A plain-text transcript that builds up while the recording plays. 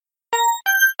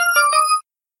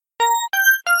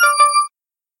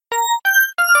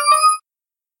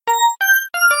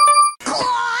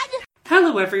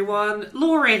Hello everyone,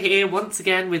 Laura here once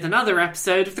again with another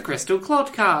episode of the Crystal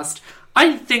Clodcast.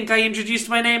 I think I introduced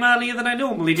my name earlier than I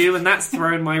normally do, and that's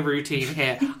thrown my routine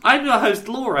here. I'm your host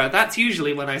Laura, that's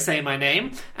usually when I say my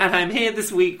name, and I'm here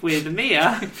this week with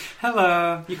Mia.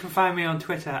 Hello, you can find me on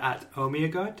Twitter at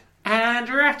OmiaGod. And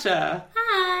Retta.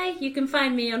 Hi, you can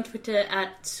find me on Twitter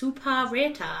at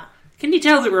SuperReta. Can you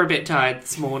tell that we're a bit tired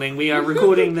this morning? We are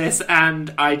recording this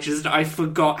and I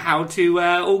forgot how to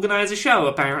organise a show,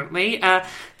 apparently.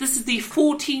 This is the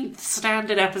 14th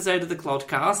standard episode of the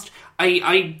Clodcast.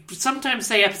 I sometimes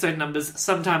say episode numbers,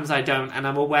 sometimes I don't, and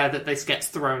I'm aware that this gets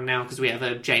thrown now because we have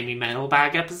a Jamie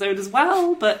mailbag episode as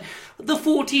well, but the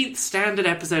 14th standard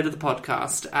episode of the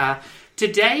podcast.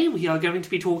 Today we are going to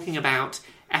be talking about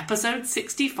episode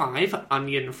 65,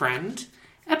 Onion Friend,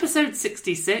 Episode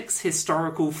 66,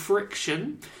 Historical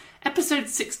Friction. Episode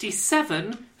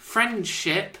 67,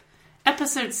 Friendship.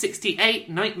 Episode 68,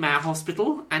 Nightmare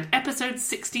Hospital. And Episode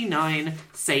 69,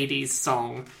 Sadie's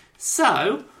Song.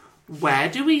 So, where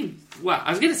do we want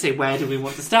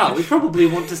to start? We probably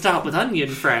want to start with Onion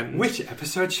Friend. Which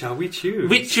episode shall we choose?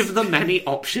 Which of the many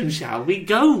options shall we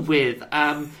go with?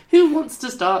 Who wants to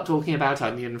start talking about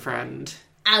Onion Friend?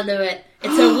 I'll do it.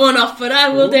 It's a one-off, but I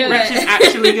will do it. Retta's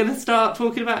actually going to start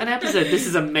talking about an episode. This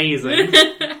is amazing.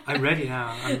 I'm ready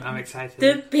now. I'm excited.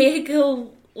 The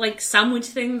bagel, sandwich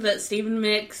thing that Stephen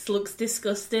makes looks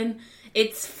disgusting.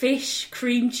 It's fish,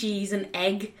 cream cheese, and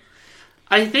egg.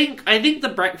 I think the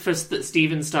breakfast that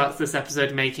Stephen starts this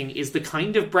episode making is the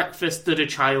kind of breakfast that a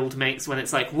child makes when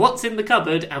it's like, what's in the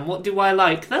cupboard and what do I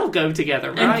like? They'll go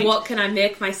together, right? And what can I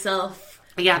make myself?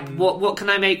 Yeah, what can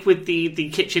I make with the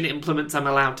kitchen implements I'm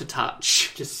allowed to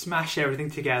touch? Just smash everything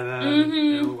together and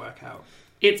it'll work out.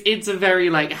 It's a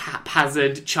very,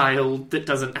 haphazard child that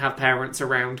doesn't have parents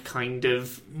around kind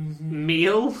of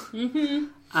meal.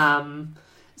 Mm-hmm.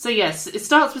 So yes, it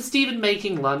starts with Stephen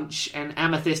making lunch and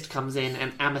Amethyst comes in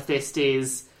and Amethyst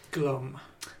is... glum.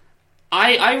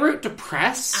 I wrote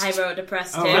depressed. I wrote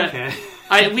depressed too. Oh, okay.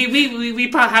 We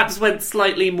perhaps went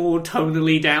slightly more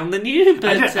tonally down than you,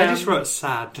 but... I just wrote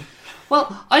sad.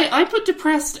 Well, I put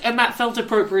depressed, and that felt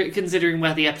appropriate considering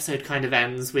where the episode kind of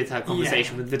ends with her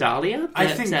conversation with Vidalia. But, I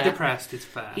think depressed is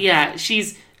fair. Yeah,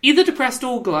 she's either depressed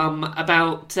or glum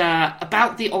about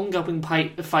the ongoing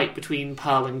fight between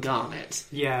Pearl and Garnet.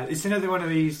 Yeah, it's another one of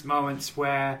these moments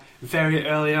where very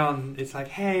early on it's like,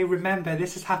 hey, remember,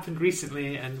 this has happened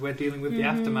recently and we're dealing with the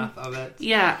aftermath of it.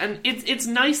 Yeah, and it's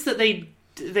nice that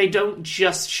they don't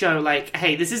just show,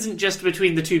 hey, this isn't just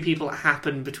between the two people it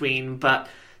happened between, but...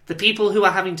 the people who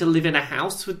are having to live in a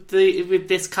house with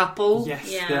this couple,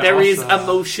 yes, yeah. there is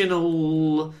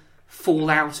emotional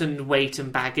fallout and weight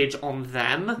and baggage on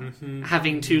them,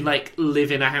 having to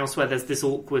live in a house where there's this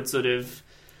awkward sort of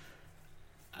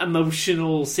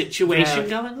emotional situation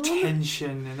going on.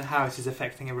 Tension in the house is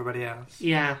affecting everybody else.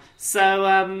 Yeah,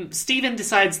 so Stephen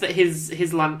decides that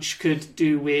his lunch could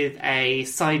do with a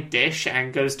side dish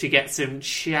and goes to get some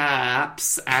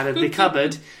chaps out of the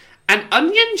cupboard. And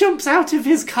Onion jumps out of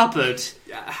his cupboard.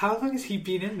 How long has he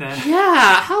been in there?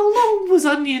 Yeah, how long was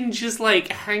Onion just,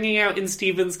 hanging out in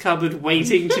Stephen's cupboard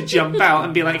waiting to jump out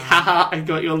and be like, haha, I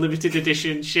got your limited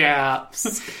edition chaps?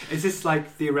 Is this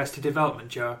like the Arrested Development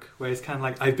joke? Where it's kind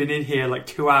of I've been in here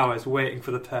 2 hours waiting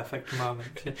for the perfect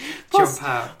moment to jump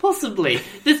out? Possibly.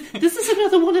 This is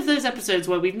another one of those episodes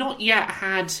where we've not yet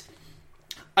had...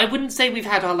 I wouldn't say we've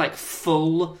had our,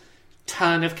 full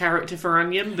turn of character for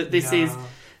Onion, but this is...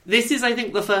 This is, I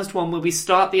think, the first one where we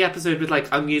start the episode with,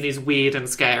 Onion is weird and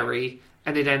scary,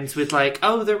 and it ends with,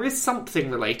 oh, there is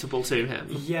something relatable to him.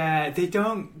 Yeah, they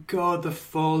don't go the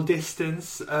full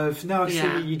distance of, no,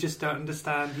 silly, you just don't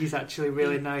understand, he's actually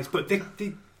really nice, but they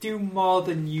do more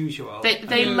than usual.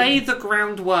 They lay the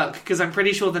groundwork, because I'm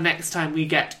pretty sure the next time we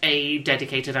get a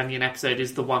dedicated Onion episode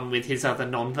is the one with his other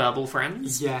non-verbal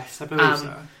friends. Yes, I believe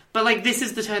so. But, this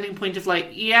is the turning point of,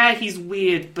 yeah, he's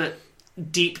weird, but...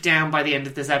 deep down by the end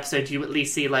of this episode you at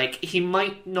least see he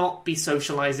might not be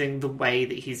socializing the way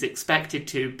that he's expected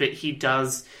to, but he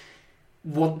does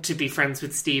want to be friends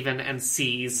with Stephen and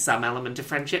sees some element of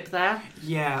friendship there.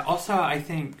 Yeah, also I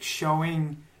think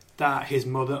showing that his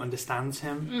mother understands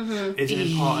him is an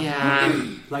important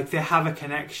Yeah. they have a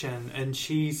connection and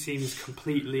she seems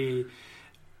completely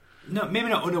maybe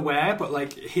not unaware,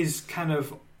 but his kind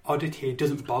of oddity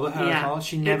doesn't bother her at all.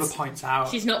 She never points out.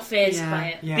 She's not fazed by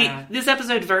it. Yeah. This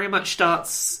episode very much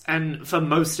starts, and for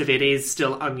most of it is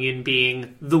still Onion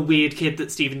being the weird kid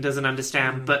that Stephen doesn't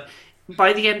understand, but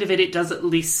by the end of it does at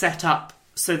least set up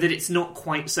so that it's not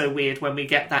quite so weird when we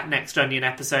get that next Onion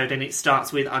episode and it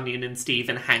starts with Onion and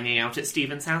Stephen hanging out at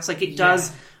Stephen's house. It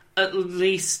does at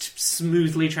least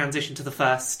smoothly transition to the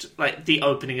first, like, the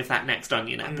opening of that next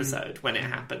Onion episode when it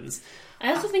happens.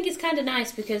 I also think it's kind of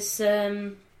nice because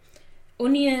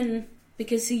Onion,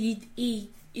 because he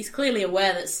is clearly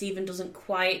aware that Stephen doesn't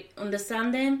quite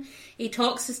understand him, he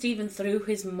talks to Stephen through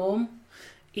his mum.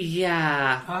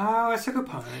 Yeah. Oh, that's a good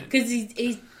point. Because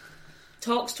he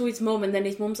talks to his mum, and then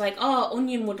his mum's like, "Oh,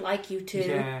 Onion would like you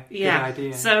to." Yeah. Good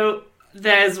idea. So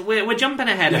we're jumping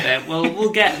ahead a bit.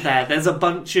 We'll get there. There's a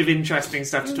bunch of interesting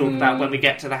stuff to talk about when we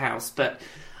get to the house, but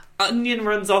Onion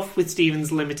runs off with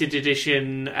Stephen's limited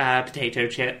edition potato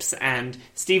chips, and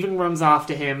Stephen runs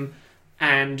after him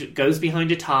and goes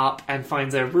behind a tarp and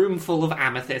finds a room full of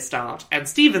amethyst art. And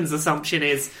Stephen's assumption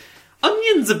is,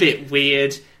 Onion's a bit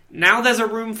weird. Now there's a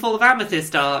room full of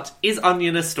amethyst art. Is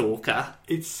Onion a stalker?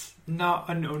 It's not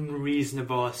an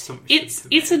unreasonable assumption.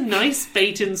 It's a nice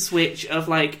bait and switch of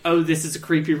like, oh, this is a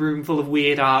creepy room full of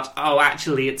weird art. Oh,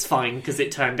 actually, it's fine because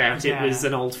it turned out it was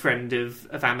an old friend of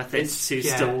Amethyst's who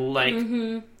still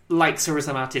likes her as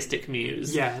an artistic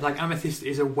muse. Yeah, like Amethyst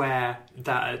is aware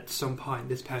that at some point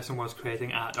this person was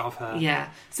creating art of her. Yeah.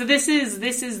 So this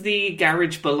is the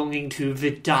garage belonging to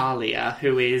Vidalia,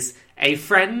 who is a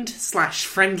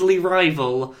friend/friendly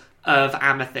rival of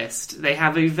Amethyst. They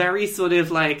have a very sort of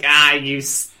like,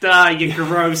 you're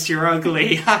gross, you're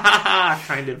ugly,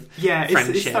 kind of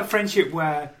friendship. It's that friendship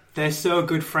where they're so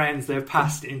good friends, they've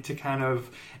passed into kind of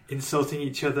insulting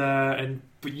each other,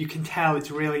 but you can tell it's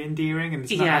really endearing, and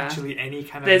it's not actually any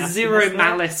kind of There's zero there.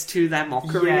 Malice to their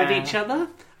mockery of each other.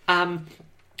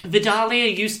 Vidalia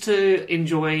used to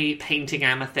enjoy painting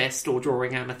Amethyst or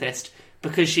drawing Amethyst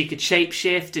because she could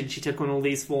shapeshift and she took on all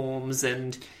these forms,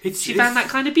 and she found that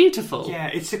kind of beautiful. Yeah,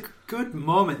 it's a good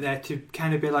moment there to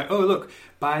kind of be like, oh, look,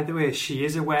 by the way, she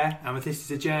is aware Amethyst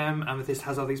is a gem, Amethyst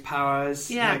has all these powers.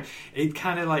 Yeah. Like, it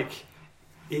kind of like,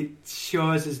 it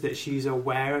shows us that she's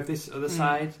aware of this other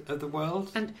side of the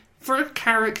world. And for a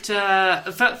character,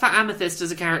 for Amethyst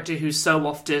as a character who so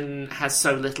often has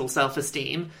so little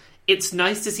self-esteem, it's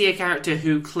nice to see a character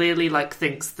who clearly like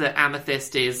thinks that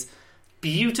Amethyst is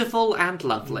beautiful and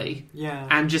lovely. Yeah.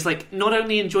 And just like not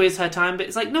only enjoys her time, but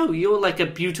it's like, no, you're like a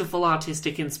beautiful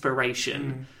artistic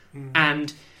inspiration.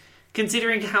 And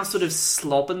considering how sort of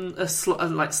slovenly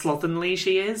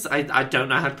she is, I don't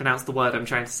know how to pronounce the word I'm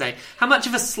trying to say, how much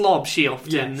of a slob she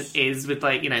often is with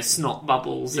like, snot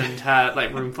bubbles and her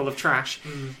like room full of trash.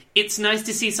 It's nice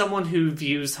to see someone who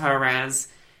views her as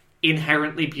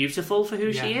inherently beautiful for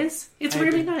who she is. It's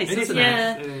really nice, isn't it?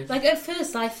 Yeah. Like at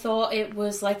first I thought it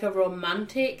was like a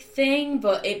romantic thing,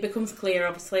 but it becomes clear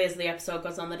obviously as the episode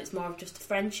goes on that it's more of just a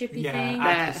friendshipy thing.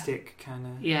 Artistic kind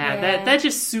of. Yeah, they're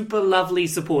just super lovely,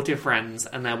 supportive friends,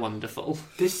 and they're wonderful.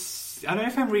 I don't know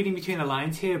if I'm reading between the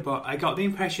lines here, but I got the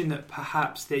impression that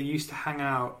perhaps they used to hang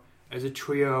out as a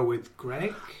trio with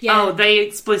Greg. Yeah. Oh, they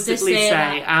explicitly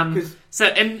say so,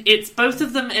 and it's both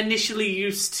of them initially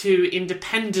used to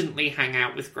independently hang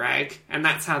out with Greg, and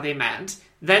that's how they met.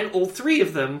 Then all three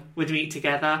of them would meet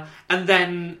together, and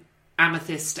then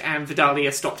Amethyst and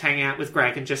Vidalia stopped hanging out with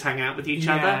Greg and just hang out with each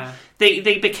other.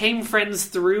 They became friends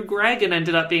through Greg and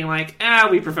ended up being like,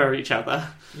 we prefer each other.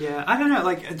 Yeah, I don't know,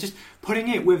 like, just putting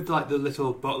it with, like, the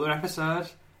little Butler episode,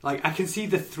 like, I can see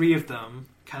the three of them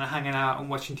kind of hanging out and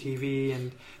watching TV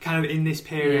and kind of in this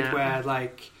period where,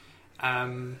 like,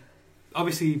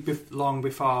 obviously long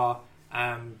before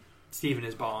Stephen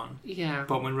is born. Yeah.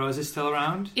 But when Rose is still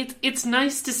around. It's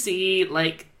nice to see,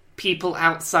 like, people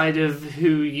outside of who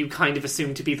you kind of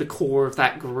assume to be the core of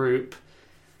that group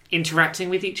interacting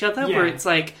with each other, where it's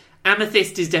like,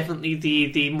 Amethyst is definitely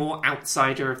the more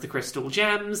outsider of the Crystal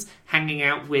Gems, hanging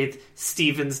out with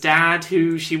Stephen's dad,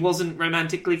 who she wasn't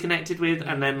romantically connected with,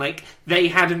 and then, like, they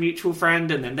had a mutual friend,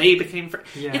 and then they became friends.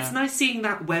 Yeah. It's nice seeing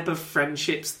that web of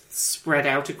friendships spread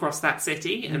out across that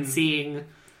city, and seeing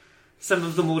some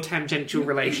of the more tangential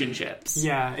relationships.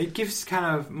 Yeah, it gives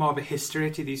kind of more of a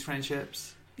history to these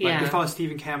friendships. Like, before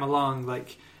Stephen came along,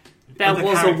 like, there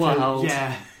was a world.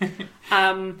 Yeah.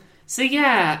 So,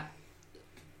 yeah...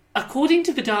 According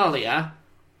to Vidalia,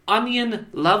 Onion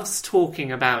loves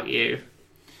talking about you.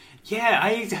 Yeah,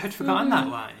 I had forgotten that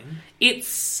line.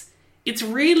 It's a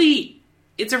really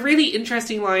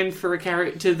interesting line for a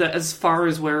character that, as far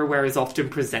as we're aware, is often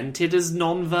presented as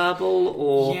non-verbal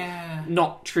or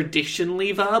not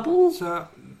traditionally verbal. So,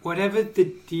 whatever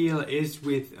the deal is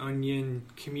with Onion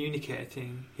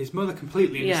communicating, his mother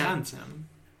completely understands him.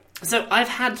 So,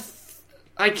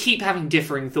 I keep having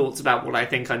differing thoughts about what I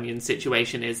think Onion's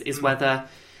situation is whether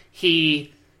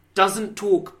he doesn't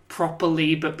talk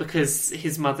properly, but because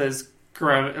his mother's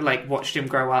watched him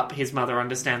grow up, his mother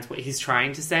understands what he's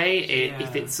trying to say.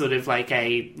 If it's sort of like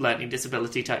a learning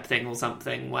disability type thing or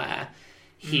something where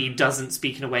he doesn't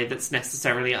speak in a way that's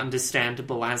necessarily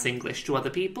understandable as English to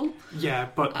other people. Yeah,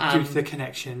 but due to the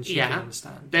connection, she can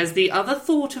understand. There's the other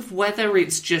thought of whether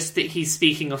it's just that he's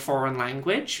speaking a foreign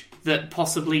language, that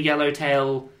possibly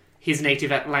Yellowtail, his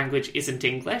native language isn't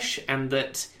English, and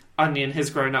that Onion has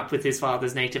grown up with his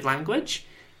father's native language,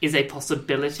 is a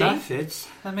possibility. That fits.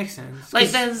 That makes sense.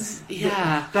 Like, there's...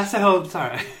 Yeah. That's the whole...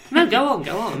 Sorry. No, go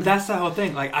on. That's the whole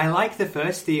thing. Like, I like the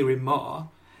first theory more,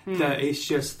 that it's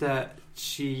just that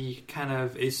she kind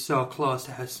of is so close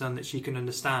to her son that she can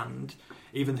understand,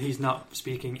 even though he's not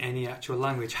speaking any actual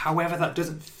language. However, that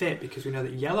doesn't fit because we know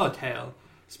that Yellowtail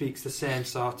speaks the same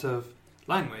sort of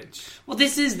language. Well,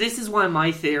 this is why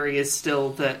my theory is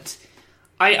still that...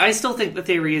 I still think the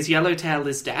theory is Yellowtail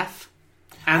is deaf,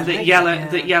 and that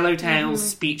Yellowtail's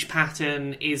speech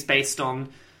pattern is based on...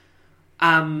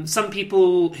 some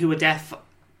people who are deaf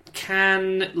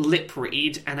can lip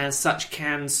read and as such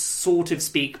can sort of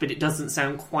speak, but it doesn't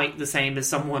sound quite the same as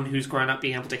someone who's grown up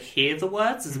being able to hear the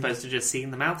words as opposed to just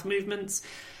seeing the mouth movements.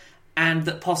 And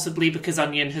that possibly because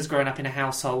Onion has grown up in a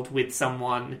household with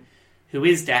someone who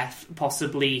is deaf,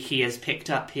 possibly he has picked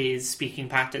up his speaking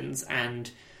patterns and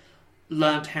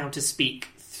learnt how to speak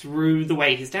through the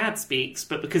way his dad speaks,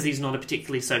 but because he's not a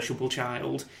particularly sociable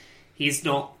child, he's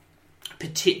not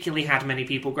particularly had many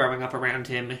people growing up around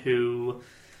him who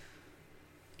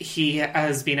he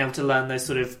has been able to learn those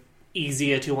sort of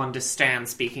easier to understand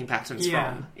speaking patterns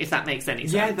from, if that makes any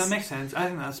sense. Yeah, that makes sense. I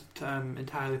think that's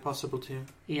entirely possible too.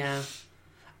 Yeah.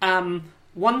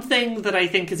 One thing that I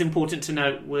think is important to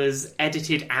note was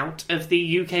edited out of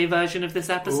the UK version of this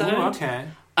episode. Ooh, okay.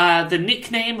 The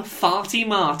nickname Farty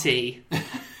Marty.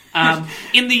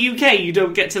 In the UK, you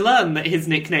don't get to learn that his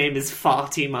nickname is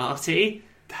Farty Marty.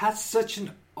 That's such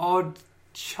an odd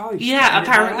choice. Yeah,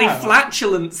 apparently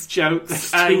flatulence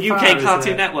jokes. UK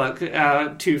Cartoon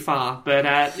Network, too far.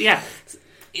 But yeah,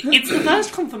 it's the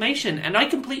first confirmation, and I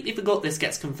completely forgot this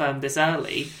gets confirmed this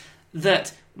early,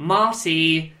 that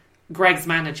Marty, Greg's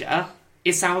manager,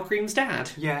 is Sour Cream's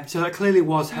dad. Yeah, so that clearly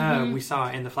was her we saw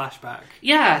in the flashback.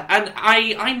 Yeah, and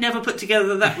I never put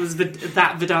together that was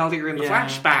that Vidalia in the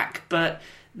flashback, but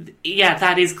yeah,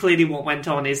 that is clearly what went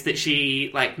on, is that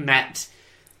she met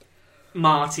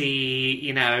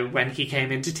Marty, when he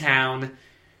came into town,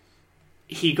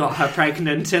 he got her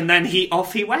pregnant, and then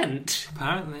off he went.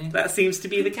 Apparently. That seems to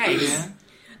be the case. Yeah.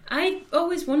 I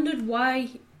always wondered why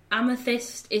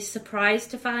Amethyst is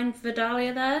surprised to find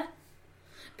Vidalia there.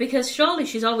 Because surely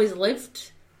she's always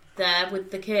lived there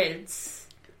with the kids.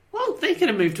 Well, they could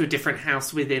have moved to a different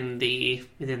house within the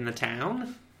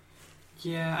town.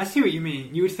 Yeah, I see what you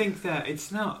mean. You would think that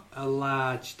it's not a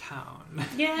large town.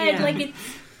 Yeah.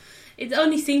 It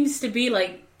only seems to be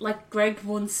like Greg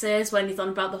once says when he's on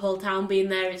about the whole town being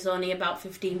there, it's only about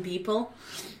 15 people.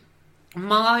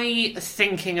 My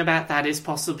thinking about that is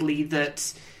possibly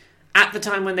that at the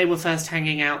time when they were first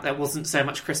hanging out, there wasn't so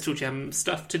much Crystal Gem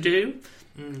stuff to do.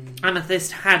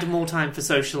 Amethyst had more time for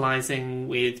socialising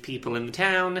with people in the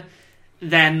town.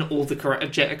 Then all the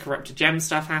corrupted gem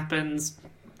stuff happens,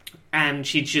 and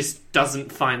she just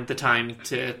doesn't find the time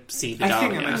to see Vidalia. I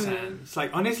think that makes sense.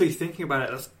 Honestly, thinking about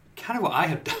it, that's kind of what I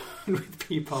have done with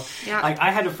people. Yeah. I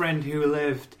had a friend who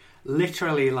lived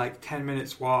literally 10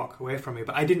 minutes walk away from me,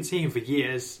 but I didn't see him for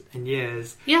years and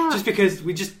years. Yeah. Just because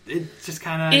it just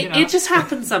kind of, It just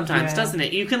happens sometimes, doesn't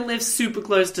it? You can live super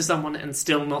close to someone and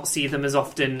still not see them as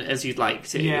often as you'd like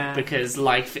to, because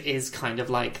life is kind of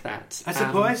like that. I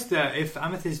suppose that if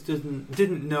Amethyst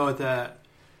didn't know that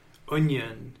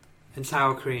Onion and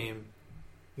Sour Cream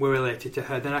were related to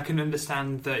her, then I can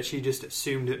understand that she just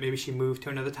assumed that maybe she moved to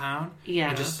another town. Yeah.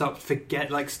 And just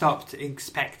stopped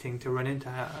expecting to run into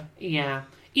her. Yeah.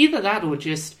 Either that or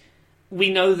just,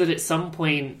 we know that at some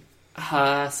point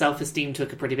her self-esteem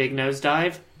took a pretty big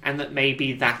nosedive, and that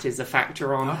maybe that is a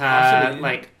factor on her,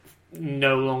 absolutely.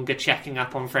 No longer checking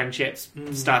up on friendships,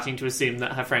 starting to assume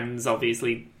that her friends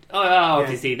obviously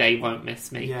they won't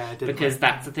miss me. Yeah, because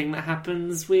that's the thing that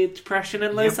happens with depression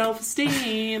and low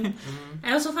self-esteem.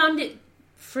 I also found it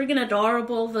friggin'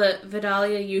 adorable that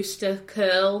Vidalia used to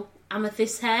curl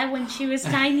Amethyst's hair when she was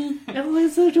tiny. It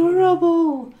was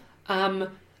adorable.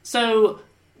 So,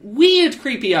 weird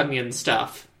creepy Onion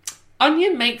stuff.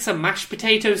 Onion makes a mashed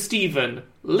potato Steven,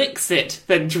 licks it,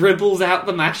 then dribbles out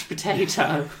the mashed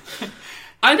potato.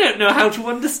 I don't know how to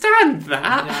understand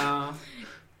that. No.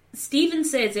 Steven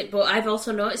says it, but I've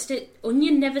also noticed it.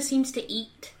 Onion never seems to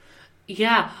eat.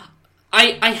 Yeah.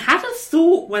 I had a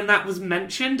thought when that was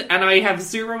mentioned, and I have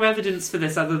zero evidence for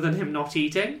this other than him not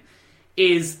eating,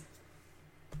 is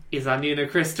Is Onion a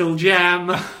crystal gem?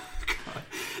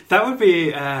 That would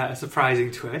be a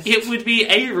surprising twist. It would be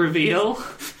a reveal.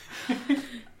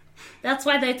 That's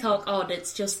why they talk odd.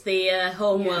 It's just the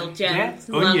homeworld gem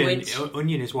language.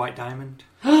 Onion is white diamond.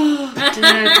 So,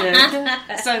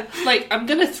 like, I'm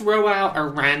going to throw out a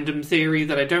random theory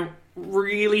that I don't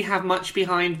really have much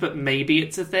behind, but maybe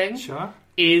it's a thing. Sure.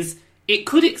 Is it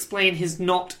could explain his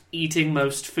not eating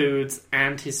most foods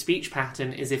and his speech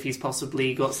pattern is if he's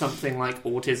possibly got something like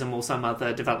autism or some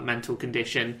other developmental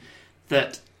condition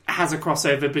that has a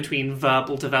crossover between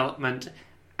verbal development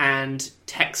and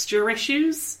texture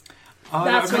issues. Oh,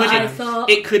 That's what I thought.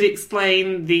 It could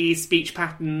explain the speech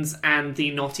patterns and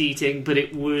the not eating, but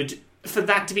it would... For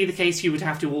that to be the case, you would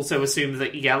have to also assume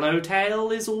that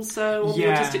Yellowtail is also on the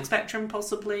autistic spectrum,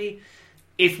 possibly.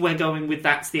 If we're going with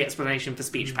that's the explanation for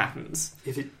speech patterns.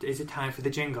 Is it time for the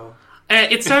jingle?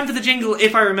 It's time for the jingle,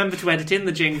 if I remember to edit in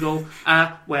the jingle.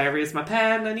 Where is my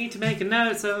pen? I need to make a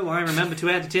note so I remember to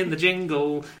edit in the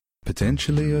jingle.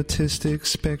 Potentially autistic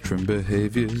spectrum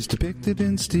behaviors depicted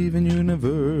in Steven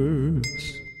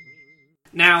Universe.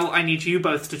 Now I need you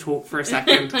both to talk for a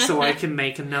second so I can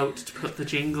make a note to put the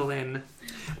jingle in.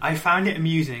 I found it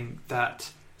amusing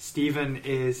that Stephen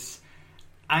is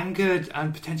angered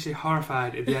and potentially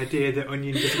horrified at the idea that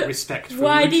Onion doesn't respect food.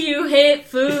 Why do you hate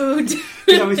food?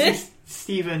 Obviously,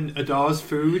 Stephen adores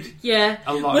food. Yeah.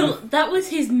 A lot. Well, that was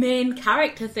his main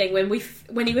character thing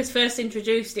when he was first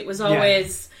introduced. It was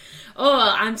always,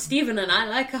 "Oh, I'm Stephen and I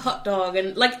like a hot dog,"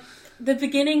 and like the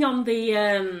beginning on the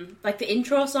the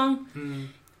intro song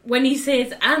when he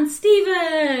says "I'm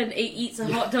Stephen," he eats a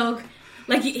hot dog.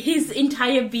 Like, his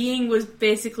entire being was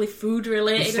basically food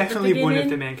related. It's at the definitely one of beginning.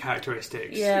 the main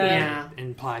characteristics. Yeah.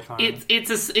 Implied from him. It's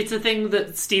a thing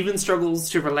that Stephen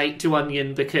struggles to relate to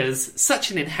Onion because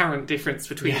such an inherent difference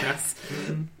between us.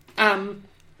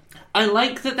 I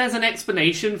like that there's an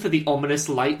explanation for the ominous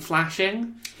light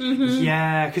flashing. Mm-hmm.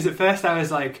 Yeah, because at first I was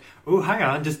like, oh, hang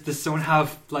on, does someone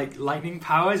have, like, lightning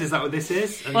powers? Is that what this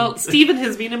is? And Well, Stephen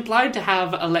has been implied to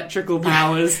have electrical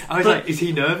powers. I was like, is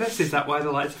he nervous? Is that why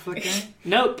the lights are flickering?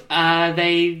 Nope.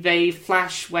 They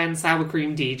flash when sour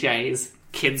cream DJs.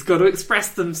 Kids got to express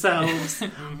themselves,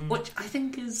 which I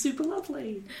think is super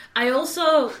lovely. I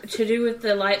also, to do with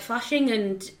the light flashing,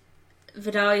 and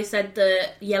Vidalia said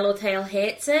that Yellowtail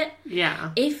hates it.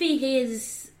 Yeah. If he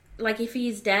is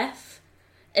deaf,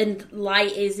 and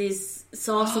light is his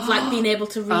source of like being able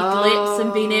to read lips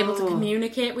and being able to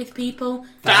communicate with people.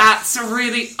 That's a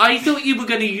really... I thought you were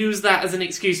going to use that as an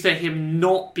excuse for him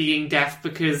not being deaf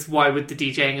because why would the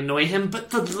DJing annoy him? But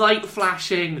the light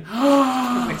flashing...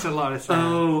 That makes a lot of sense.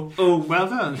 Oh, well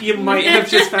done. You might have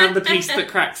just found the piece that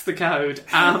cracks the code.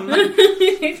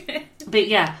 But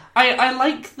yeah, I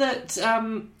like that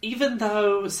even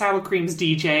though Sour Cream's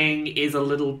DJing is a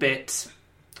little bit...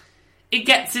 It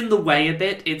gets in the way a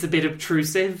bit. It's a bit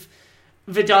obtrusive.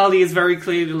 Vidali is very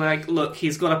clearly like, look,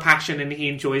 he's got a passion and he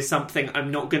enjoys something.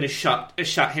 I'm not going to shut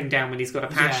him down when he's got a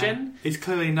passion. Yeah. It's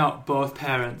clearly not both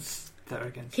parents that are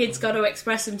against Kid's got to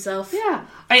express himself. Yeah.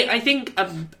 I think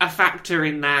a factor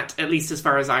in that, at least as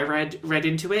far as I read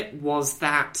into it, was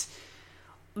that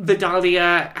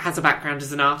Vidalia has a background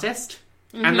as an artist.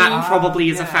 Mm-hmm. And that probably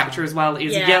is a factor as well.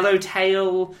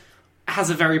 Yellowtail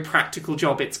has a very practical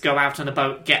job. It's go out on a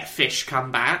boat, get fish,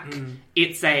 come back.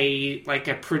 It's a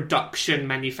production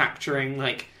manufacturing,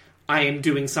 like, I am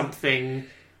doing something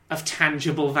of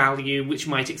tangible value, which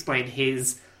might explain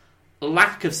his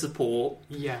lack of support.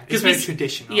 Yeah, it's very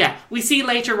traditional. Yeah, we see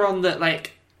later on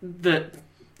that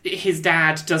his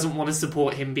dad doesn't want to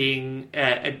support him being...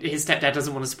 his stepdad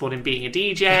doesn't want to support him being a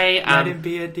DJ. Let him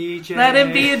be a DJ. Let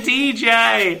him be a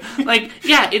DJ!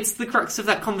 It's the crux of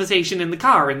that conversation in the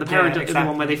car, in the the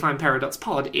one where they find Paradox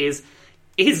Pod, is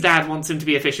his dad wants him to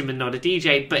be a fisherman, not a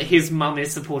DJ, but his mum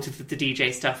is supportive of the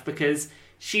DJ stuff because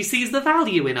she sees the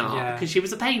value in art, because she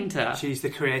was a painter. She's the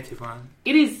creative one.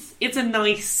 It's a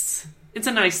nice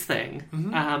thing.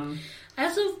 Mm-hmm. I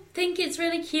also think it's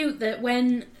really cute that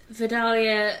when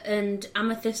Vidalia and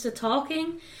Amethyst are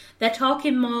talking, they're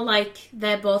talking more like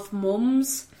they're both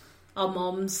mums.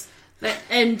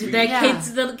 And their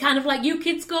kids, they're kind of like, you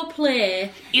kids go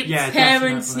play.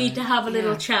 Parents definitely. need to have a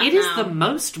little chat It now. is the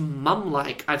most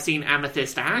mum-like I've seen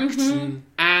Amethyst act. Mm-hmm.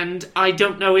 And I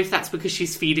don't know if that's because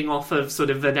she's feeding off of sort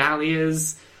of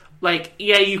Vidalia's...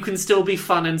 you can still be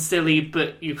fun and silly,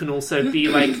 but you can also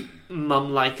be,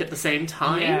 mum-like at the same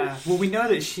time. Yeah. Well, we know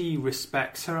that she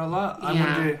respects her a lot. I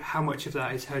wonder how much of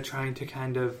that is her trying to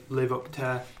kind of live up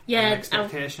to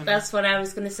expectations. That's what I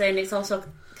was going to say, and it's also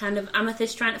kind of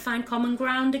Amethyst trying to find common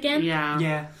ground again.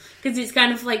 Yeah. Because it's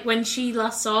kind of like when she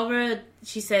last saw her,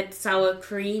 she said sour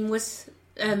cream was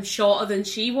shorter than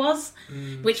she was,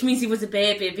 which means he was a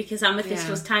baby because Amethyst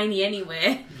Yeah. was tiny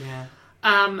anyway.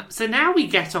 Yeah. So now we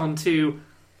get on to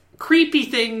creepy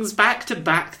things back to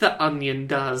back that Onion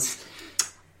does.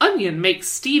 Onion makes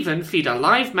Stephen feed a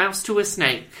live mouse to a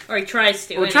snake. Or he tries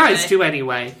to. Or tries to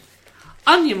anyway.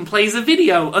 Onion plays a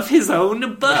video of his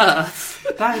own birth.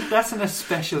 That's an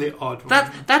especially odd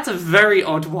one. That's a very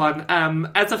odd one.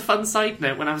 As a fun side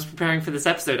note, when I was preparing for this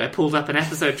episode, I pulled up an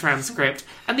episode transcript,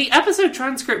 and the episode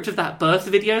transcript of that birth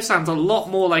video sounds a lot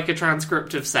more like a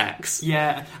transcript of sex.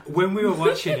 Yeah, when we were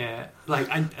watching it, like,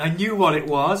 I knew what it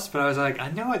was, but I was like, I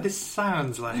know what this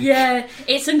sounds like. Yeah,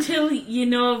 it's until, you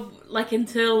know, like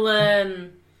until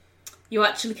you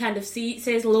actually kind of see it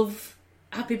says love,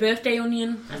 happy birthday,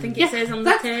 Onion. I think it says on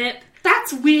the tape.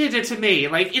 That's weirder to me.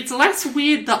 Like, it's less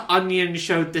weird that Onion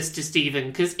showed this to Stephen,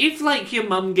 because if, like, your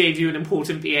mum gave you an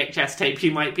important VHS tape,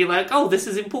 you might be like, oh, this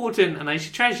is important, and I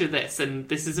should treasure this, and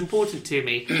this is important to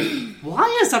me.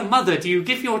 Why, as a mother, do you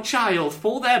give your child,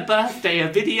 for their birthday,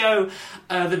 a video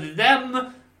of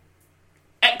them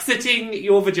exiting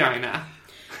your vagina?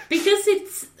 Because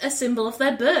it's a symbol of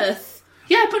their birth.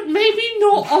 Yeah, but maybe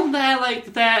not on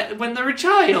when they're a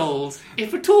child,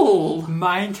 if at all.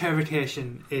 My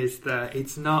interpretation is that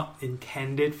it's not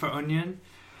intended for Onion,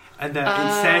 and that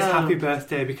it says happy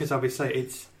birthday because obviously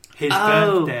it's his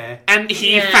birthday. And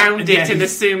he found it and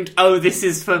assumed, oh, this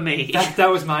is for me. That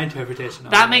was my interpretation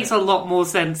of That it. makes a lot more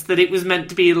sense, that it was meant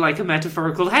to be like a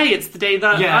metaphorical, hey, it's the day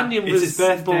that Onion it's was his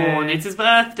birthday. born, it's his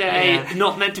birthday. Yeah.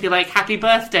 Not meant to be like, happy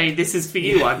birthday, this is for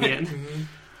you, Onion.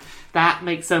 That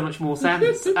makes so much more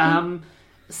sense.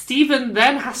 Stephen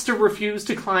then has to refuse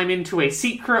to climb into a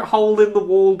secret hole in the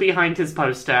wall behind his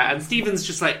poster, and Stephen's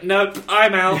just like, nope,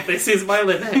 I'm out, this is my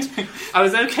limit. I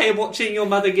was okay watching your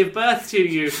mother give birth to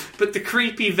you, but the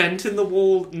creepy vent in the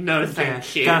wall, no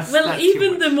thank you. Well, that's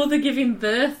even too the mother giving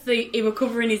birth, he were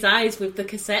covering his eyes with the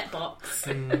cassette box.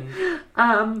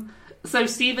 So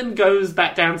Stephen goes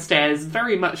back downstairs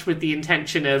very much with the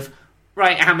intention of,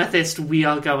 right, Amethyst, we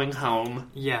are going home.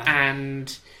 Yeah.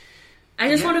 And I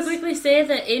just want to quickly say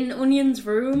that in Onion's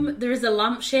room, there is a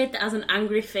lampshade that has an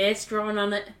angry face drawn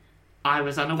on it. I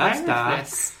was unaware That's of dark.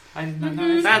 this. I did not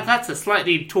notice That's a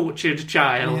slightly tortured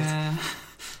child. Yeah.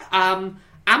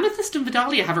 Amethyst and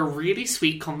Vidalia have a really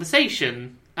sweet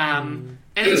conversation. And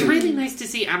it's really nice to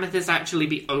see Amethyst actually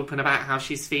be open about how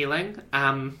she's feeling.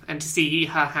 And to see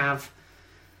her have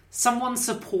someone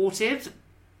supportive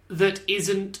that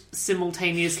isn't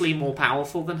simultaneously more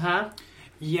powerful than her.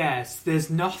 Yes, there's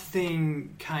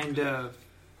nothing kind of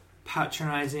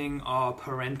patronising or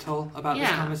parental about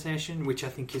this conversation, which I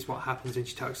think is what happens when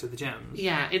she talks to the gems.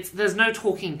 Yeah, there's no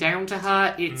talking down to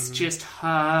her, it's just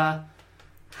her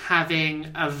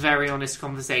having a very honest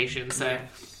conversation. So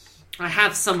I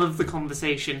have some of the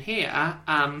conversation here.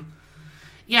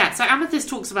 So Amethyst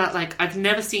talks about, like, I've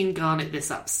never seen Garnet this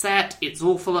upset, it's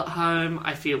awful at home,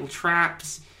 I feel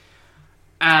trapped.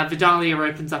 Vidalia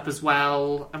opens up as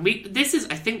well, and this is,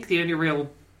 I think, the only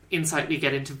real insight we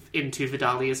get into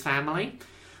Vidalia's family.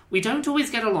 We don't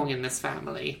always get along in this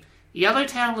family.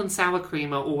 Yellowtail and Sour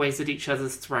Cream are always at each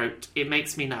other's throat. It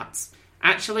makes me nuts.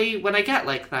 Actually, when I get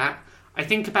like that, I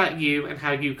think about you and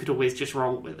how you could always just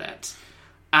roll with it.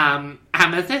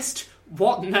 Amethyst,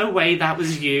 what? No way that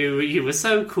was you. You were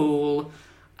so cool.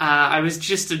 I was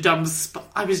just a dumb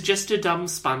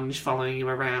sponge following you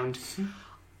around.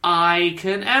 I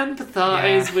can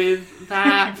empathise with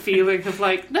that feeling of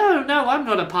like, no, I'm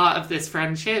not a part of this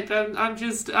friendship. I'm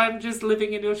just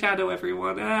living in your shadow,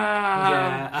 everyone.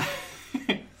 Yeah,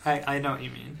 I know what you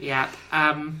mean. Yeah.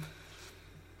 I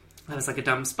was like a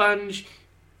dumb sponge.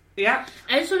 Yeah.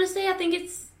 I just want to say, I think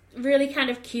it's really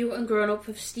kind of cute and grown up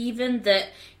of Stephen that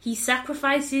he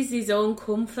sacrifices his own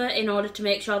comfort in order to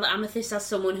make sure that Amethyst has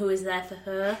someone who is there for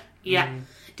her. Yeah.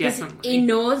 Definitely. He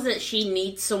knows that she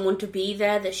needs someone to be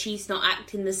there, that she's not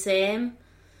acting the same.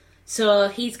 So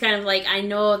he's kind of like, I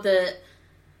know that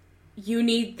you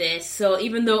need this, so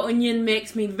even though Onion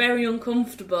makes me very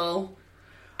uncomfortable,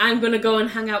 I'm going to go and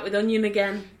hang out with Onion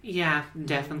again. Yeah,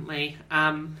 definitely.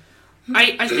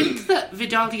 I think that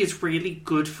Vidalia is really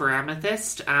good for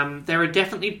Amethyst. There are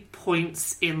definitely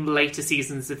points in later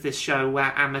seasons of this show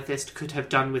where Amethyst could have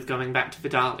done with going back to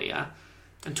Vidalia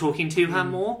and talking to her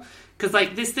more. Because,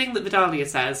 like, this thing that Vidalia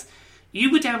says,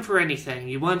 you were down for anything,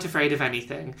 you weren't afraid of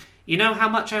anything. You know how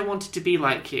much I wanted to be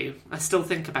like you. I still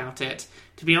think about it.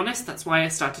 To be honest, that's why I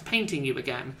started painting you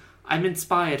again. I'm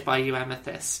inspired by you,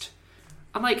 Amethyst.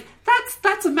 I'm like,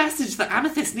 that's a message that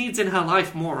Amethyst needs in her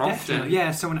life more often. Yeah,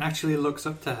 someone actually looks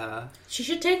up to her. She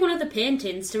should take one of the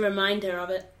paintings to remind her of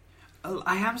it.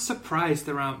 I am surprised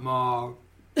there aren't more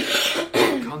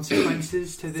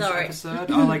consequences to this Sorry. episode,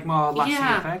 or like more lasting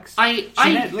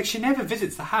effects? She never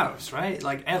visits the house, right?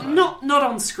 Like ever. Not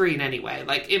on screen anyway.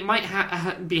 Like it might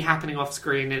be happening off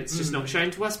screen, and it's just not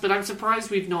shown to us. But I'm surprised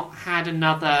we've not had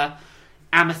another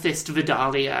Amethyst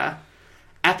Vidalia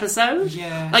episode.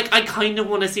 Yeah. Like I kind of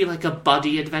want to see like a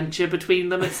buddy adventure between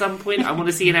them at some point. I want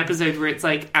to see an episode where it's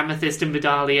like Amethyst and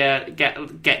Vidalia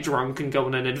get drunk and go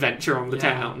on an adventure on the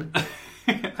town.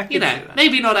 You know,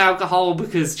 maybe not alcohol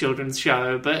because children's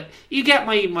show, but you get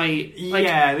my like,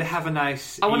 yeah, they have a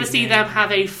nice I want to see them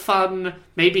have a fun,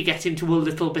 maybe get into a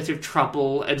little bit of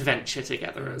trouble adventure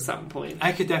together at some point.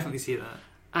 I could definitely see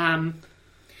that.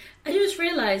 I just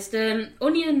realised,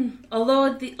 Onion,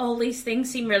 although all these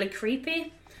things seem really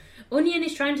creepy, Onion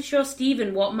is trying to show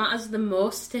Stephen what matters the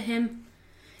most to him.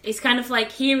 It's kind of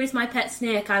like, here is my pet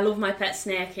snake, I love my pet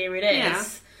snake, here it is. Yeah.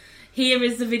 Here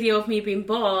is the video of me being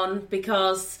born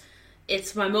because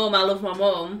it's my mum, I love my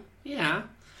mum. Yeah.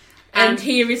 And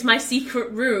here is my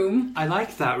secret room. I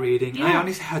like that reading. Yeah. I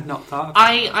honestly had not thought about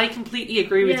that. I completely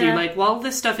agree with you. Like, while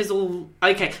this stuff is all...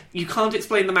 Okay, you can't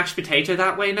explain the mashed potato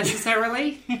that way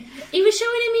necessarily. He was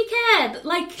showing him he cared.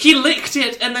 Like, He licked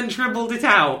it and then dribbled it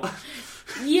out.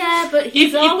 yeah, but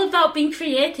he's all about being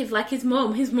creative like his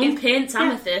mum. His mum paints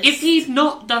amethyst. If he'd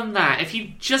not done that, if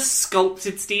he just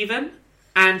sculpted Stephen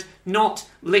and not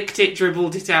licked it,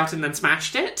 dribbled it out and then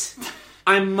smashed it,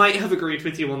 I might have agreed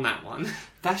with you on that one.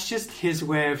 That's just his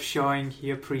way of showing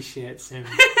he appreciates him,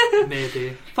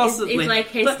 maybe. Possibly. It's like,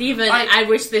 hey, But Stephen, I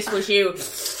wish this was you.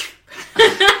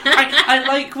 I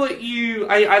like what you...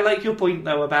 I like your point,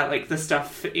 though, about like the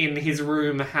stuff in his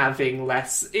room having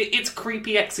less... It's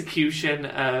creepy execution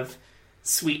of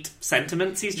sweet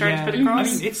sentiments he's trying to put across.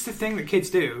 I mean, it's the thing that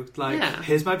kids do. Like,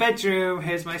 here's my bedroom,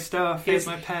 here's my stuff, here's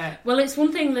my pet. Well, it's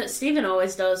one thing that Stephen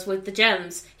always does with the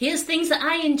gems. Here's things that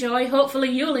I enjoy, hopefully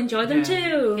you'll enjoy them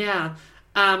too. Yeah.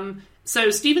 So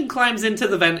Stephen climbs into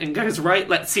the vent and goes, right,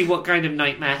 let's see what kind of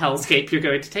nightmare hellscape you're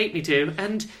going to take me to.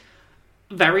 And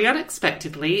very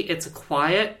unexpectedly, it's a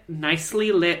quiet,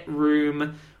 nicely lit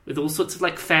room with all sorts of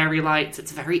like fairy lights.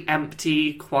 It's very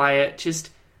empty, quiet,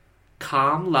 just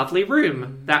calm, lovely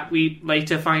room that we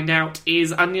later find out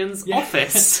is Onion's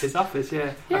office. His office,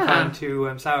 yeah. Yeah. According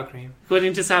to Sour Cream.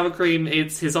 According to Sour Cream,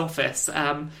 it's his office.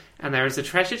 And there is a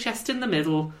treasure chest in the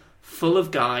middle, full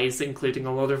of guys, including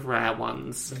a lot of rare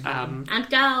ones. And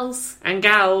gals. And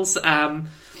gals. And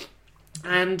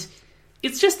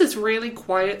it's just this really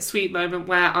quiet, sweet moment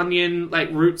where Onion,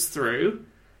 like, roots through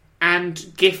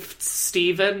and gifts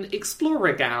Stephen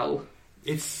Explorer Gal.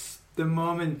 It's the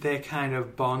moment they kind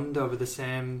of bond over the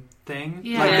same thing.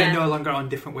 Yeah. Like, they're no longer on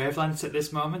different wavelengths at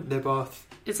this moment. They're both...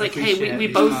 It's like, hey, we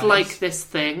both like this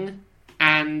thing.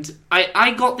 And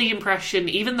I got the impression,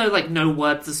 even though, like, no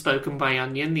words are spoken by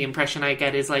Onion, the impression I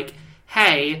get is, like,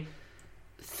 hey,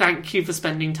 thank you for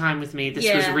spending time with me.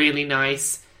 This was really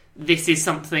nice. This is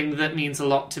something that means a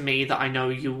lot to me that I know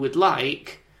you would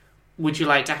like. Would you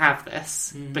like to have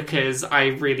this? Because I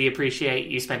really appreciate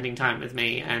you spending time with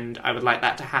me, and I would like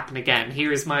that to happen again.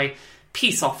 Here is my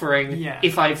peace offering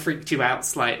if I freaked you out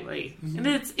slightly. And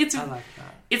it's I like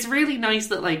that. It's really nice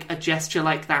that, like, a gesture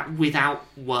like that without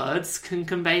words can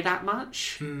convey that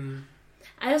much.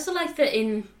 I also like that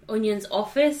in Onion's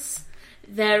office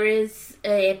there is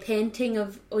a painting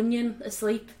of Onion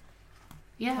asleep.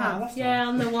 Yeah. Oh, that's Yeah,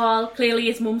 on the wall. Clearly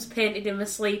his mum's painted him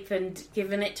asleep and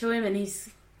given it to him, and he's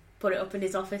put it up in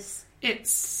his office.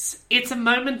 It's a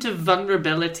moment of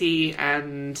vulnerability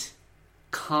and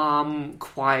calm,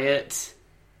 quiet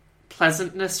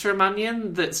pleasantness from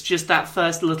Onion that's just that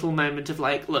first little moment of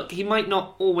like, look, he might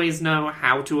not always know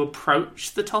how to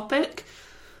approach the topic,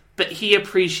 but he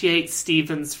appreciates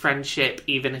Stephen's friendship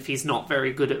even if he's not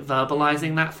very good at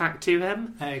verbalizing that fact to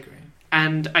him. I agree.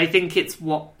 And I think it's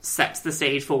what sets the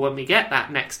stage for when we get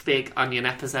that next big Onion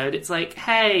episode. It's like,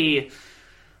 hey,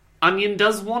 Onion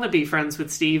does want to be friends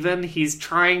with Stephen. He's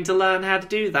trying to learn how to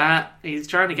do that. He's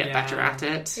trying to get better at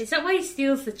it. Is that why he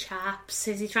steals the chaps?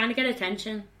 Is he trying to get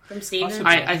attention from Stephen?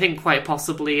 I think quite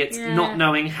possibly it's not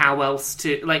knowing how else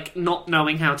to, like, not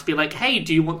knowing how to be like, hey,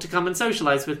 do you want to come and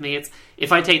socialise with me? It's,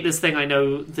 if I take this thing I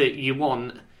know that you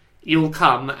want, you'll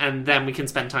come and then we can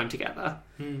spend time together.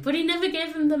 But he never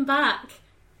gave him them back.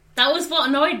 That was what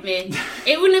annoyed me.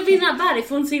 It wouldn't have been that bad if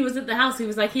once he was at the house he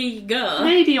was like, here you go.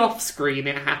 Maybe off screen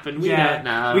it happened, we don't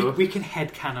know. We can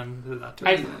headcanon that.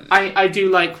 I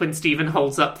do like when Stephen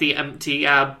holds up the empty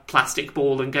plastic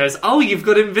ball and goes, oh, you've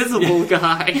got invisible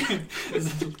guy.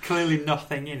 There's clearly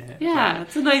nothing in it. Yeah,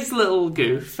 it's a nice little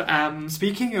goof.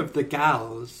 Speaking of the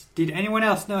gals, did anyone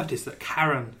else notice that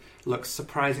Karen looks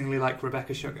surprisingly like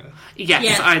Rebecca Sugar. Yes,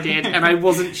 Yeah. I did, and I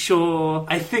wasn't sure.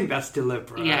 I think that's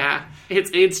deliberate. Yeah,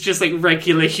 it's just like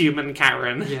regular human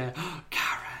Karen. Yeah.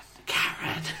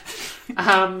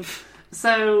 Karen.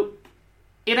 So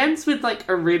it ends with like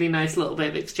a really nice little bit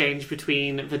of exchange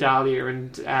between Vidalia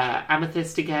and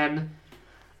Amethyst again.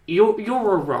 You're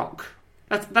a rock.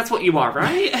 That's what you are,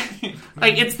 right?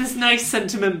 Like, it's this nice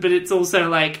sentiment, but it's also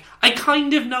like, I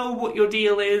kind of know what your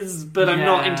deal is, but I'm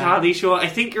not Yeah. entirely sure. I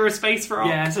think you're a space rock.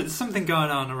 Yeah, so there's something going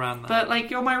on around that. But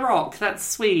like, you're my rock. That's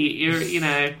sweet. You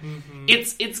know,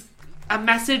 it's a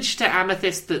message to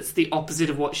Amethyst that's the opposite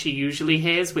of what she usually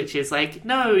hears, which is like,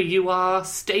 no, you are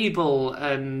stable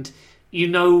and you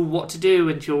know what to do,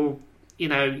 and you're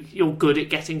good at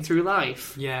getting through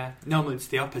life. Yeah, normally it's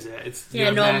the opposite. It's Yeah,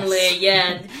 you're a mess.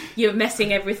 normally, you're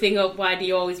messing everything up. Why do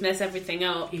you always mess everything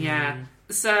up? Yeah.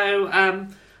 So, I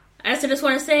also just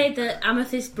want to say that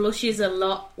Amethyst blushes a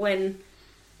lot when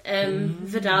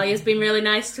Vidalia's been really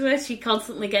nice to her. She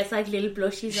constantly gets like little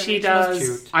blushes. on she her does.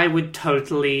 cute. I would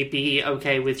totally be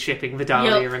okay with shipping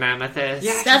Vidalia Yup. and Amethyst.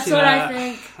 Yeah, I can That's see what that. I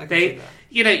think. I can They- see that.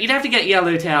 You know, you'd have to get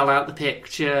Yellowtail out the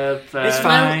picture, but... It's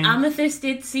fine. Well, Amethyst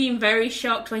did seem very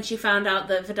shocked when she found out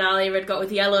that Vidalia had got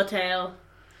with Yellowtail.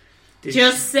 Did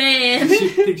Just saying. She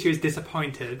thinks she was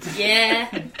disappointed.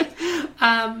 Yeah.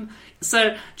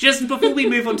 So, just before we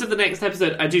move on to the next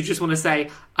episode, I do just want to say,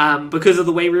 because of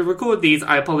the way we record these,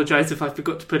 I apologise if I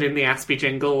forgot to put in the Aspie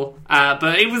jingle.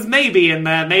 But it was maybe in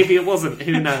there, maybe it wasn't,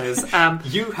 who knows.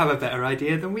 You have a better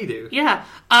idea than we do. Yeah.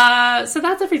 So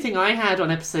that's everything I had on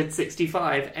episode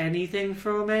 65. Anything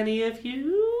from any of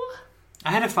you? I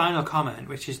had a final comment,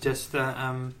 which is just that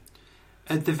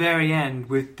at the very end,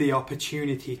 with the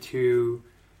opportunity to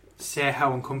say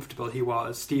how uncomfortable he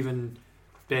was, Stephen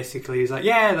basically is like,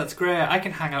 yeah, that's great, I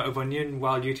can hang out with Onion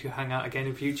while you two hang out again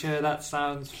in future, that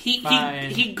sounds fine.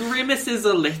 He grimaces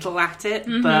a little at it,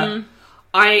 but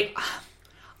I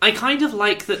kind of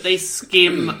like that they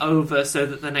skim over so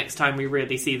that the next time we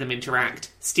really see them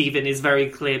interact, Stephen is very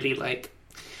clearly like...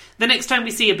 The next time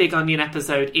we see a Big Onion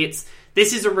episode,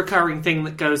 this is a recurring thing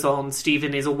that goes on.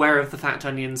 Stephen is aware of the fact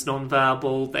Onion's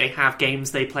non-verbal. They have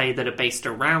games they play that are based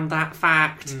around that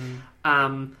fact.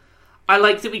 I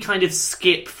like that we kind of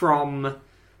skip from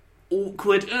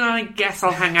awkward, I guess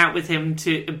I'll hang out with him,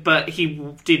 but he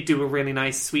did do a really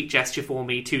nice sweet gesture for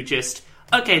me to just...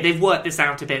 Okay, they've worked this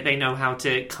out a bit. They know how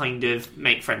to kind of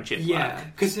make friendship work. Yeah,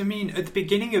 because, I mean, at the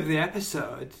beginning of the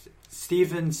episode,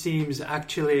 Stephen seems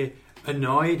actually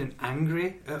annoyed and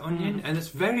angry at Onion, and it's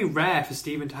very rare for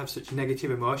Stephen to have such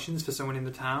negative emotions for someone in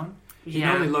the town. He Yeah.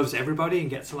 normally loves everybody and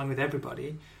gets along with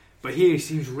everybody, but here he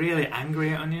seems really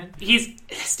angry at Onion.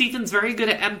 Stephen's very good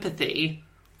at empathy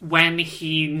when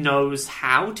he knows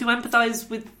how to empathise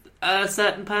with a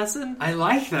certain person. I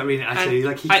like that really, actually. And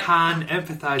Like, he I- can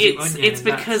empathise with Onion. It's and that's-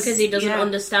 because Because he doesn't yeah,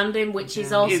 understand him, which is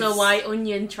Yeah. also It's- why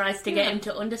Onion tries to get Yeah. him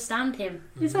to understand him.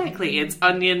 Exactly. It's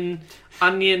Onion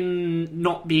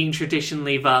not being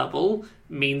traditionally verbal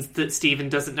means that Stephen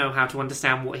doesn't know how to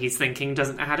understand what he's thinking,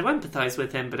 doesn't know how to empathise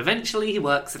with him, but eventually he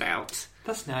works it out.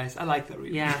 That's nice. I like that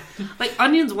really. Yeah. Like,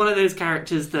 Onion's one of those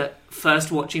characters that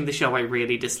first watching the show I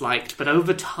really disliked, but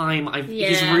over time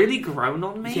he's Yeah. really grown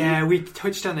on me. Yeah, we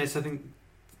touched on this, I think,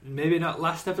 maybe not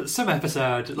last episode, some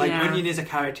episode. Like, Yeah. Onion is a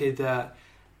character that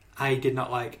I did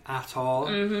not like at all.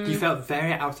 He felt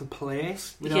very out of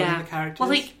place with all the other characters. Well,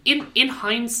 like, in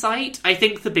hindsight, I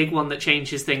think the big one that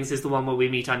changes things is the one where we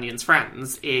meet Onion's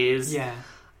friends, is, yeah.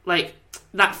 like,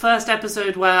 that first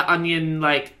episode where Onion,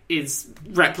 like, is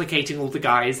replicating all the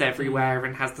guys everywhere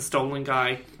and has the stolen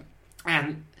guy.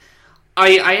 And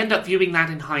I end up viewing that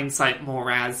in hindsight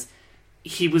more as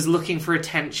he was looking for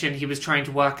attention, he was trying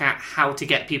to work out how to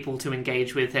get people to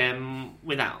engage with him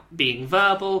without being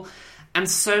verbal. And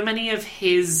so many of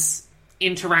his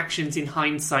interactions in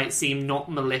hindsight seem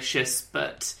not malicious,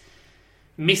 but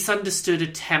misunderstood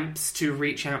attempts to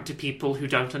reach out to people who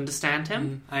don't understand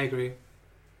him. I agree.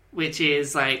 Which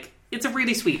is, like, it's a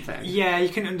really sweet thing. Yeah, you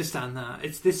can understand that.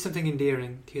 There's something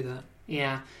endearing to that.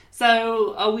 Yeah.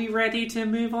 So, are we ready to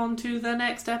move on to the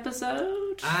next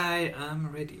episode? I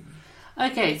am ready.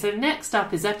 Okay, so next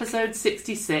up is episode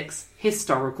 66,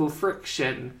 Historical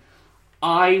Friction.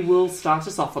 I will start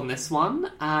us off on this one.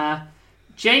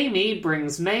 Jamie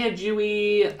brings Mayor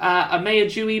Dewey a Mayor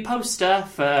Dewey poster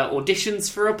for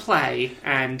auditions for a play,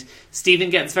 and Stephen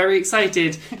gets very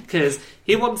excited because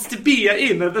he wants to be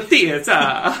in the theatre.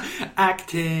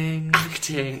 Acting.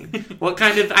 Acting. What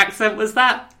kind of accent was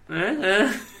that?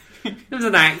 It was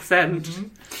an accent.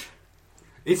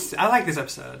 I like this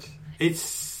episode.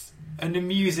 It's an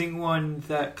amusing one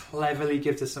that cleverly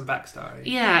gives us some backstory.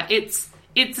 Yeah, it's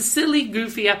a silly,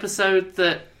 goofy episode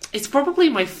that it's probably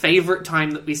my favourite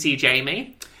time that we see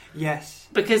Jamie. Yes.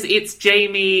 Because it's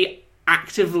Jamie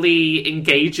actively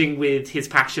engaging with his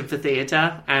passion for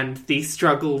theatre and the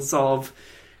struggles of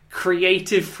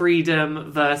creative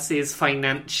freedom versus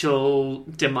financial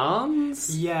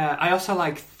demands. Yeah, I also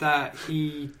like that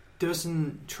he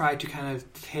doesn't try to kind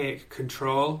of take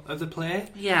control of the play.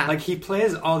 Yeah. Like, he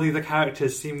plays all the other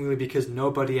characters seemingly because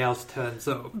nobody else turns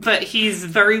up. But he's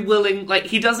very willing, like,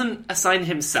 he doesn't assign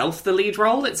himself the lead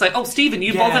role. It's like, oh, Stephen,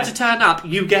 you bothered to turn up,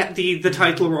 you get the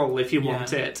title role if you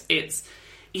want it.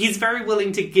 He's very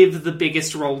willing to give the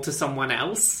biggest role to someone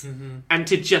else and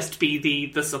to just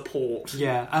be the support.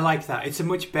 Yeah, I like that. It's a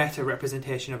much better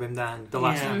representation of him than the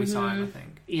last time we saw him, I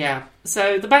think. Yeah.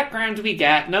 So the background we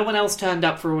get, no one else turned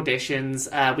up for auditions.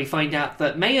 We find out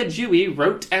that Mayor Dewey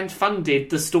wrote and funded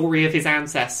the story of his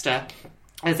ancestor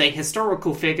as a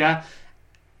historical figure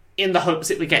in the hopes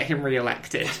it would get him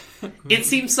re-elected. It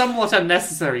seems somewhat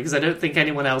unnecessary because I don't think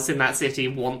anyone else in that city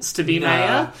wants to be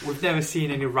mayor. We've never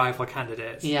seen any rival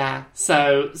candidates. Yeah,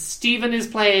 so Stephen is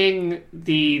playing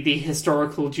the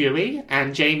historical Dewey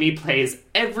and Jamie plays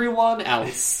everyone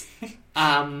else.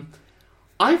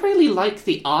 I really like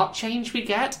the art change we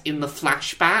get in the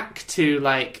flashback to,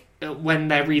 like, when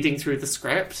they're reading through the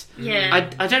script. Yeah.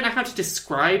 I don't know how to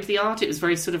describe the art. It was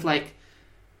very sort of like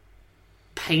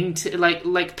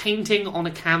like painting on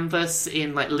a canvas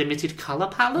in like limited colour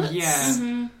palettes.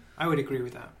 Yeah, I would agree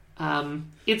with that.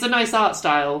 It's a nice art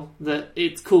style that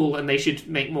it's cool, and they should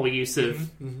make more use of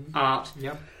art.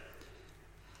 Yep.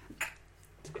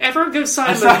 Everyone goes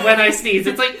silent when I sneeze.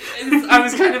 It's like I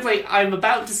was kind of like, I'm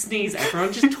about to sneeze.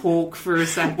 Everyone just talk for a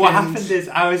second. What happened is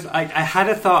I was like, I had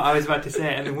a thought I was about to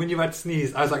say it, and then when you were about to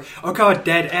sneeze, I was like, oh god,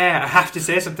 dead air. I have to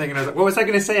say something, and I was like, what was I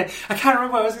going to say? I can't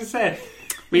remember what I was going to say.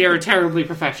 We are a terribly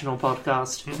professional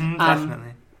podcast.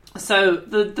 Definitely. So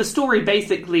the story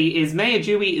basically is Mayor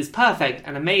Dewey is perfect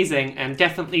and amazing and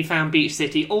definitely found Beach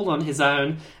City all on his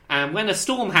own. And when a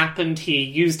storm happened, he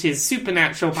used his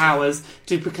supernatural powers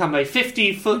to become a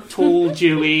 50-foot tall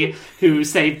Dewey who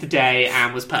saved the day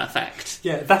and was perfect.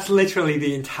 Yeah, that's literally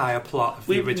the entire plot of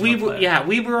the original play. Yeah,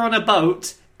 we were on a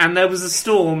boat and there was a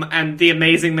storm and the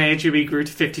amazing Mayor Dewey grew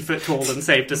to 50 foot tall and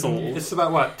saved us all. It's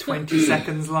about, what, 20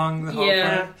 seconds long, the whole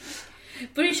play?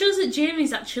 But it shows that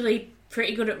Jamie's actually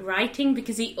pretty good at writing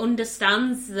because he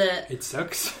understands that... It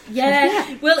sucks.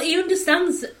 Yeah, well, he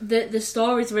understands that the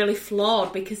story's really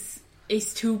flawed because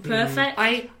it's too perfect.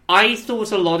 I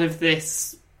thought a lot of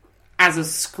this as a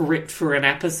script for an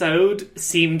episode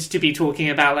seemed to be talking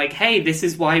about, like, hey, this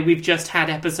is why we've just had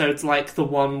episodes like the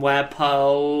one where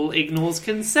Pearl ignores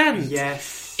consent.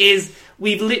 Yes.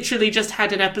 We've literally just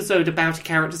had an episode about a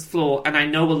character's flaw, and I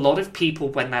know a lot of people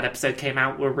when that episode came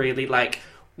out were really like,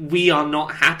 we are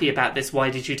not happy about this. Why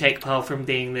did you take Pearl from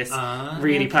being this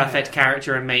really perfect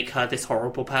character and make her this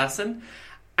horrible person?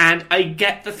 And I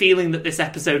get the feeling that this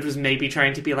episode was maybe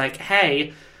trying to be like,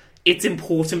 hey, it's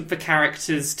important for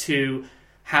characters to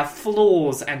have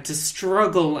flaws and to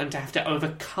struggle and to have to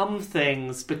overcome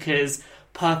things because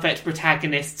perfect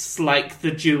protagonists like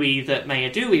the Dewey that Mayor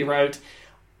Dewey wrote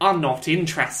are not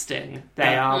interesting.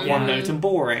 They are one-note and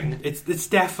boring. It's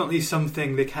definitely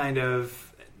something they kind of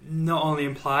not only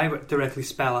imply but directly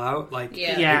spell out. Like,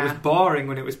 it was boring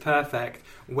when it was perfect.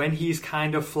 When he's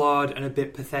kind of flawed and a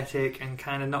bit pathetic and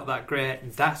kind of not that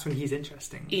great, that's when he's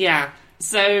interesting. Yeah.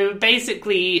 So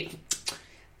basically,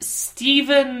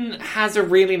 Stephen has a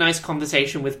really nice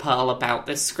conversation with Pearl about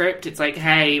this script. It's like,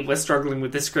 hey, we're struggling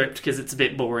with this script because it's a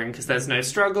bit boring because there's no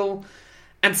struggle.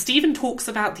 And Stephen talks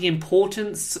about the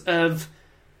importance of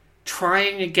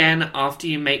trying again after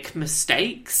you make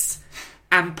mistakes.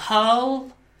 And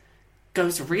Pearl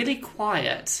goes really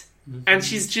quiet. And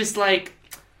she's just like,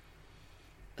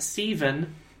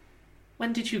 Stephen,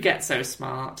 when did you get so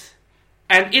smart?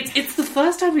 And it's the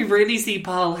first time we really see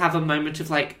Pearl have a moment of,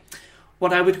 like,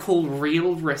 what I would call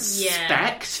real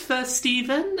respect for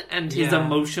Stephen and his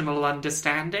emotional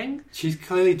understanding. She's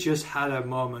clearly just had a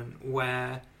moment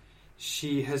where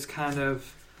she has kind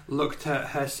of looked at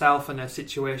herself and her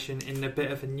situation in a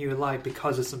bit of a new light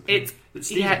because of something that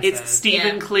Stephen said.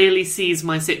 Stephen clearly sees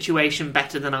my situation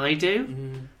better than I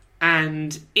do.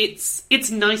 And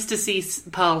it's nice to see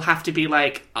Pearl have to be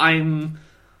like, I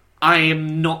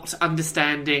am not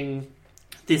understanding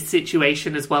this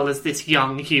situation as well as this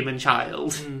young human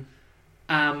child.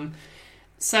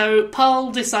 So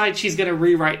Pearl decides she's going to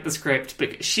rewrite the script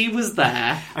because she was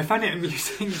there. I find it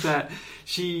amusing that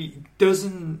she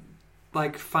doesn't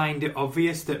find it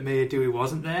obvious that Mayor Dewey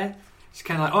wasn't there. She's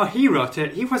kind of like, oh, he wrote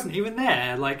it. He wasn't even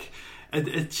there. Like,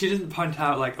 she doesn't point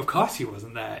out, like, of course he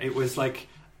wasn't there. It was like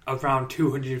around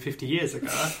 250 years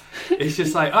ago. It's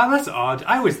just like, oh, that's odd.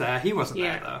 I was there. He wasn't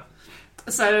there, though.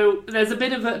 So there's a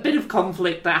bit of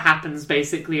conflict that happens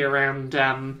basically around.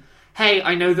 Hey,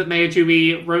 I know that Mayor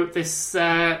Dewey wrote this.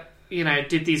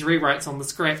 Did these rewrites on the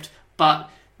script, but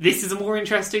this is a more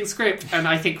interesting script, and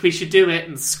I think we should do it.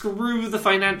 And screw the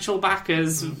financial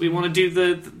backers. We want to do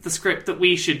the script that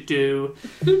we should do.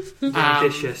 The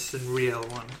ambitious and real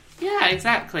one. Yeah,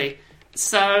 exactly.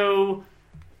 So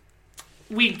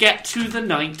we get to the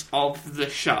night of the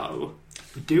show.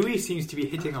 Dewey seems to be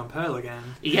hitting on Pearl again.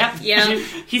 Yep. Yeah.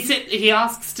 He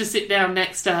asks to sit down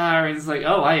next to her, and he's like,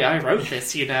 "Oh, I wrote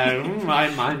this.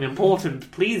 I'm important.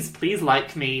 Please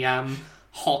like me,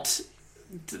 hot,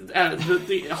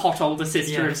 the hot older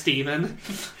sister of Stephen."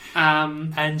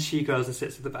 And she goes and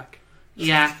sits at the back.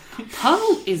 Yeah,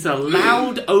 Pearl is a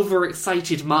loud,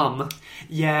 overexcited mum.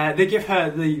 Yeah, they give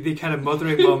her the kind of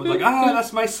mothering moment, like, "Oh,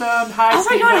 that's my son. Hi, Oh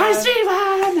Stephen." my god,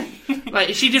 hi Stephen!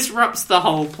 Like, she disrupts the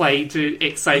whole play to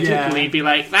excitedly be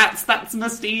like, "That's my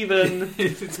Stephen."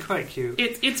 It's quite cute.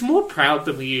 It's more proud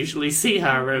than we usually see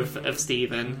her of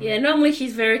Stephen. Yeah, normally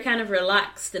she's very kind of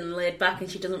relaxed and laid back, and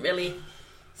she doesn't really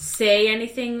say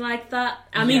anything like that.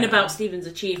 I mean, about Stephen's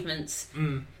achievements.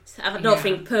 I don't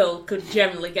think Pearl could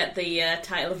generally get the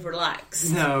title of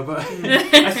relaxed. No, but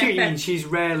I see what you mean. She's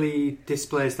rarely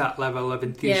displays that level of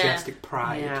enthusiastic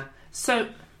pride. Yeah. So,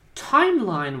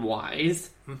 timeline-wise,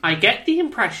 I get the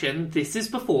impression this is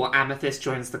before Amethyst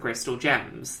joins the Crystal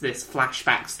Gems, this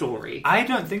flashback story. I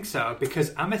don't think so,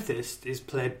 because Amethyst is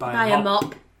played by a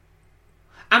mop.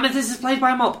 Amethyst is played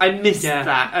by a mop. I missed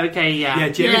that. Okay, yeah. Yeah,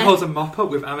 Jamie holds a mop up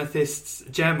with Amethyst's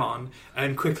gem on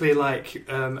and quickly,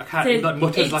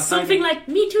 mutters like something like,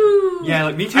 "Me too!" Yeah,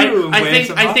 like, "Me too!"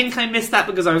 I think I missed that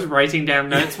because I was writing down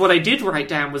notes. What I did write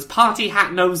down was Party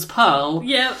Hat Nose Pearl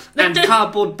and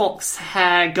Cardboard Box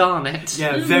Hair Garnet.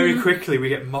 Yeah, very quickly we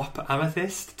get Mop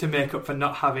Amethyst to make up for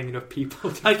not having enough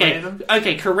people to play them.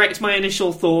 Okay, correct my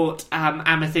initial thought.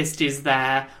 Amethyst is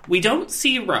there. We don't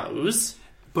see Rose.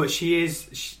 But she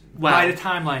is, by the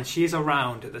timeline, she is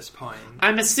around at this point.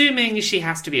 I'm assuming she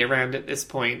has to be around at this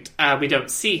point. We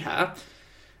don't see her.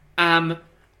 I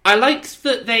liked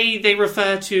that they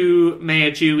refer to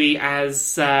Mayor Dewey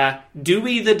as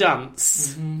Dewey the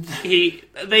Dunce.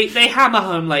 Mm-hmm. They hammer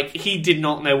home like he did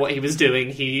not know what he was doing.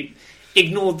 He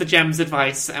ignored the gem's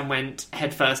advice and went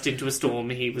headfirst into a storm.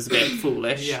 He was a bit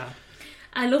foolish. Yeah.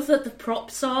 I love that the prop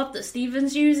sword that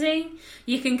Stephen's using,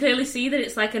 you can clearly see that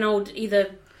it's like an old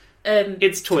either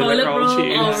it's toilet roll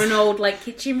or an old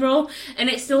kitchen roll, and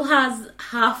it still has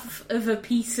half of a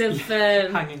piece of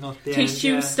hanging off the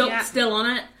tissue end, stuck still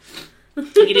on it.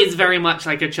 It is very much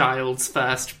like a child's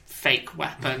first fake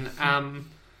weapon.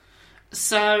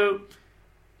 So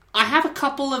I have a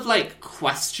couple of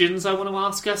questions I want to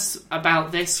ask us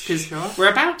about this, because we're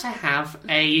about to have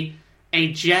a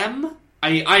gem.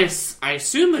 I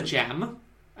assume a gem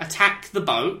attack the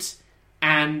boat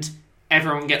and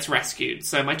everyone gets rescued.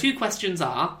 So my two questions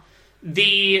are,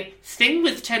 the thing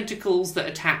with tentacles that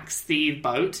attacks the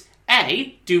boat,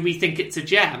 A, do we think it's a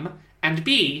gem? And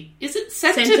B, is it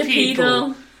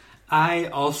centipedal? I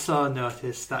also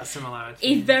noticed that similarity.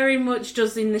 He very much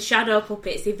does in the Shadow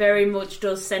Puppets. He very much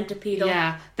does centipedal.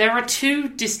 Yeah, there are two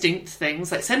distinct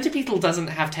things. Centipedal doesn't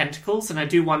have tentacles, and I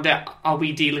do wonder, are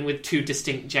we dealing with two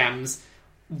distinct gems?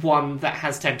 One that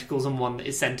has tentacles and one that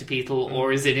is centipedal,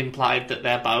 or is it implied that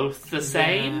they're both the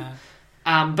same?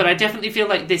 Yeah. But I definitely feel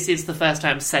like this is the first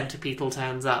time centipedal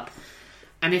turns up.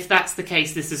 And if that's the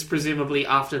case, this is presumably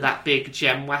after that big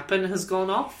gem weapon has gone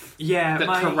off? Yeah.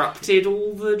 That corrupted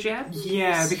all the gems?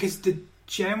 Yeah, because the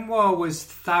gem war was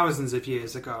thousands of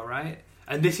years ago, right?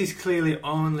 And this is clearly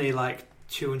only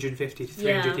 250 to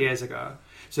 300 years ago.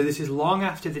 So this is long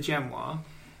after the gem war.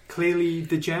 Clearly,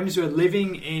 the gems were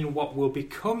living in what will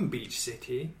become Beach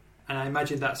City, and I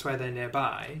imagine that's why they're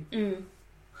nearby.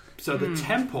 So the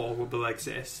temple will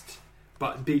exist,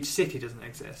 but Beach City doesn't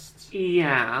exist.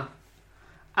 Yeah.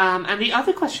 And the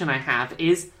other question I have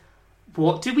is,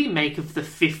 what do we make of the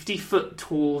 50-foot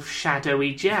tall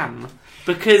shadowy gem?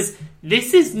 Because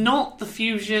this is not the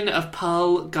fusion of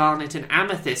Pearl, Garnet, and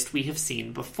Amethyst we have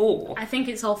seen before. I think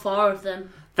it's all four of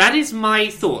them. That is my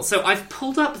thought. So I've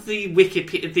pulled up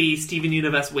the Steven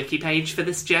Universe wiki page for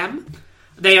this gem.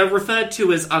 They are referred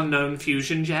to as unknown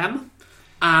fusion gem.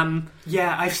 Fan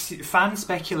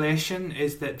speculation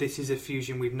is that this is a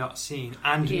fusion we've not seen,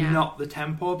 and not the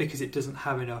temple, because it doesn't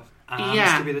have enough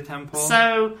arms to be the temple.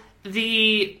 So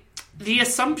the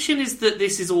assumption is that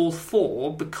this is all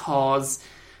four, because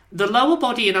the lower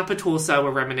body and upper torso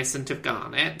are reminiscent of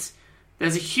Garnet.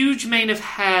 There's a huge mane of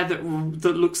hair that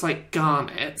looks like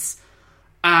Garnet's.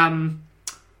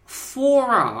 4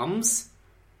 arms.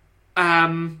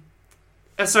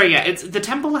 It's the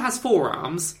temple has 4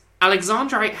 arms.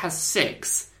 Alexandrite has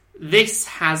 6. This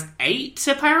has 8,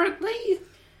 apparently.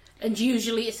 And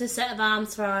usually it's a set of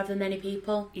arms for however many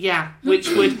people. Yeah, which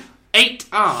would 8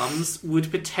 arms would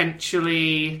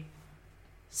potentially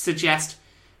suggest.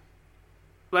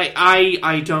 Like,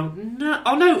 I don't know.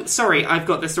 Oh no, sorry, I've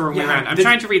got this the wrong way around. I'm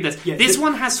trying to read this. Yeah, this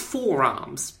one has 4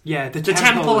 arms. Yeah, the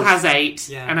temple has 8,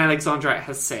 yeah. and Alexandrite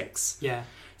has 6. Yeah.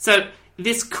 So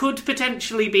this could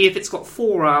potentially be, if it's got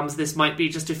 4 arms, this might be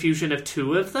just a fusion of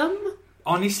 2 of them.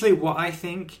 Honestly, what I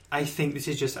think this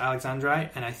is just Alexandrite,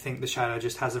 and I think the shadow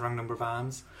just has the wrong number of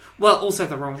arms. Well, also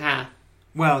the wrong hair.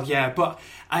 Well, yeah, but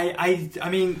I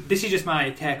mean, this is just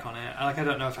my take on it. Like, I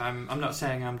don't know if I'm not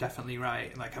saying I'm definitely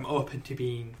right. Like, I'm open to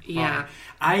being wrong.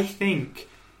 I think,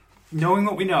 knowing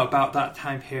what we know about that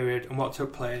time period and what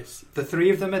took place, the 3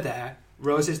 of them are there,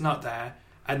 Rose is not there,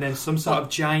 and then some sort of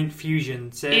giant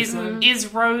fusion saves them.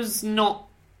 Is Rose not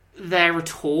there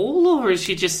at all, or is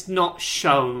she just not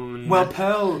shown? Well,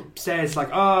 Pearl says, like,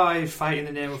 oh, I fight in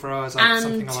the name of Rose, like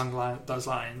something along those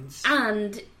lines.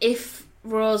 And if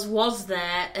Rose was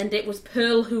there and it was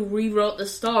Pearl who rewrote the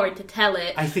story to tell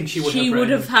it, I think she would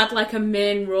have had like a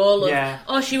main role of,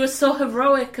 oh, she was so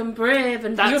heroic and brave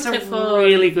and beautiful. That's a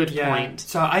really good point.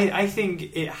 So I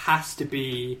think it has to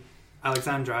be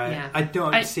Alexandrite. Yeah. I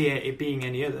don't see it being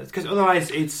any others, because otherwise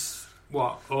it's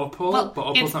Opal, but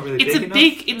Opal's not really big enough.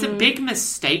 It's a big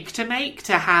mistake to make,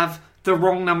 to have the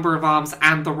wrong number of arms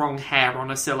and the wrong hair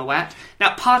on a silhouette.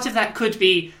 Now, part of that could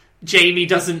be Jamie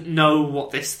doesn't know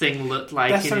what this thing looked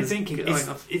like. That's what I'm thinking.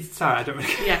 Sorry, I don't really...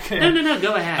 Yeah. No,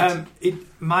 go ahead.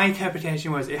 My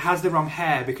interpretation was it has the wrong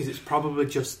hair because it's probably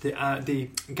just the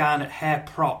garnet hair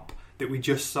prop that we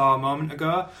just saw a moment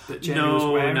ago that Jamie was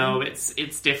wearing. No,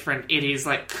 it's different. It is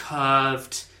like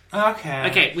curved.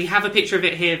 Okay, we have a picture of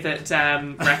it here that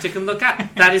Retta can look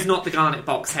at. That is not the garnet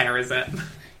box hair, is it?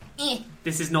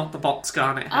 This is not the box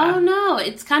garnet hair. Oh no,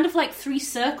 it's kind of like 3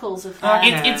 circles of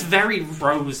hair. It's very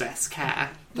Rose-esque hair.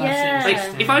 Yeah.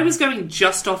 Like, if I was going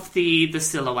just off the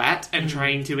silhouette and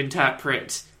trying to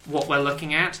interpret what we're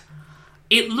looking at,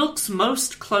 it looks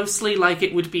most closely like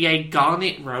it would be a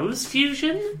garnet-rose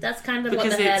fusion. That's kind of what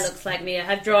the hair looks like, Mia.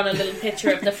 I've drawn a little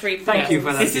picture of the free Thank you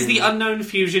for that. This is the Unknown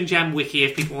Fusion Gem wiki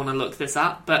if people want to look this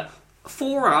up, but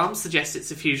 4 arms suggests it's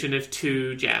a fusion of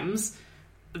 2 gems.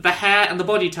 The hair and the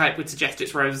body type would suggest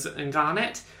it's rose and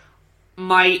garnet.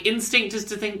 My instinct is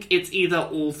to think it's either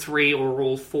all 3 or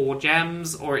all 4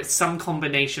 gems, or it's some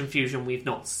combination fusion we've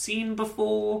not seen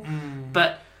before.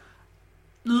 But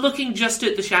looking just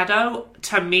at the shadow,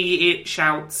 to me it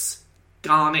shouts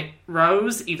garnet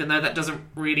rose, even though that doesn't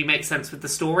really make sense with the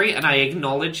story, and I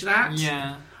acknowledge that.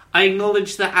 Yeah. I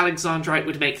acknowledge that Alexandrite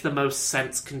would make the most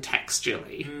sense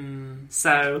contextually.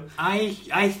 So I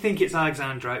think it's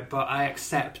Alexandrite, but I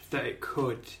accept that it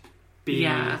could be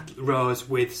Rose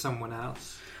with someone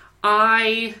else.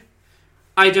 I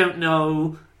don't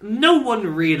know. No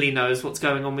one really knows what's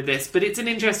going on with this, but it's an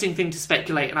interesting thing to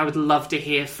speculate, and I would love to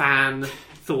hear fan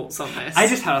thoughts on this. I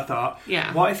just had a thought.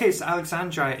 Yeah. What if it's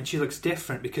Alexandrite and she looks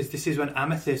different because this is when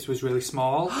Amethyst was really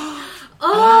small?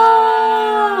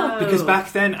 Oh! Because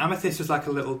back then Amethyst was like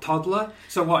a little toddler.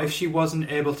 So what if she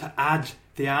wasn't able to add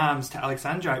the arms to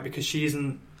Alexandrite because she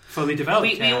isn't fully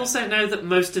developed yet? We also know that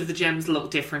most of the gems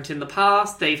look different in the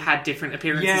past. They've had different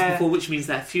appearances before, which means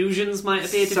their fusions might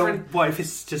appear different. So what if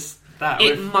it's just that?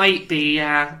 It might be,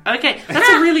 yeah. Okay, that's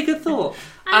a really good thought.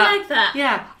 I like that.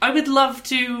 Yeah, I would love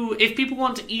to, if people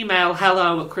want to email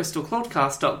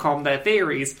hello@crystalclodcast.com their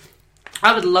theories,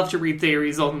 I would love to read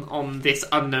theories on this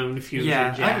unknown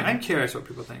fusion gem. I'm curious what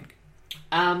people think.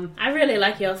 I really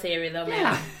like your theory though, man.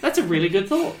 Yeah, that's a really good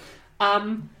thought.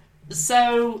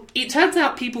 So, it turns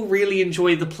out people really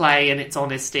enjoy the play and its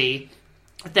honesty.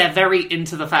 They're very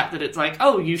into the fact that it's like,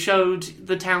 oh, you showed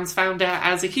the town's founder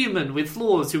as a human with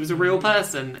flaws who was a real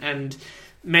person, and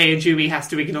Mayor Dewey has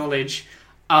to acknowledge,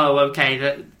 oh, okay,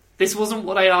 that this wasn't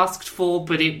what I asked for,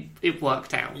 but it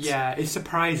worked out. Yeah, it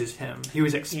surprises him. He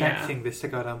was expecting this to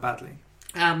go down badly.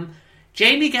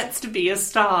 Jamie gets to be a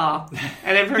star,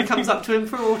 and everyone comes up to him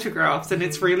for autographs, and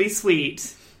it's really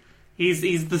sweet.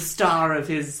 He's the star of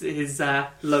his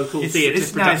local theatre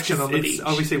production on the beach. It's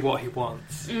obviously what he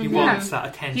wants. He wants that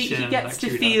attention. He gets to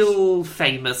feel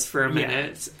famous for a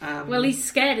minute. Well, he's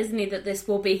scared, isn't he, that this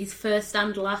will be his first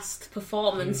and last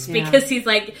performance because he's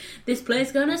like, this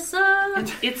play's gonna suck.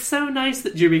 It's so nice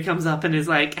that Dewey comes up and is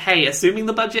like, hey, assuming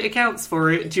the budget accounts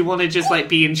for it, do you want to just like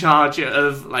be in charge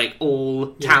of like all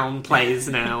town plays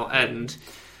now? And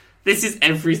this is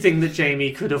everything that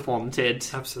Jamie could have wanted.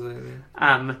 Absolutely.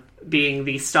 being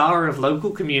the star of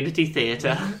local community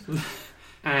theatre.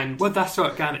 And Well, that's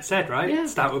what Garnet said, right? Yeah.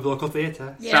 Start with local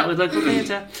theatre. start with local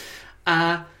theatre.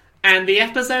 And the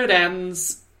episode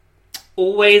ends,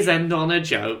 always end on a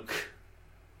joke.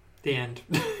 The end.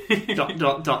 dot,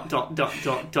 dot, dot, dot, dot,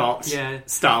 dot, dot. Yeah.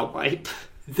 Star wipe.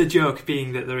 The joke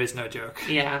being that there is no joke.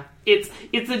 Yeah. It's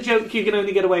a joke you can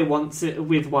only get away once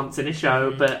in a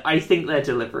show, but I think their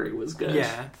delivery was good.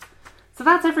 Yeah. So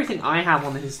that's everything I have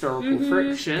on the historical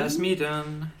friction. That's me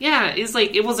done. Yeah, it's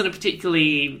like, it wasn't a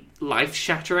particularly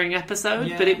life-shattering episode,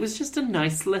 Yeah. but it was just a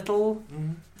nice little...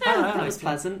 I that liked was it.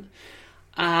 pleasant.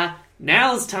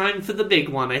 Now's time for the big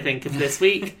one, I think, of this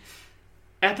week.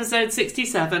 Episode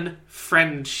 67,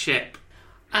 Friendship.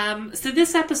 So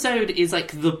this episode is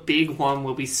like the big one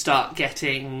where we start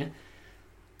dealing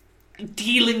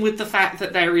with the fact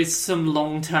that there is some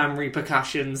long-term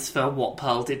repercussions for what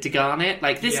Pearl did to Garnet.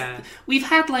 Like this, Yeah. we've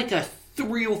had like a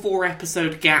 3 or 4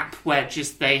 episode gap where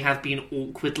just they have been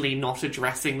awkwardly not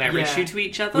addressing their Yeah. issue to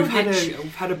each other. We've which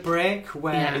had a break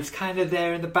where Yeah. it's kind of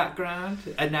there in the background,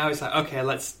 and now it's like, okay,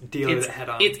 let's deal with it head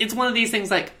on. It's one of these things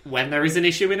like, when there is an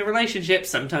issue in a relationship,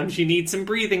 sometimes you need some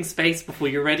breathing space before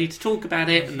you're ready to talk about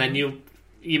it, and then you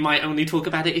might only talk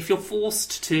about it if you're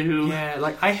forced to. Yeah,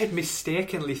 like I had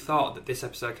mistakenly thought that this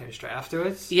episode came straight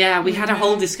afterwards. Yeah, we had a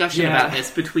whole discussion Yeah. about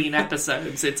this between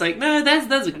episodes. It's like, no,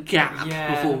 there's a gap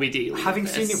Yeah. before we deal with Having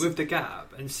this. seen it with the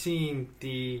gap and seeing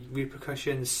the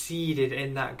repercussions seeded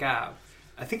in that gap,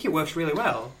 I think it works really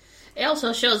well. It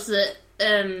also shows that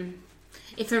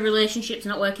if a relationship's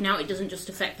not working out, it doesn't just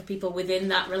affect the people within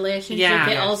that relationship. Yeah,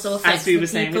 it yes. also As affects we the were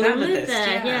saying people with who live Amethyst,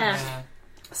 there. yeah. Yeah.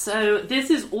 So this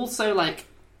is also like,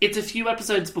 it's a few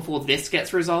episodes before this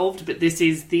gets resolved, but this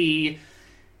is the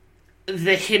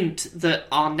hint that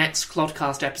our next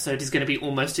Clodcast episode is going to be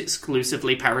almost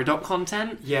exclusively Peridot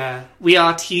content. Yeah. We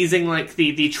are teasing like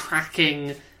the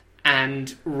tracking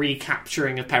and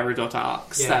recapturing of Peridot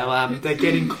arcs. Yeah. So They're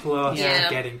getting close Yeah. to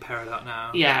getting Peridot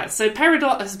now. yeah, so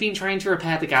Peridot has been trying to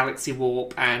repair the galaxy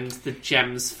warp, and the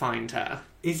gems find her.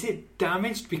 Is it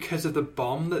damaged because of the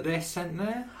bomb that they sent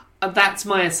there? That's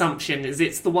my assumption. Is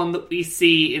it's the one that we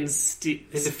see in In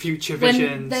the future When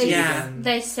visions? they, Yeah.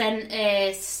 they sent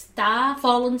a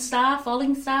falling star,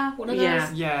 one of those.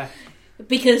 Yeah. Yeah.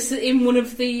 Because in one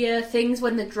of the things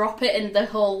when they drop it and the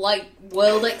whole like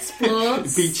world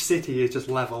explodes. Beach City is just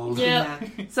leveled. Yeah.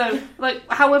 So, like,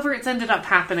 however it's ended up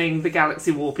happening, the galaxy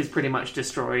warp is pretty much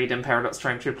destroyed, and Peridot's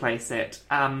trying to replace it.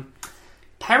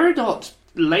 Peridot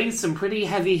lays some pretty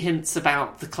heavy hints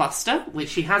about the cluster, which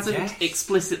she hasn't Yes.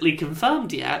 explicitly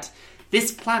confirmed yet.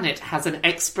 This planet has an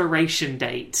expiration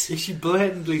date. She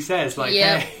blatantly says, like,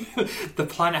 Yeah. hey, the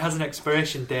planet has an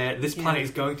expiration date, this planet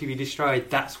is going to be destroyed,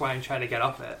 that's why I'm trying to get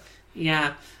off it.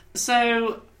 Yeah.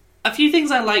 So, a few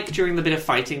things I like during the bit of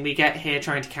fighting we get here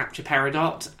trying to capture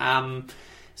Peridot.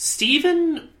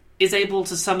 Stephen is able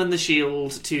to summon the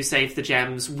shield to save the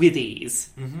gems with ease.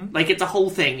 Mm-hmm. Like, it's a whole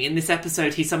thing. In this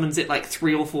episode, he summons it like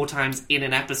 3 or 4 times in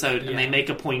an episode, and they make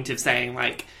a point of saying,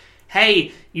 like,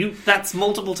 hey, that's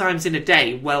multiple times in a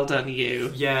day. Well done,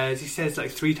 you. Yeah, as he says, like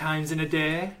 3 times in a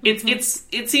day.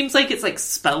 It seems like it's like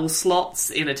spell slots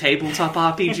in a tabletop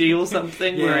RPG or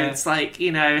something, where Yeah. it's like,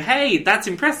 you know, hey, that's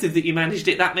impressive that you managed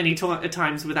it that many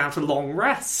times without a long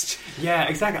rest. Yeah,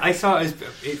 exactly. I saw it as,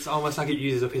 it's almost like it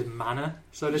uses up his mana,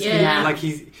 so to speak. Yeah. Like,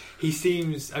 he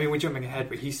seems, I mean, we're jumping ahead,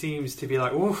 but he seems to be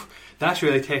like, oof, that's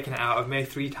really taken it out of me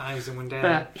 3 times in one day.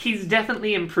 But he's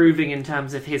definitely improving in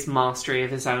terms of his mastery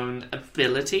of his own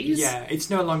abilities. Yeah, it's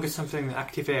no longer something that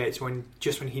activates when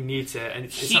he needs it, and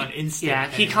it's not an instant. Yeah,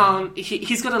 he anymore. can't.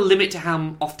 He's got a limit to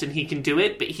how often he can do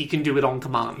it, but he can do it on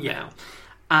command now.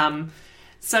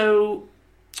 So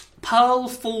Pearl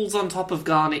falls on top of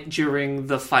Garnet during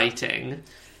the fighting.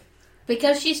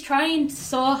 Because she's trying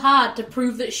so hard to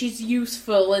prove that she's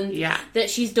useful and that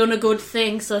she's done a good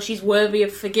thing, so she's worthy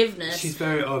of forgiveness. She's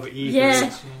very over-eager.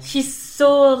 Yeah, she's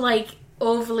so, like,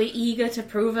 overly eager to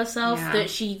prove herself Yeah. that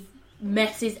she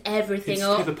messes everything It's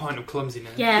up. to the point of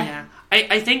clumsiness. Yeah.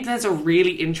 I think there's a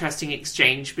really interesting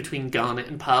exchange between Garnet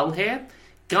and Pearl here.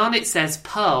 Garnet says,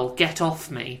 Pearl, get off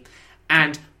me.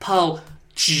 And Pearl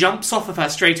jumps off of her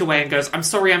straight away and goes, I'm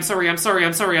sorry. And,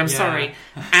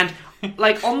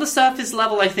 like, on the surface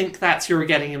level, I think that's you're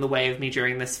getting in the way of me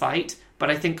during this fight.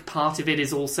 But I think part of it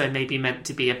is also maybe meant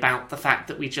to be about the fact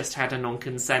that we just had a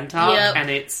non-consent arc. Yep. And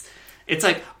it's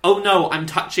like, oh no, I'm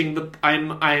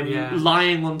Yeah.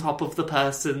 lying on top of the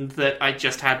person that I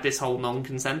just had this whole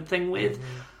non-consent thing with.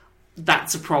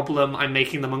 That's a problem. I'm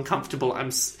making them uncomfortable.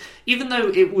 Even though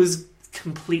it was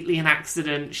completely an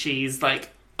accident, she's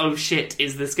like, oh shit,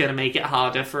 is this going to make it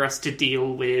harder for us to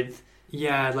deal with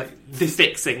Yeah, like this.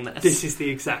 fixing this. This is the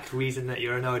exact reason that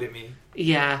you're annoyed at me.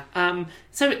 Yeah.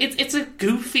 So it's a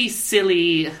goofy,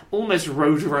 silly, almost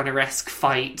Roadrunner-esque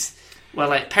fight where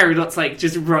like Peridot's like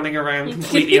just running around,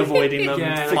 completely avoiding them,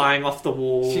 Yeah, flying off the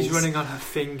walls. She's running on her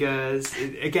fingers.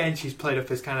 Again, she's played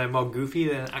up as kind of more goofy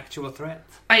than an actual threat.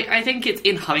 I think it's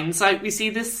in hindsight we see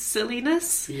this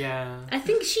silliness. Yeah. I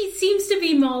think she seems to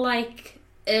be more like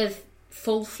a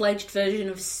full-fledged version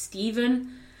of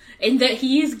Steven, in that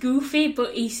he is goofy,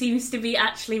 but he seems to be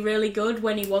actually really good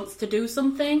when he wants to do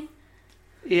something.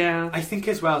 Yeah. I think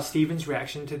as well, Steven's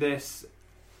reaction to this,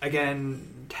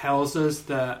 again, tells us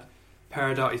that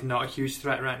Peridot is not a huge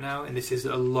threat right now, and this is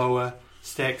a lower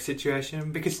stakes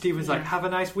situation, because Steven's like, have a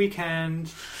nice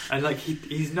weekend, and like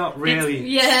he's not really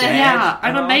scared Yeah,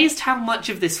 I'm at all. amazed how much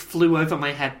of this flew over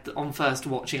my head on first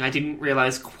watching. I didn't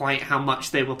realise quite how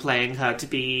much they were playing her to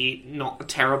be not a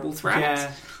terrible threat.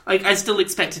 Yeah. Like, I still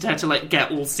expected her to like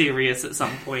get all serious at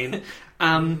some point.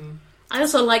 I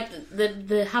also like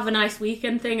the have a nice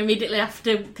weekend thing immediately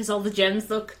after, because all the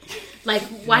gems look like,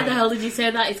 why the hell did you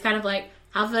say that? It's kind of like,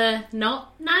 have a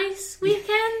not nice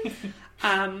weekend.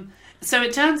 So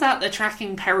it turns out they're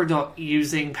tracking Peridot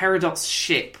using Peridot's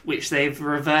ship, which they've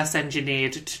reverse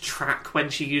engineered to track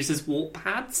when she uses warp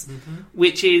pads,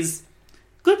 which is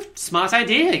good, smart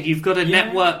idea. You've got a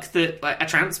network that, like a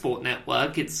transport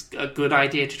network, it's a good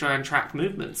idea to try and track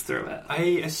movements through it. I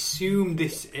assume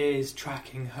this is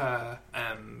tracking her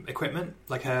equipment,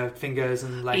 like her fingers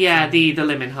and legs. Yeah, and... the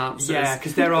limb enhancers. Yeah,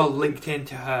 because they're all linked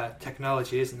into her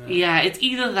technology, isn't it? Yeah, it's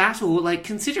either that or, like,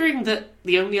 considering that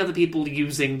the only other people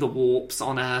using the warps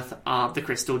on Earth are the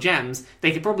crystal gems,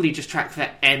 they could probably just track for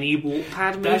any warp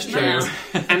pad That's movement.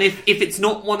 true. And if it's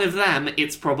not one of them,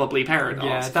 it's probably Peridot.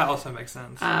 Yeah, that also makes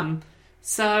sense.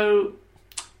 So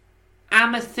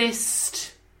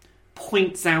Amethyst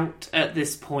points out at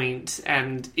this point,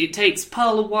 and it takes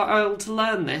Pearl a while to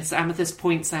learn this, Amethyst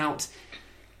points out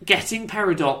getting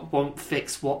Peridot won't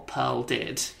fix what Pearl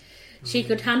did. She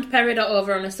could hand Peridot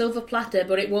over on a silver platter,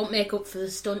 but it won't make up for the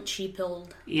stunt she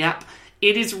pulled. Yep.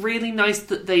 It is really nice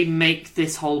that they make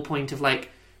this whole point of,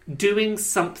 like, doing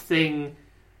something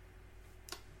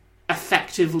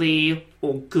effectively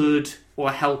or good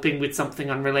or helping with something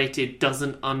unrelated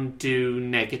doesn't undo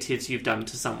negatives you've done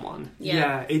to someone.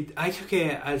 Yeah. I took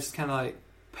it as kind of like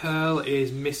Pearl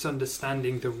is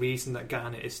misunderstanding the reason that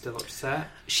Garnet is still upset.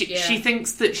 She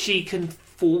thinks that she can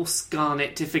force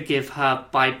Garnet to forgive her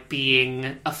by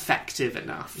being effective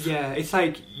enough. Yeah, it's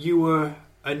like you were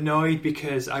annoyed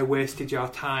because I wasted your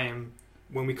time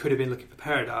when we could have been looking for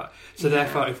Peridot. So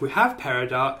therefore, if we have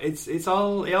Peridot, it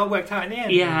all worked out in the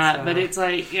end. Yeah, so. but it's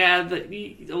like,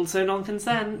 also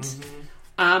non-consent.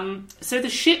 So the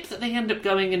ship that they end up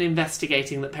going and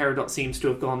investigating that Peridot seems to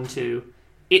have gone to,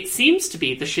 it seems to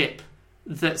be the ship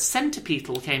that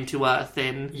Centipede came to Earth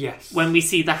in. Yes. When we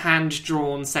see the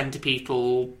hand-drawn Centipede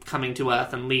coming to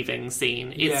Earth and leaving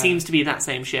scene. It seems to be that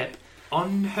same ship.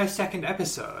 On her second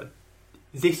episode,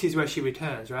 this is where she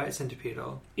returns, right?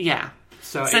 Centipedal. Yeah.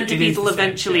 So Centipede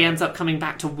eventually ends up coming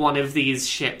back to one of these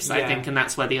ships, I Yeah. think, and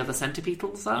that's where the other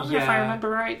Centipedals are, if I Yeah. remember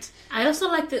right. I also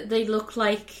like that they look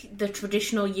like the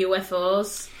traditional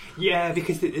UFOs. Yeah,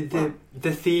 because the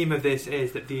theme of this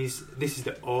is that this is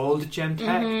the old gem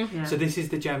tech. Yeah. So this is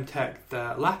the gem tech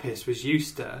that Lapis was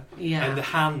used to. Yeah. And the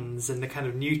hands and the kind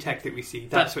of new tech that we see,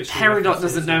 But that's what she Peridot references.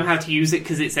 doesn't know how to use it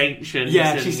because it's ancient.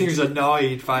 Yeah, and- she seems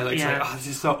annoyed by like, Yeah. oh, this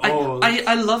is so old.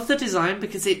 I love the design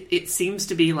because it seems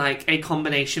to be like a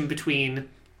combination between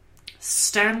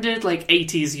standard like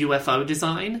 80s UFO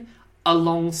design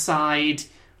alongside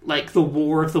like the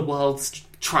War of the Worlds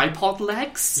tripod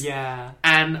legs. Yeah.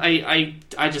 And I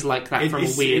just like that from a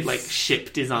It's- weird it's- like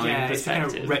ship design It's a kind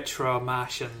perspective. of retro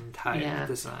Martian type Yeah.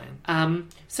 design.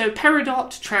 So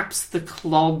Peridot traps the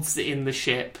clods in the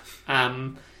ship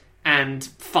and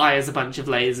fires a bunch of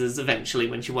lasers eventually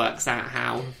when she works out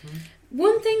how.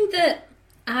 One thing that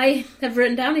I have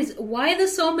written down is, why are there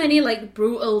so many like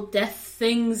brutal death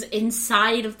things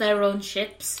inside of their own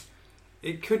ships?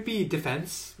 It could be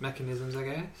defense mechanisms, I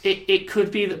guess. It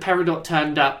could be that Peridot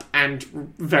turned up and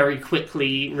very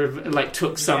quickly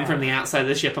took some from the outside of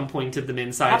the ship and pointed them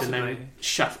inside and then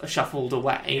shuffled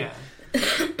away. Yeah.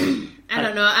 I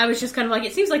don't know. I was just kind of like,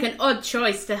 it seems like an odd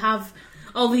choice to have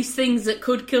all these things that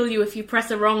could kill you if you press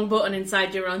a wrong button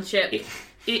inside your own ship.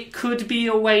 It could be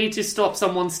a way to stop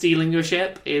someone stealing your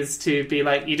ship, is to be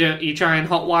like, you try and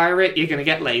hotwire it, you're going to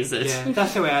get lasered. Yeah,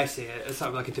 that's the way I see it. It's sort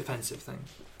of like a defensive thing.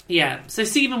 Yeah, so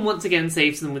Steven once again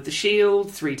saves them with the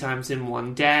shield 3 times in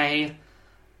one day.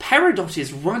 Peridot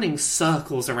is running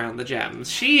circles around the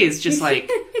gems. She is just like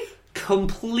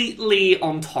completely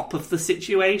on top of the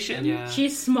situation. Yeah.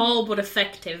 She's small but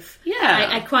effective. Yeah.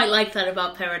 I quite like that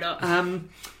about Paradox.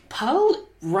 Pearl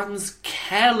runs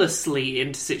carelessly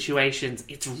into situations.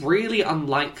 It's really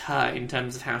unlike her in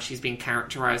terms of how she's been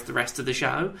characterised the rest of the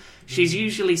show. She's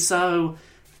usually so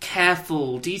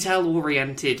careful,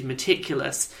 detail-oriented,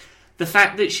 meticulous. The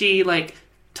fact that she, like,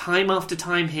 time after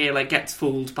time here, like, gets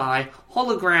fooled by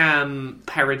hologram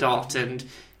Peridot, and,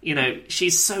 you know,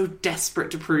 she's so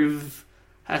desperate to prove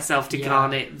herself to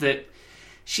Garnet that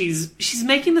she's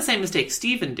making the same mistake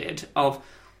Stephen did of,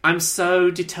 I'm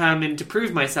so determined to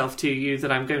prove myself to you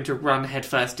that I'm going to run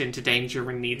headfirst into danger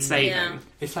and need saving. Yeah.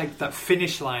 It's like that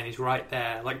finish line is right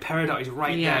there. Like, Peridot is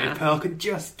right there. If Pearl can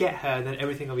just get her, then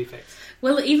everything will be fixed.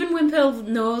 Well, even when Pearl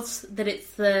knows that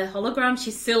it's the hologram,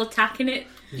 she's still attacking it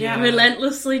Yeah.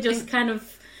 relentlessly, just kind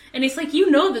of... And it's like,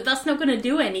 you know that that's not going to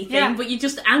do anything, but you're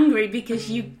just angry because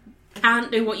you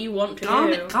can't do what you want to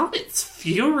do. Garnet's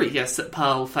furious at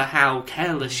Pearl for how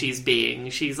careless she's being.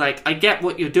 She's like, I get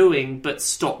what you're doing, but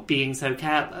stop being so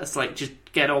careless. Like, just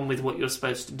get on with what you're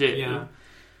supposed to do.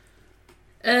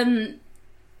 Yeah.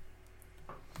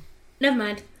 Never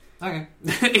mind. Okay.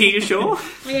 Are you sure?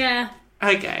 Yeah.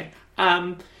 Okay.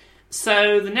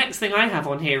 So the next thing I have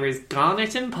on here is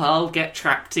Garnet and Pearl get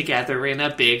trapped together in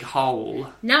a big hole.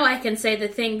 Now I can say the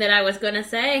thing that I was going to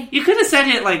say. You could have said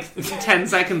it like 10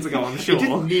 seconds ago, I'm You sure.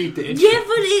 didn't need the intro. Yeah,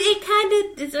 but it kind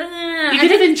of... You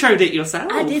could have introed it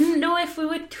yourself. I didn't know if we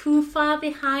were too far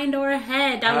behind or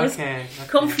ahead. I was Okay.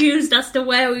 confused as to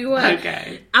where we were.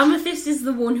 Okay. Amethyst is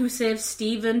the one who saves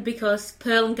Stephen because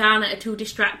Pearl and Garnet are too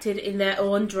distracted in their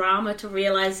own drama to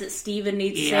realise that Stephen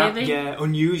needs saving. Yeah,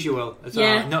 unusual as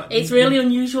Yeah, well. it's really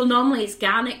unusual. Normally it's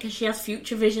Garnet because she has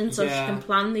future vision so she can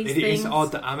plan these things. It's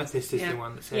odd that Amethyst is the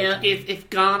one that saves him. If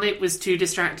Garnet was too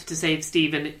distracted to save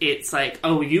Stephen, it's like,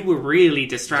 oh, you were really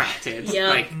distracted. Yeah.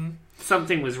 Like,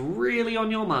 something was really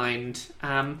on your mind.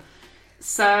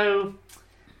 So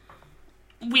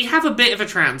we have a bit of a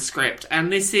transcript,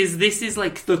 and this is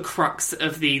like the crux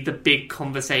of the big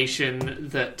conversation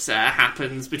that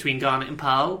happens between Garnet and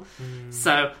Pearl.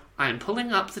 So I'm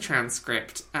pulling up the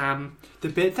transcript. The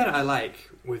bit that I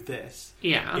like with this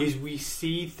Yeah. is we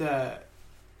see that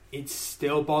it's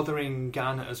still bothering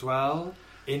Garnet as well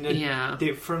in a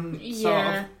different sort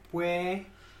of way.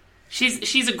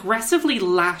 She's aggressively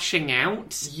lashing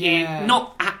out,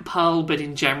 not at Pearl, but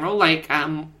in general. Like,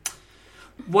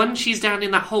 when she's down in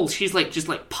that hole, she's like just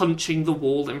like punching the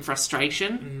wall in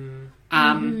frustration.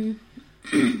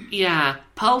 Yeah,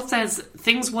 Pearl says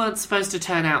things weren't supposed to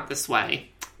turn out this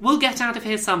way. We'll get out of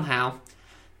here somehow.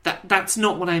 That's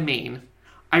not what I mean.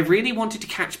 I really wanted to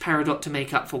catch Peridot to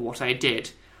make up for what I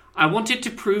did. I wanted to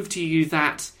prove to you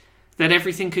that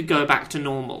everything could go back to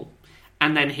normal.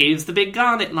 And then here's the big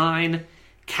Garnet line.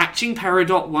 Catching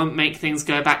Peridot won't make things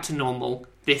go back to normal.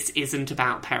 This isn't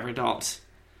about Peridot.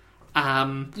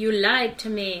 You lied to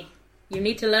me. You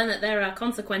need to learn that there are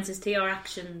consequences to your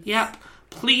actions. Yep.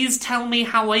 Please tell me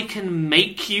how I can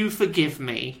make you forgive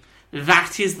me.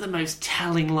 That is the most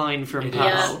telling line from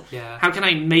Pearl. Yeah. How can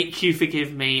I make you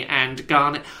forgive me? And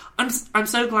Garnet... I'm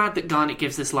so glad that Garnet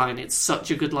gives this line. It's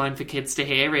such a good line for kids to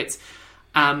hear. It's,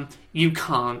 you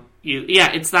can't.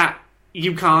 It's that...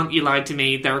 You can't, you lied to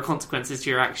me, there are consequences to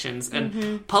your actions.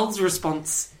 And Pearl's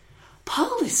response...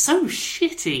 Pearl is so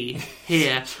shitty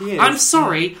here. She is. I'm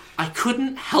sorry, I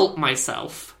couldn't help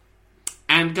myself.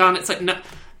 And Garnet's like, no...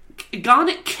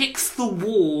 Garnet kicks the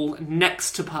wall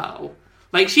next to Pearl.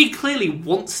 Like, she clearly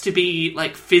wants to be,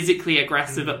 like, physically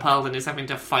aggressive at Pearl and is having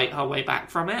to fight her way back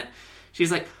from it.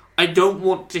 She's like, I don't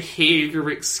want to hear your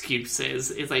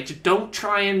excuses. It's like, don't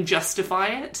try and justify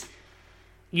it.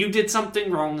 You did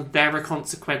something wrong, there are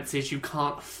consequences, you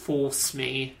can't force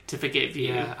me to forgive you.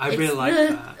 Yeah, I It's really like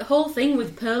the that. whole thing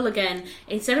with Pearl again.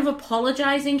 Instead of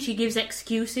apologising, she gives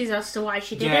excuses as to why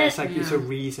she did Yeah, it. it's like it's a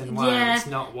reason why it's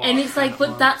not what. and it's like, but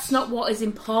wants. that's not what is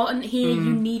important here.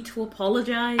 You need to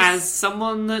apologise. As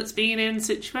someone that's been in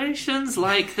situations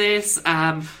like this,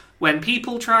 when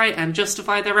people try and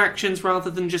justify their actions rather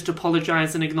than just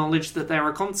apologise and acknowledge that there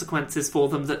are consequences for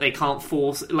them that they can't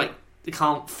force, like, they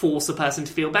can't force a person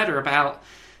to feel better about,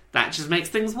 that just makes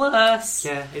things worse.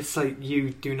 Yeah, it's like you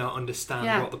do not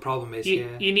understand what the problem is here.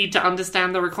 You need to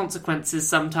understand there are consequences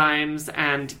sometimes,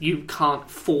 and you can't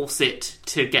force it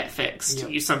to get fixed. Yep.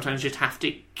 You sometimes just have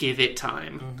to give it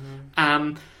time.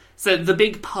 So the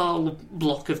big Pearl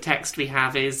block of text we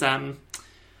have is,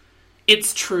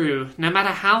 it's true, no matter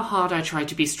how hard I try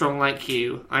to be strong like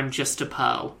you, I'm just a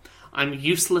Pearl. I'm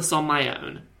useless on my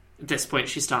own. At this point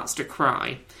she starts to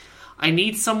cry. I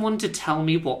need someone to tell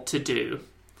me what to do.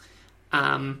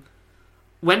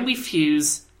 When we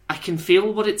fuse, I can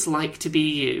feel what it's like to be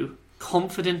you,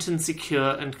 confident and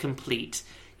secure and complete.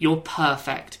 You're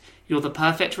perfect. You're the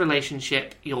perfect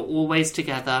relationship. You're always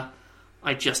together.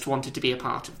 I just wanted to be a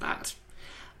part of that.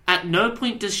 At no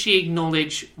point does she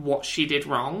acknowledge what she did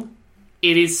wrong.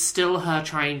 It is still her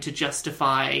trying to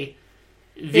justify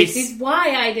This is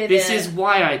why I did it. This is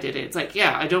why I did it. It's like,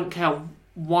 yeah, I don't care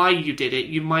why you did it.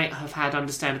 You might have had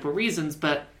understandable reasons,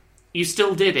 but you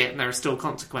still did it, and there are still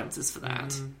consequences for that.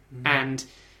 Mm-hmm. And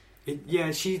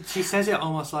she says it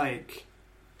almost like,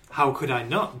 how could I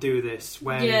not do this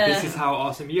when Yeah. this is how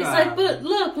awesome you It's are? like, but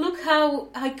look how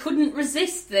I couldn't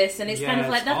resist this, and it's Yeah, kind of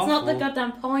like, it's that's not the awful.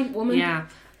 goddamn point, woman. yeah.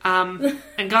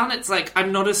 And Garnet's like,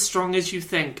 I'm not as strong as you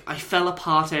think. I fell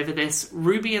apart over this.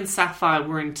 Ruby and Sapphire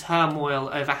were in turmoil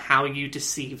over how you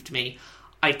deceived me.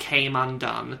 I came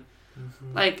undone.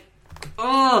 Mm-hmm. Like,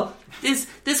 oh,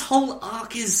 this whole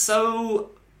arc is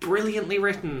so brilliantly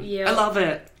written. Yeah. I love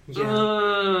it.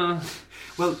 Yeah.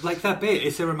 Well, like that bit,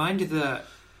 it's a reminder that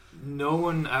no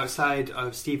one outside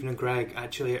of Stephen and Greg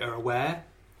actually are aware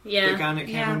that Garnet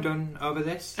came Yeah. undone over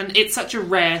this. And it's such a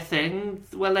rare thing,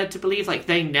 we're led to believe, like,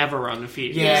 they never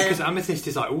unfuse. Yeah, Yeah. because Amethyst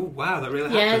is like, oh, wow, that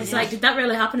really Yeah, happened. it's like, did that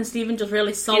really happen? And Stephen just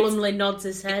really solemnly nods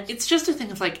his head. It's just a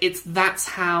thing of, like, that's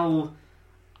how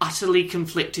utterly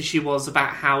conflicted she was about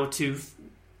how to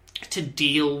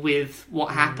deal with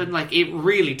what happened. Like, it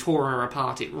really tore her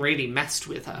apart. It really messed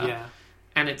with her. Yeah.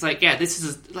 And it's like, yeah, this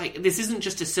isn't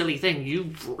just a silly thing.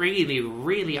 You really,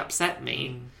 really upset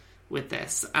me with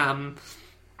this.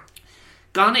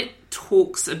 Garnet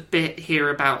talks a bit here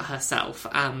about herself.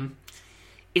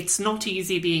 It's not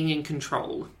easy being in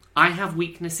control. I have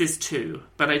weaknesses too,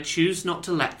 but I choose not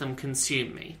to let them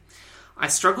consume me. I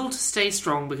struggle to stay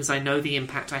strong because I know the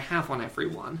impact I have on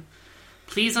everyone.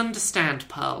 Please understand,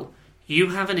 Pearl.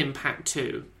 You have an impact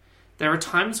too. There are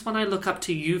times when I look up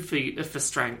to you for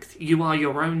strength. You are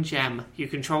your own gem. You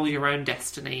control your own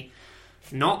destiny.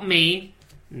 Not me,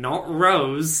 not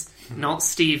Rose, not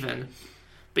Stephen.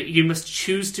 But you must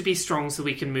choose to be strong so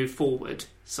we can move forward,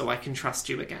 so I can trust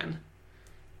you again.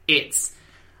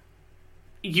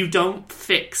 You don't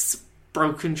fix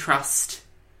broken trust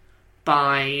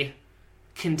by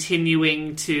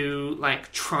continuing to,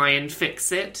 like, try and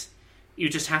fix it. You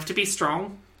just have to be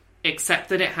strong, accept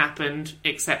that it happened,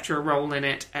 accept your role in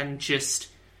it, and just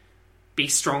be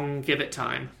strong, give it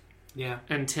time. Yeah.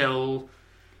 Until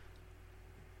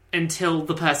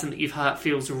the person that you've hurt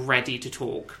feels ready to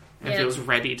talk and feels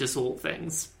ready to sort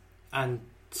things. And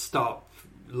stop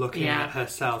looking Yeah. at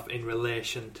herself in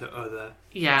relation to other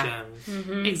Yeah, gems.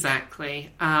 Mm-hmm. exactly.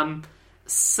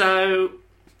 So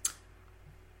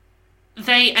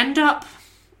they end up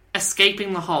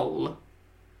escaping the hole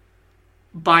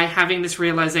by having this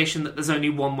realization that there's only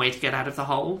one way to get out of the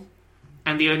hole,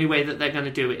 and the only way that they're going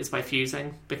to do it is by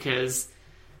fusing, because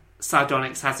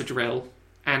Sardonyx has a drill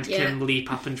and can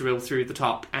leap up and drill through the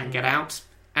top and get out.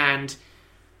 And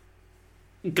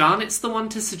Garnet's the one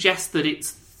to suggest that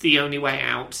it's the only way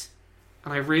out,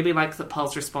 and I really like that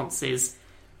Pearl's response is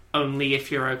only if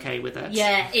you're okay with it.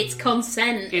 Yeah, it's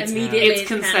consent. It's Immediately,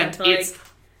 consent. Kind of like,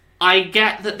 I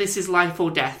get that this is life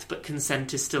or death, but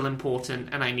consent is still important,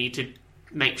 and I need to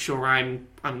make sure I'm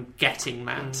getting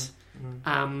that.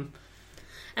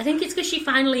 I think it's because she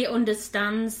finally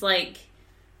understands, like,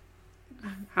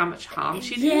 How much harm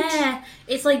she did. yeah,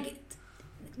 it's like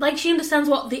she understands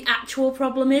what the actual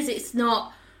problem is. It's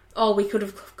not, oh, we could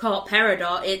have caught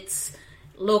Peridot. It's,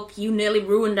 look, you nearly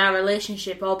ruined our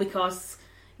relationship all because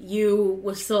you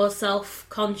were so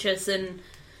self-conscious and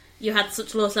you had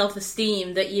such low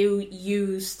self-esteem that you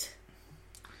used,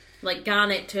 like,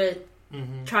 Garnet to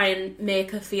try and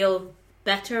make her feel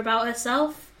better about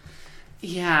herself.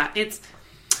 Yeah, it's...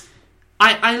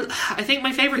 I think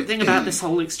my favourite thing about this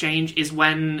whole exchange is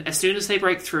when, as soon as they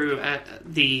break through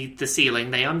the ceiling,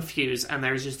 they unfuse, and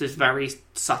there's just this very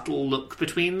subtle look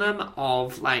between them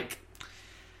of, like,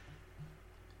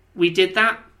 we did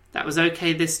that was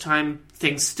okay this time,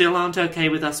 things still aren't okay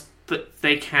with us, but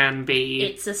they can be.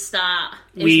 It's a start.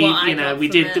 Is We what I got we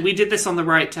from did it. we did this on the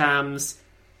right terms.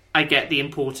 I get the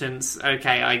importance.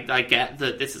 Okay, I get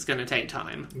that this is going to take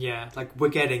time. Yeah, like, we're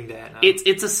getting there now.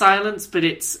 It's a silence, but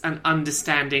it's an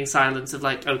understanding silence of,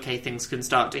 like, okay, things can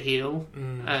start to heal,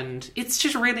 and it's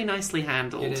just really nicely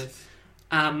handled. It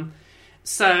is.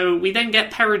 So we then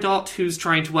get Peridot, who's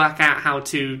trying to work out how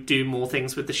to do more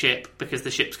things with the ship because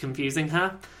the ship's confusing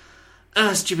her.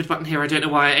 Stupid button here. I don't know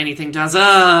why anything does.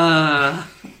 I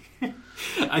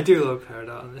do love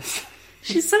Peridot on this.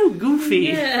 She's so goofy.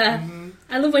 Yeah.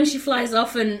 I love when she flies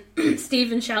off and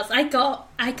Stephen shouts, I caught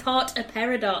a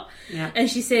peridot. Yeah. And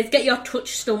she says, get your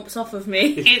touch stumps off of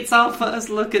me. It's our first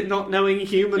look at not knowing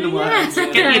human words.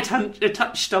 Yeah. Get your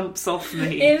touch stumps off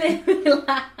me. It made me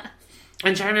laugh.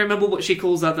 I'm trying to remember what she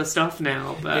calls other stuff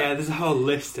now, but Yeah, there's a whole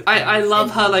list of I things. love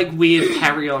her like weird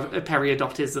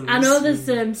periodontisms. I know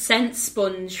there's scent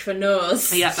sponge for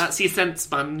nose. Yeah, that's your scent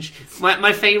sponge.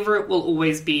 My favourite will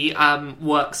always be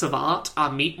works of art,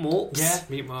 meat morps. Yeah,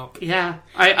 meat mop. Yeah,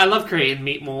 I love creating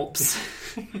meat morps.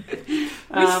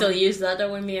 We still use that,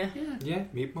 don't we, Mia? Yeah,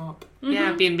 meat mop.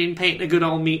 Yeah, been painting a good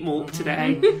old meat morp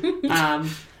today.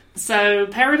 So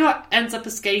Peridot ends up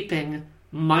escaping,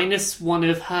 minus one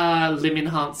of her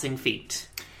limb-enhancing feet.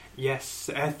 Yes,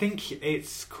 I think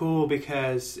it's cool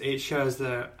because it shows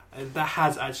that there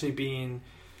has actually been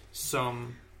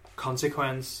some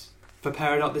consequence for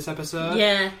Peridot this episode.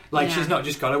 Yeah. Like, Yeah. she's not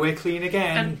just got away clean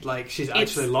again, And like, she's it's-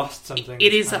 actually lost something. It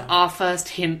this is time. our first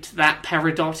hint that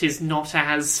Peridot is not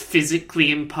as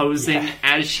physically imposing Yeah.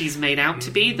 as she's made out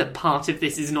to be, that part of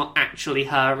this is not actually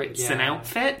her, it's an Yeah.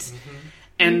 outfit.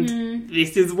 And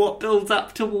this is what builds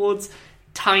up towards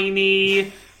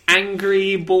tiny,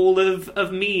 angry ball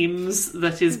of memes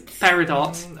that is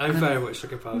Peridot. I'm very much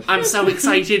looking forward to it. I'm so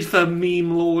excited for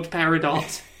Meme Lord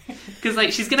Peridot. Because,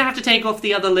 like, she's going to have to take off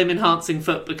the other limb-enhancing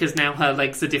foot because now her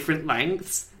legs are different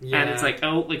lengths. Yeah. And it's like,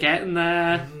 oh, we're getting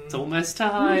there. It's almost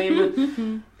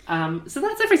time. So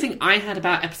that's everything I had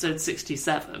about episode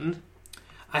 67.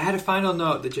 I had a final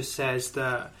note that just says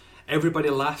that everybody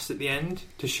laughs at the end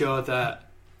to show that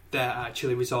they're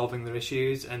actually resolving their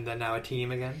issues and they're now a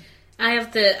team again. I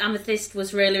have the Amethyst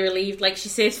was really relieved. Like, she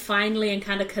says finally and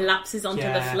kind of collapses onto the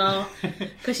Yeah. floor.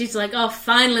 Because she's like, oh,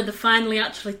 finally, they're finally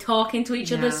actually talking to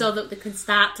each other Yeah. so that they can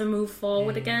start to move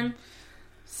forward again.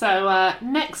 So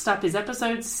next up is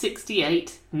episode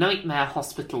 68, Nightmare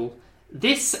Hospital.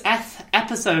 This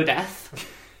episode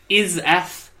is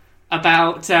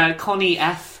about Connie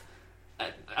F.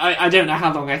 I don't know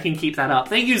how long I can keep that up.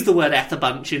 They use the word F a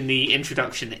bunch in the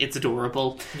introduction. It's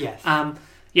adorable. Yes.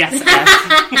 Yes,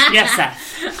 F. Yes,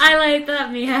 F. I like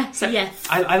that, Mia. So- yes.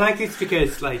 I like this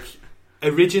because, like,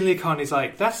 originally Connie's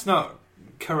like, that's not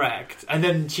correct. And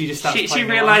then she just starts She playing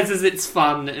along. realises it's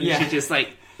fun and Yeah. she just,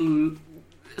 like,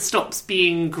 stops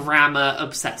being grammar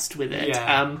obsessed with it.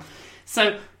 Yeah.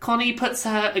 So Connie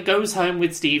goes home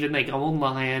with Steve and they go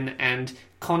online, and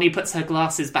Connie puts her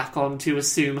glasses back on to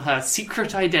assume her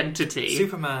secret identity.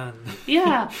 Superman.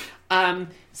 Yeah.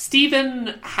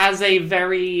 Stephen has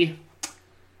a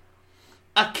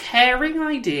caring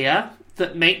idea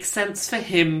that makes sense for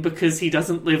him because he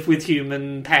doesn't live with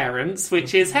human parents,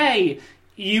 which is, hey,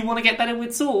 you want to get better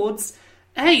with swords?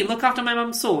 Hey, look after my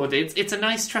mum's sword. It's a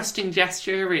nice, trusting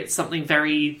gesture. It's something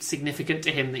very significant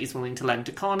to him that he's willing to lend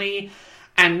to Connie.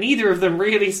 And neither of them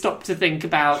really stop to think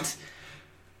about,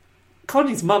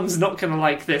 Connie's mum's not going to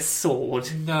like this sword.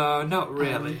 No, not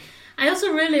really. I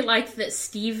also really like that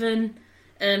Stephen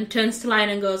turns to Lion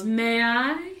and goes, may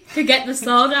I? To get the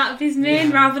sword out of his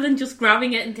mane rather than just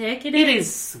grabbing it and taking it. It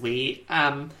is sweet.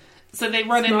 So they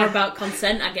run It's in more the... about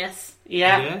consent, I guess.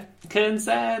 Yeah,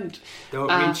 consent.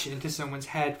 Don't reach into someone's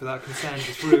head without consent.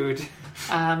 It's rude.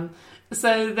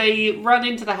 So they run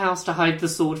into the house to hide the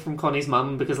sword from Connie's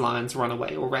mum because Lion's run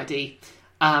away already.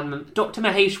 Dr.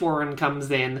 Maheshwaran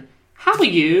comes in. How are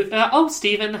you? Oh,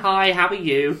 Stephen, hi, how are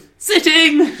you?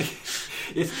 Sitting!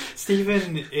 Yes,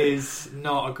 Stephen is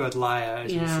not a good liar,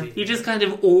 as you see. He just kind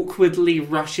of awkwardly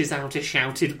rushes out a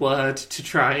shouted word to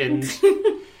try and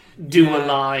do a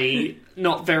lie,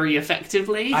 not very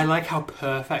effectively. I like how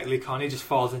perfectly Connie just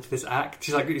falls into this act.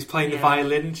 She's like, he's playing the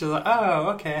violin, and she's like, oh,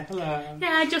 okay, hello.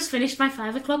 Yeah, I just finished my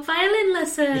 5 o'clock violin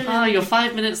lesson. Oh, you're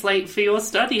 5 minutes late for your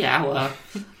study hour.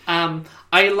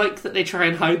 I like that they try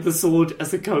and hide the sword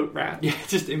as a coat rack. Yeah,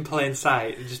 just in plain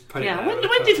sight, and just put it Yeah, there.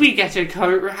 when did we get a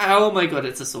coat rack? Oh my god,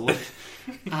 it's a sword.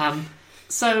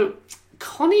 So,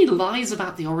 Connie lies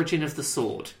about the origin of the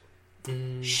sword.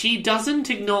 She doesn't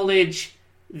acknowledge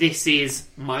this is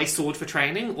my sword for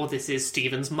training, or this is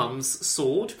Stephen's mum's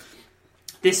sword.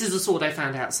 This is a sword I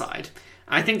found outside.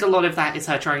 I think a lot of that is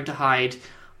her trying to hide.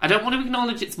 I don't want to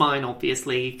acknowledge it's mine,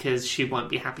 obviously, because she won't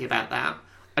be happy about that.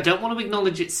 I don't want to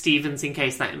acknowledge it's Stephen's in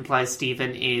case that implies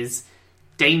Stephen is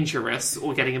dangerous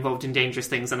or getting involved in dangerous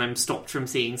things and I'm stopped from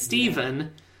seeing Stephen. Yeah.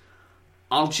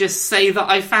 I'll just say that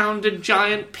I found a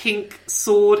giant pink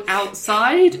sword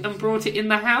outside and brought it in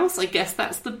the house. I guess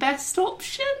that's the best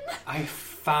option. I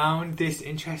found this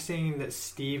interesting that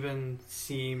Stephen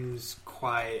seems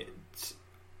quite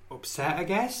upset, I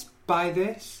guess, by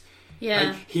this.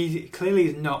 Yeah. Like, he clearly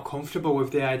is not comfortable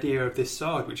with the idea of this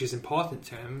sword, which is important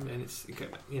to him, and it's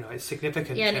it's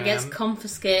significant. Yeah, and to it gets him.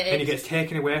 confiscated. And it gets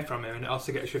taken away from him, and it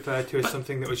also gets referred to as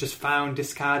something that was just found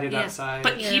discarded outside.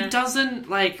 But he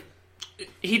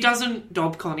doesn't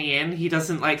dob Connie in. He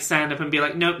doesn't stand up and be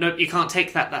like, nope, you can't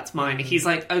take that, that's mine. He's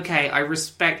like, okay, I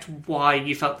respect why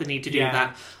you felt the need to do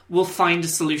that. We'll find a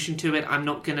solution to it. I'm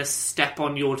not going to step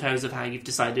on your toes of how you've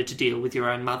decided to deal with your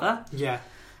own mother. Yeah.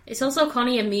 It's also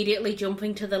Connie immediately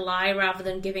jumping to the lie rather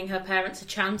than giving her parents a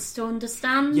chance to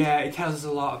understand. Yeah, it tells us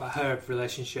a lot about her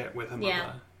relationship with her mother.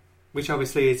 Yeah. Which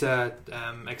obviously is a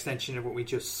extension of what we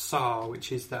just saw,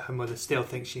 which is that her mother still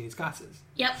thinks she needs glasses.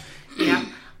 Yep. Yeah.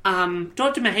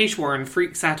 Dr. Maheshwaran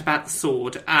freaks out about the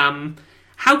sword.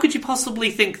 How could you possibly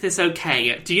think this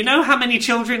okay? Do you know how many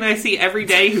children I see every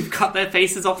day who've cut their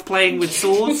faces off playing with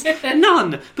swords?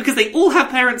 None! Because they all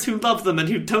have parents who love them and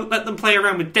who don't let them play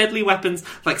around with deadly weapons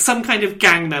like some kind of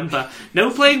gang member. No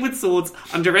playing with swords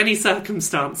under any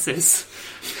circumstances.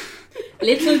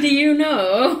 Little do you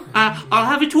know. I'll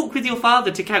have a talk with your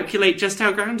father to calculate just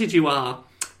how grounded you are.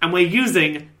 And we're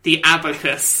using the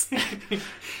abacus.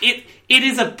 It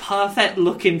is a perfect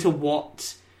look into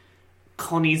what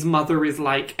Connie's mother is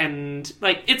like, and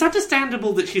it's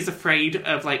understandable that she's afraid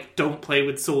of don't play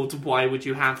with swords, why would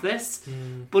you have this?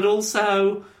 But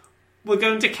also, we're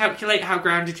going to calculate how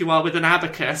grounded you are with an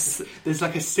abacus. There's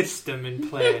a system in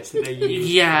place that they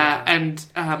use. Yeah, and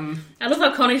I love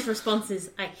how Connie's response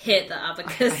is, I hate that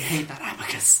abacus. I hate that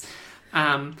abacus.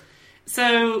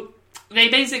 So they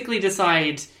basically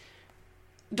decide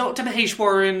Dr.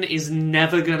 Maheshwaran is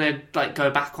never gonna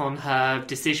go back on her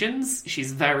decisions.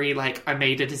 She's very I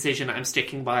made a decision, I'm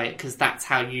sticking by it because that's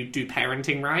how you do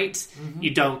parenting, right? Mm-hmm.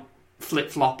 You don't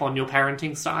flip-flop on your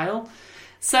parenting style.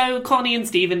 So Connie and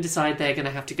Stephen decide they're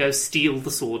gonna have to go steal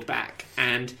the sword back,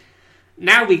 and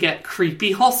now we get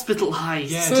creepy hospital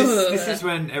heist. Yeah, this is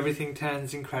when everything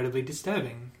turns incredibly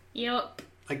disturbing. Yup.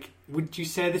 Would you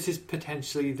say this is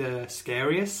potentially the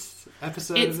scariest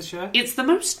episode of the show? It's the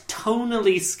most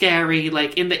tonally scary,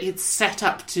 in that it's set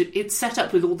up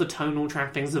with all the tonal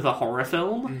trappings of a horror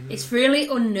film. Mm-hmm. It's really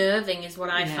unnerving, is what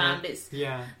I found. It's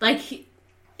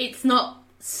it's not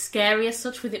scary as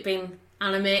such with it being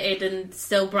animated and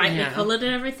still brightly coloured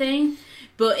and everything,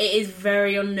 but it is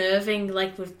very unnerving,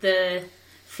 with the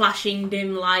flashing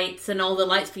dim lights and all the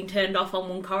lights being turned off on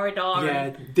one corridor.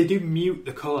 Yeah, they do mute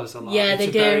the colours a lot. Yeah, it's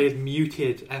a very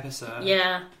muted episode.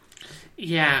 Yeah.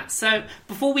 Yeah, so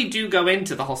before we do go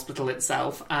into the hospital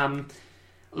itself,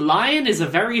 Lion is a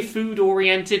very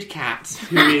food-oriented cat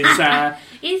who is...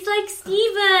 He's like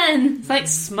Steven! It's like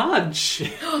Smudge.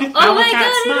 Oh my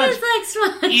god, it is like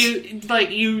Smudge!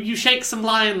 You shake some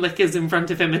lion liquors in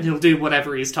front of him and he'll do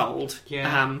whatever he's told.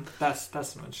 Yeah, that's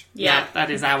Smudge. Yeah, that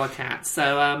is our cat.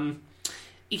 So,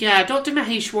 Dr.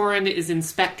 Maheshwaran is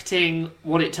inspecting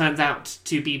what it turns out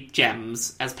to be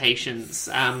gems as patients.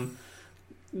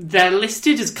 They're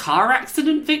listed as car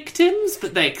accident victims,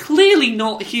 but they're clearly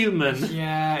not human.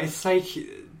 Yeah, it's I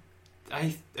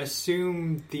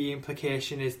assume the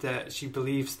implication is that she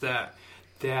believes that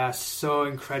they are so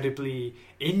incredibly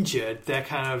injured, they're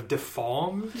kind of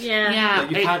deformed. Yeah.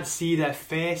 You can't see their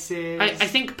faces. I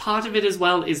think part of it as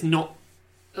well is not...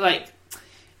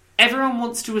 everyone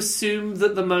wants to assume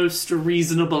that the most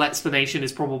reasonable explanation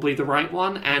is probably the right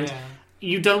one, and... Yeah.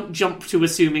 You don't jump to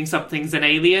assuming something's an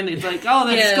alien. It's there's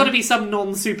got to be some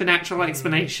non-supernatural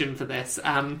explanation for this.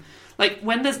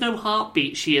 When there's no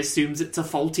heartbeat, she assumes it's a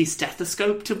faulty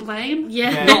stethoscope to blame.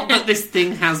 Yeah. Not that this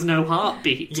thing has no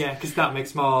heartbeat. Yeah, because that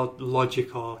makes more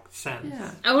logical sense. Yeah.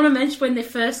 I want to mention when they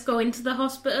first go into the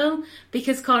hospital,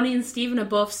 because Connie and Stephen are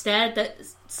both scared,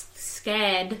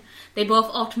 they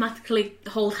both automatically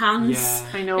hold hands. Yeah.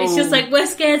 I know. It's just we're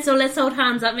scared, so let's hold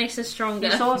hands. That makes us stronger.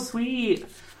 It's so sweet.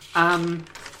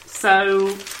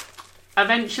 So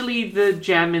eventually the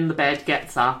gem in the bed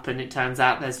gets up and it turns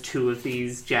out there's two of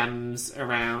these gems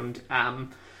around.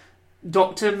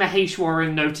 Dr.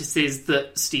 Maheshwaran notices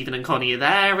that Stephen and Connie are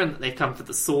there and that they've come for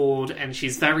the sword, and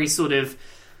she's very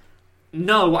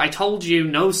no, I told you,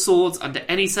 no swords under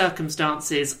any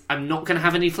circumstances. I'm not going to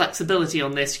have any flexibility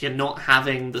on this. You're not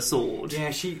having the sword.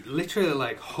 Yeah, she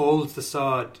literally holds the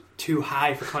sword too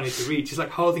high for Connie to reach. She's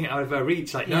holding it out of her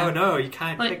reach. No, you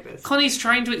can't take this. Connie's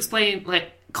trying to explain,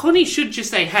 Connie should just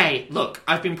say, hey, look,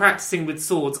 I've been practicing with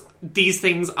swords. These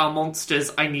things are monsters.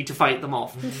 I need to fight them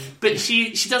off. Mm-hmm. But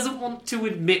she doesn't want to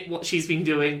admit what she's been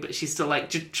doing, but she's still I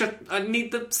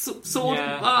need the sword.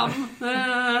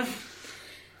 Yeah.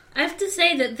 I have to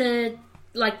say that the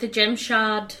gem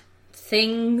shard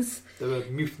things The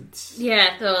mutants.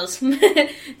 Yeah, those.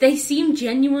 They seem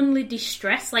genuinely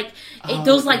distressed. Like, it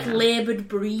does, like, laboured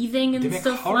breathing and they make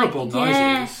stuff. horrible like,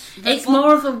 noises. Yeah, it's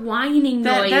more of a whining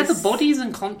noise. They're the bodies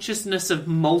and consciousness of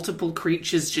multiple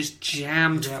creatures just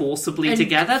jammed forcibly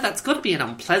together. That's got to be an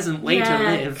unpleasant way to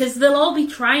live. Because they'll all be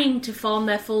trying to form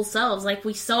their full selves, like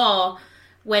we saw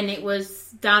when it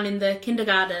was down in the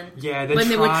kindergarten. Yeah, when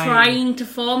they were trying to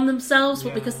form themselves,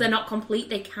 but because they're not complete,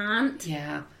 they can't.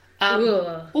 Yeah.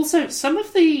 Also, some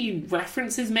of the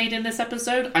references made in this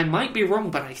episode, I might be wrong,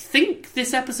 but I think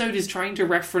this episode is trying to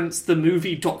reference the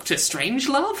movie Doctor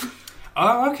Strangelove.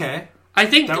 Oh, okay. I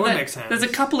think that would make sense. There's a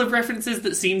couple of references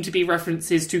that seem to be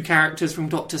references to characters from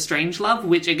Doctor Strangelove,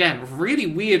 which, again, really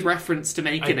weird reference to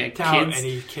make in a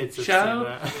kids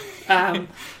show.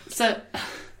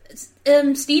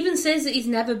 Stephen says that he's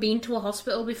never been to a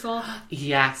hospital before.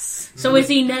 Yes. So has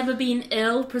he never been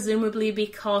ill, presumably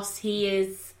because he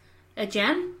is a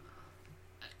gem?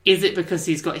 Is it because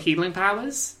he's got healing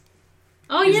powers?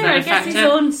 Oh, yeah, I guess his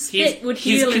own spit would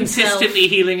heal himself. He's consistently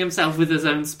healing himself with his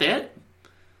own spit?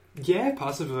 Yeah,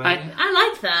 possibly. I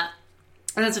like that.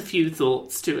 And there's a few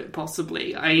thoughts to it,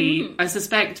 possibly. I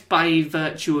suspect by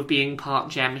virtue of being part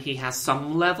gem, he has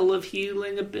some level of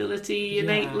healing ability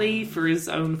innately for his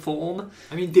own form.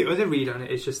 I mean, the other read on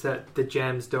it is just that the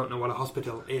gems don't know what a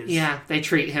hospital is. Yeah, they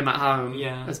treat him at home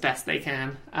as best they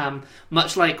can.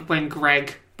 Much like when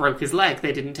Greg broke his leg,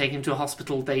 they didn't take him to a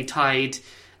hospital. They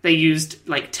used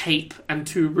like tape and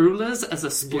 2 rulers as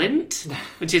a splint,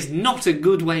 which is not a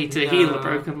good way to heal a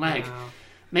broken leg. No.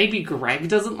 Maybe Greg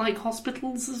doesn't like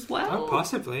hospitals as well? Oh,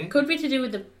 possibly. Could be to do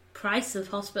with the price of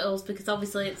hospitals, because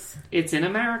obviously it's in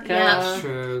America. Yeah, that's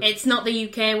true. It's not the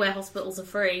UK where hospitals are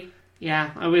free.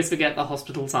 Yeah, I always forget that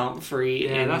hospitals aren't free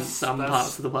in some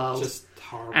parts of the world. Just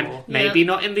horrible. And maybe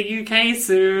not in the UK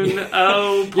soon.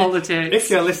 Oh, politics. If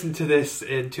you're listening to this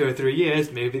in 2 or 3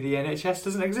 years, maybe the NHS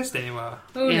doesn't exist anymore.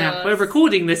 Who knows? We're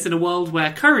recording this in a world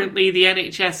where currently the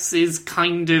NHS is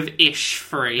kind of ish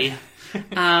free.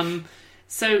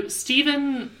 So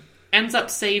Stephen ends up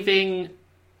saving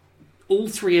all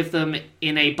 3 of them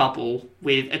in a bubble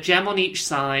with a gem on each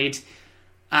side,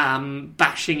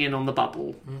 bashing in on the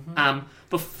bubble.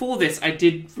 Before this, I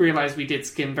did realise we did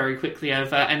skim very quickly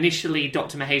over. Initially,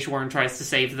 Dr. Maheshwaran tries to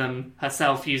save them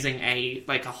herself using a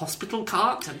hospital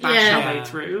cart to bash her way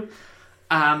through.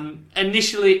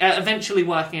 Eventually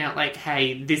working out, like,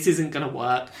 hey, this isn't going to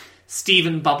work.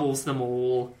 Stephen bubbles them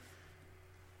all.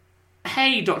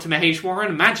 Hey, Dr.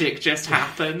 Maheshwaran, magic just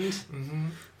happened.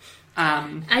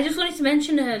 I just wanted to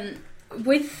mention,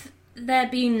 with there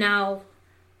being now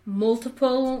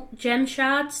multiple gem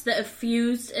shards that have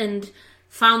fused and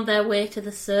found their way to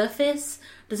the surface,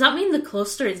 does that mean the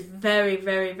cluster is very,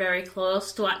 very, very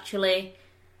close to actually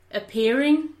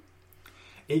appearing?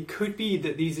 It could be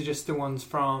that these are just the ones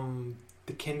from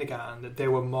the kindergarten, that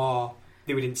there were more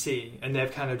that we didn't see, and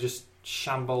they've kind of just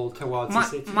shambled towards the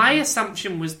city. My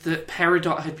assumption was that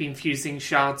Peridot had been fusing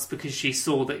shards because she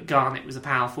saw that Garnet was a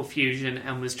powerful fusion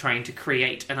and was trying to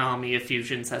create an army of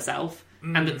fusions herself,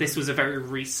 and that this was a very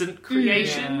recent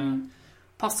creation.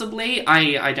 Possibly,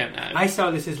 I don't know. I saw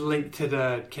this as linked to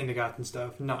the kindergarten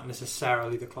stuff, not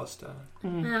necessarily the cluster.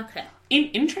 Okay.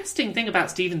 Interesting thing about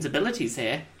Stephen's abilities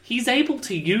here, he's able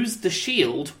to use the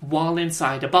shield while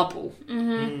inside a bubble.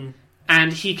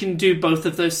 And he can do both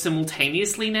of those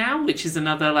simultaneously now, which is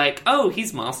another,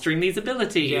 he's mastering these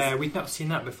abilities. Yeah, we've not seen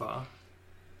that before.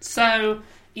 So,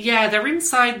 yeah, they're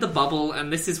inside the bubble,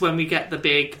 and this is when we get the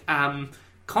big,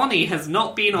 Connie has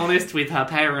not been honest with her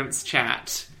parents'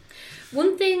 chat.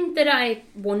 One thing that I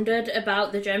wondered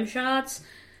about the gem shards,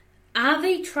 are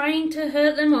they trying to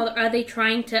hurt them, or are they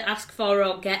trying to ask for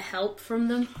or get help from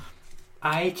them?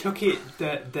 I took it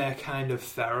that they're kind of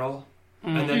feral.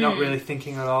 And they're not really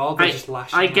thinking at all. They're just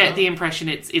lashing out. I get the impression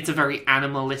it's a very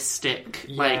animalistic,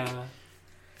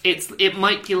 it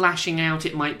might be lashing out,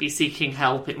 it might be seeking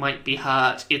help, it might be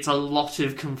hurt. It's a lot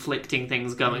of conflicting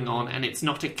things going on, and it's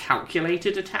not a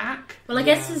calculated attack. Well, I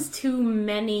guess there's too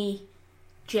many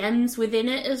gems within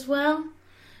it as well.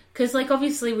 Because,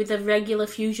 obviously with the regular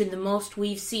fusion, the most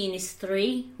we've seen is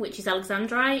 3, which is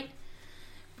Alexandrite.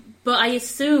 But I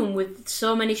assume with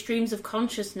so many streams of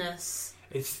consciousness,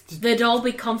 they'd all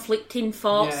be conflicting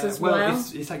thoughts as well.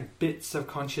 It's like bits of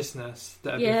consciousness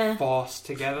that have been forced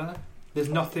together. There's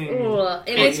nothing...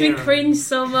 it makes me cringe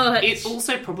so much. It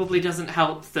also probably doesn't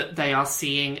help that they are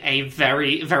seeing a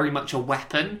very, very much a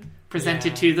weapon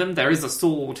presented to them. There is a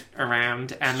sword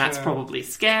around, and that's probably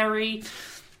scary.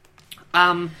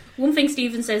 One thing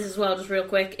Stephen says as well, just real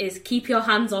quick, is keep your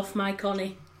hands off my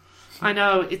Connie. I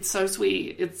know, it's so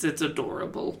sweet. It's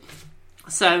adorable.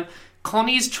 So...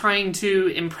 Connie's trying to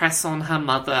impress on her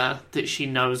mother that she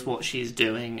knows what she's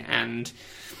doing, and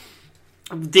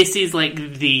this is like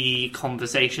the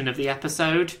conversation of the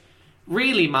episode.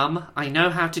 Really, Mum, I know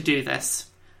how to do this.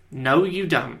 No, you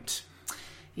don't.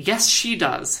 Yes, she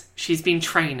does. She's been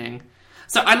training.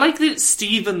 So I like that it's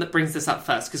Stephen that brings this up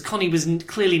first, because Connie was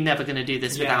clearly never going to do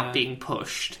this without being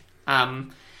pushed.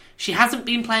 She hasn't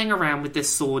been playing around with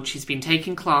this sword, she's been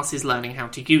taking classes learning how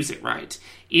to use it right.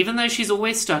 Even though she's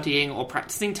always studying or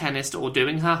practicing tennis or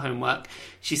doing her homework,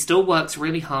 she still works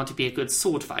really hard to be a good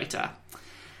sword fighter.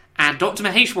 And Dr.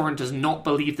 Maheshwaran does not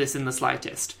believe this in the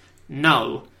slightest.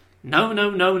 No. No, no,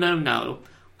 no, no, no.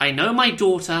 I know my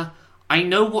daughter. I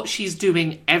know what she's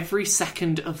doing every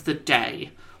second of the day.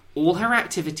 All her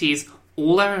activities,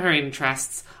 all her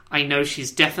interests. I know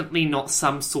she's definitely not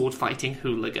some sword-fighting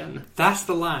hooligan. That's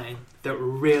the line that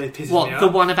really pisses me off. What, the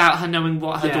one about her knowing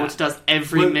what her daughter does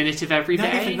every minute of every day?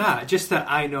 Not even that, just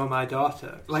that I know my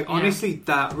daughter. Like, honestly,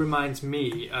 that reminds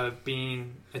me of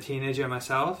being a teenager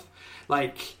myself.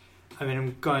 Like, I mean,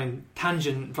 I'm going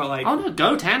tangent, but like... Oh no,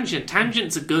 go tangent.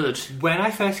 Tangents are good. When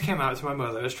I first came out to my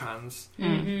mother as trans, I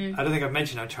don't think I've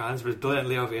mentioned I'm trans, but it's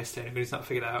blatantly obvious to anybody who's not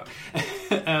figured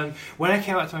it out. When I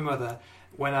came out to my mother...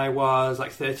 When I was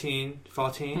like 13,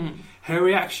 14, her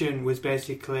reaction was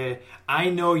basically, I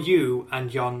know you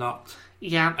and you're not.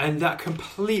 Yeah. And that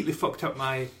completely fucked up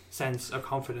my sense of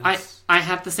confidence. I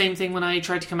had the same thing when I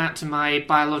tried to come out to my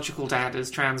biological dad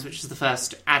as trans, which is the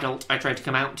first adult I tried to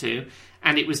come out to.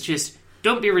 And it was just,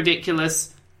 don't be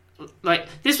ridiculous. Like,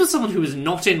 this was someone who was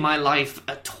not in my life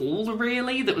at all,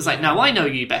 really. That was like, no, I know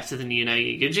you better than you know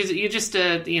you. You're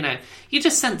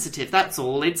just sensitive, that's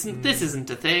all. This isn't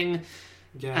a thing.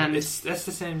 Yeah, and that's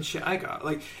the same shit I got.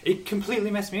 Like, it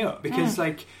completely messed me up because,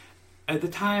 like, at the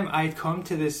time I'd come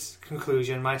to this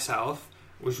conclusion myself,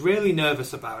 was really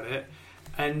nervous about it,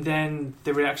 and then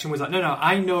the reaction was like, no,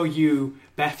 I know you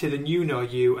better than you know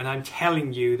you, and I'm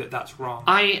telling you that that's wrong.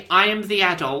 I am the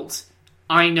adult.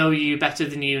 I know you better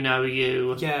than you know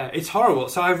you. Yeah, it's horrible.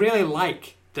 So I really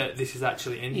like that this is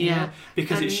actually in here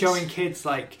because it's showing kids,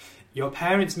 like, your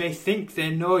parents may think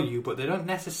they know you, but they don't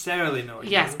necessarily know you.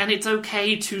 Yes, and it's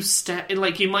okay to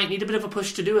you might need a bit of a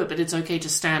push to do it, but it's okay to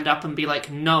stand up and be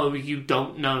like, no, you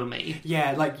don't know me.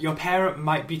 Yeah, like, your parent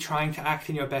might be trying to act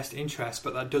in your best interest,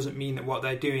 but that doesn't mean that what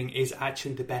they're doing is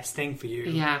actually the best thing for you.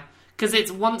 Yeah, because it's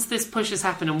once this push has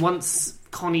happened, and once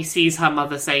Connie sees her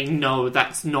mother say, no,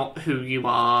 that's not who you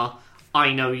are,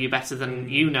 I know you better than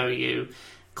you know you,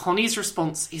 Connie's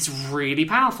response is really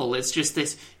powerful. It's just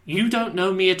this, you don't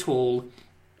know me at all.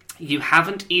 You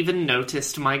haven't even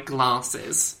noticed my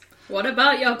glasses. What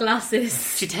about your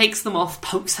glasses? She takes them off,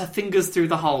 pokes her fingers through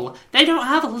the hole. They don't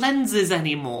have lenses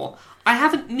anymore. I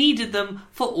haven't needed them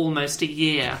for almost a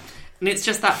year. And it's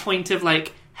just that point of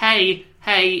like, hey,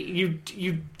 you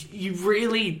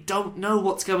really don't know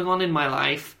what's going on in my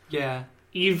life. Yeah.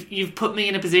 You've put me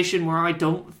in a position where I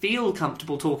don't feel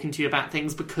comfortable talking to you about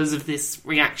things because of this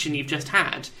reaction you've just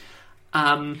had.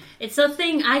 It's a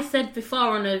thing I said before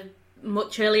on a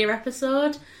much earlier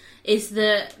episode, is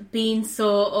that being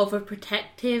so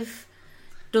overprotective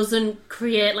doesn't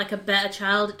create like a better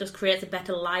child, it just creates a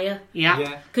better liar.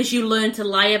 Yeah. Because you learn to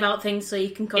lie about things so you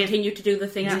can continue to do the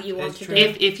things that you want to do.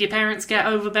 If your parents get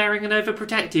overbearing and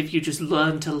overprotective, you just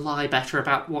learn to lie better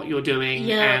about what you're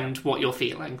doing and what you're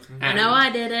feeling. I know I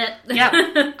did it.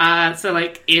 Yeah. So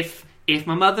like, if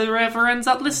my mother ever ends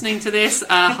up listening to this,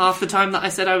 half the time that I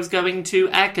said I was going to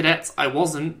Air Cadets, I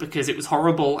wasn't, because it was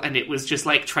horrible and it was just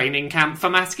like training camp for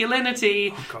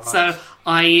masculinity. Oh, so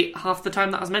half the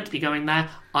time that I was meant to be going there,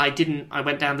 I didn't. I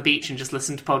went down the beach and just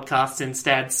listened to podcasts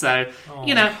instead. So,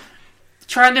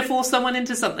 trying to force someone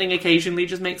into something occasionally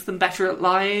just makes them better at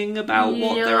lying about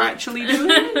what they're actually doing.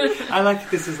 I like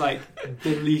this is like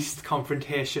the least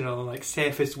confrontational, like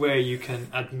safest way you can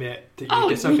admit that you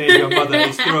disobeyed your mother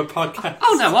is through a podcast.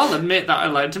 Oh no, I'll admit that I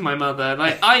lied to my mother.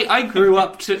 Like I grew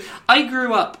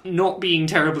up not being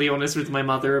terribly honest with my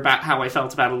mother about how I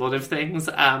felt about a lot of things,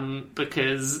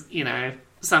 because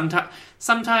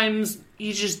sometimes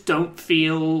you just don't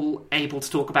feel able to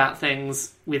talk about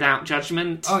things without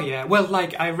judgment. Oh yeah, well,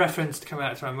 like I referenced coming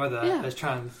out to my mother as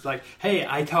trans, like, hey,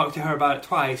 I talked to her about it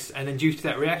twice, and then due to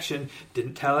that reaction,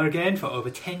 didn't tell her again for over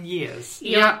 10 years.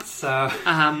 Yep. So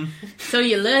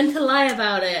you learn to lie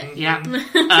about it. Yeah.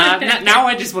 Now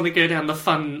I just want to go down the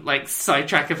fun, like,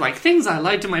 sidetrack of, like, things I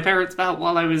lied to my parents about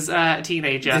while I was a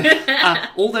teenager.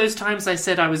 All those times I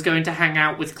said I was going to hang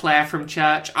out with Claire from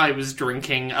church, I was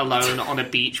drinking alone on a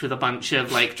beach with a bunch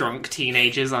of, like, drunk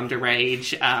teenagers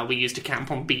underage. We used to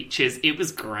camp on beaches. It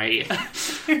was great.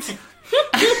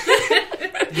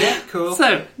 Yeah, Cool.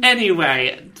 So,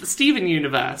 anyway, the Steven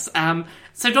universe.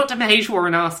 So Dr.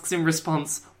 Maheshwaran asks in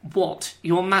response, what?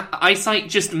 Your eyesight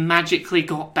just magically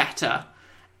got better?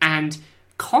 And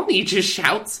Connie just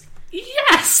shouts,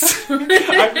 yes!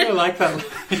 I really like that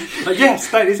line. Like, yes,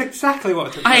 that is exactly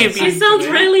what I have She sounds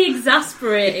really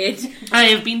exasperated. I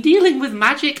have been dealing with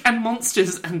magic and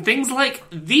monsters and things like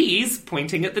these,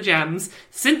 pointing at the gems,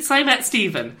 since I met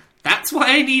Steven. That's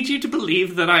why I need you to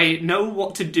believe that I know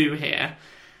what to do here.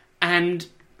 And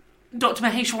Dr.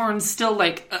 Maheshwaran's still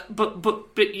like,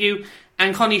 but you...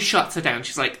 And Connie shuts her down.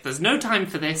 She's like, there's no time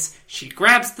for this. She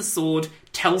grabs the sword,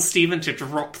 tells Steven to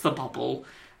drop the bubble,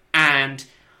 and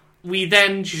we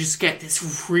then just get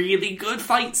this really good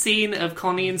fight scene of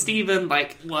Connie and Steven,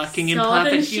 like, working in Sword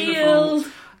perfect and shield.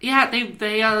 uniform. Yeah,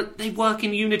 they work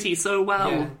in unity so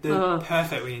well. Yeah, they're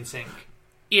perfectly in sync.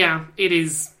 Yeah, it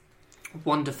is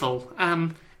wonderful.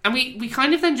 And we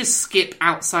kind of then just skip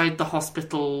outside the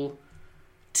hospital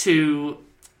to...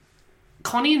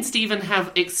 Connie and Steven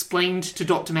have explained to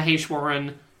Dr.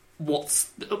 Maheshwaran what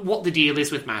the deal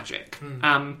is with magic.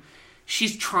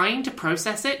 She's trying to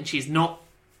process it, and she's not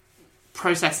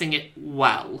processing it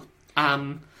well.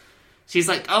 She's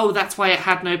like, oh, that's why it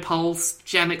had no pulse,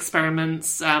 gem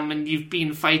experiments, and you've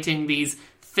been fighting these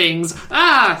things.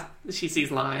 She sees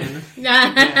lion.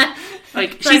 Yeah.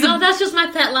 Like, She's that's just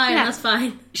my pet lion, that's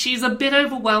fine. She's a bit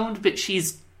overwhelmed, but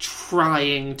she's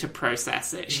trying to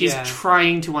process it. She's Yeah.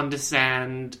 trying to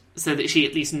understand so that she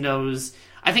at least knows.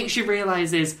 I think she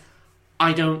realises,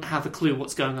 I don't have a clue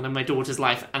what's going on in my daughter's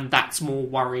life, and that's more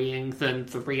worrying than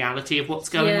the reality of what's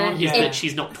going on, is Yeah. that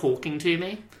she's not talking to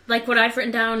me. Like, what I've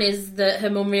written down is that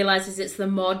her mum realises it's the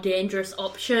more dangerous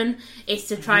option, is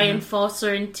to try and force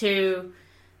her into,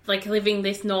 like, living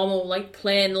this normal, like,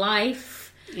 plain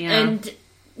life. Yeah. And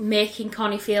making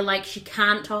Connie feel like she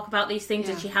can't talk about these things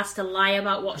and she has to lie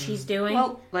about what she's doing.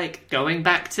 Well, like, going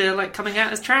back to, like, coming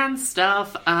out as trans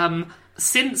stuff,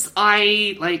 since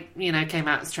I, like, you know, came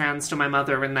out as trans to my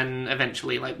mother and then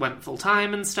eventually, like, went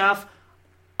full-time and stuff,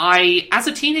 as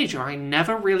a teenager, I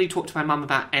never really talked to my mum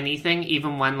about anything,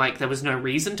 even when, like, there was no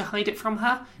reason to hide it from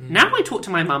her. Now I talk to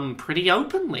my mum pretty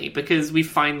openly, because we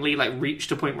finally, like,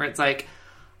 reached a point where it's like,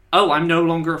 oh, I'm no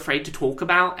longer afraid to talk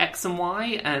about X and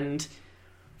Y, and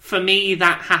for me,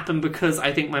 that happened because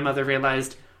I think my mother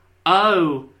realised,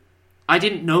 oh, I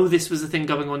didn't know this was a thing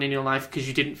going on in your life because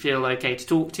you didn't feel okay to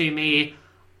talk to me.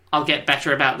 I'll get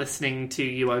better about listening to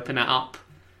you open it up.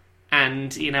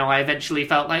 And, you know, I eventually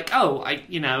felt like, oh,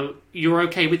 you're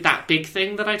okay with that big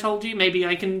thing that I told you? Maybe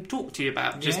I can talk to you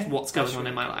about just what's going on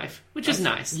in my life. Which is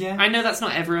nice. Yeah. I know that's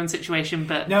not everyone's situation,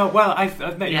 but... No, well,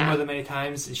 I've met your mother many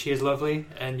times, and she is lovely,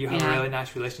 and you have a really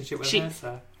nice relationship with her,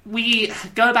 so... We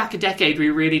go back a decade, we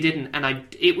really didn't, and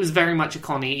it was very much a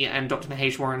Connie and Dr.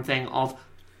 Maheshwaran thing of,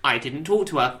 I didn't talk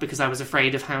to her because I was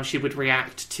afraid of how she would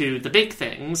react to the big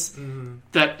things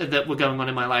that were going on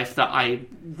in my life that I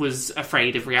was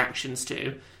afraid of reactions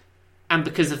to. And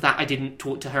because of that, I didn't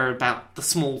talk to her about the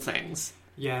small things.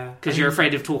 Yeah. Because you're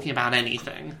afraid of talking about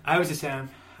anything. I was the same.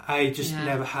 I just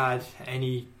never had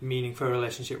any meaningful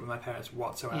relationship with my parents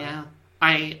whatsoever. Yeah.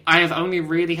 I have only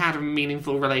really had a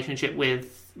meaningful relationship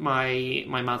with my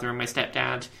mother and my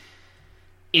stepdad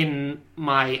in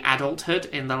my adulthood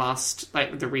in the last,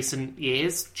 like, the recent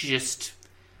years. Just,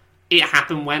 it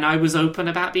happened when I was open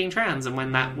about being trans and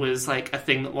when that was, like, a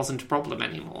thing that wasn't a problem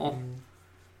anymore.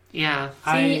 Yeah.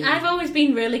 See, I've always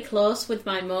been really close with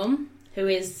my mum, who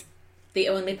is the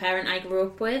only parent I grew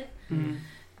up with.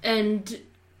 And,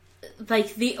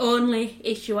 like, the only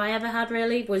issue I ever had,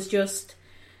 really, was just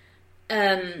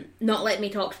not letting me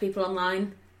talk to people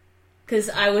online. Because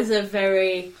I was a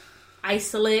very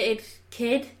isolated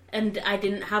kid, and I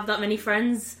didn't have that many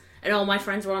friends, and all my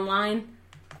friends were online.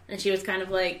 And she was kind of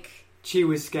like... She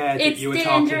was scared that you were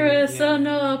talking... It's dangerous, oh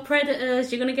no,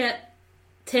 predators, you're going to get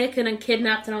taken and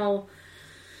kidnapped and all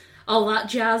that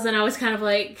jazz. And I was kind of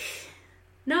like,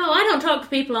 no, I don't talk to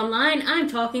people online, I'm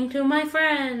talking to my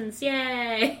friends,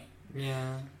 yay!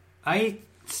 Yeah. I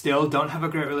still don't have a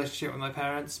great relationship with my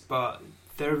parents, but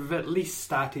they've at least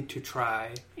started to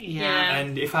try. Yeah.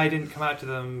 And if I didn't come out to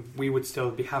them, we would still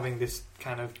be having this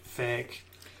kind of fake...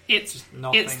 It's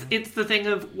the thing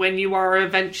of when you are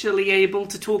eventually able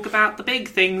to talk about the big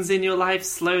things in your life,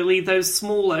 slowly those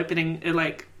small opening,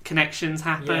 like, connections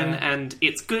happen, and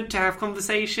it's good to have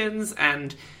conversations,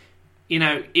 and, you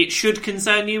know, it should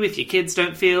concern you if your kids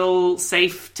don't feel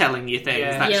safe telling you things.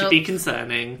 That should be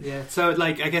concerning. Yeah, so,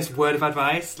 like, I guess word of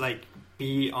advice, like,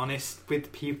 be honest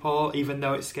with people, even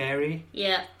though it's scary.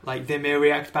 Yeah. Like, they may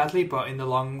react badly, but in the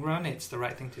long run, it's the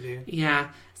right thing to do. Yeah.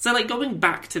 So, like, going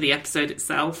back to the episode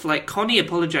itself, like, Connie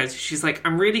apologises. She's like,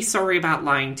 I'm really sorry about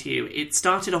lying to you. It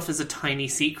started off as a tiny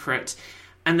secret,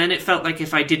 and then it felt like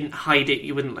if I didn't hide it,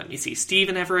 you wouldn't let me see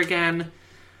Stephen ever again.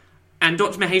 And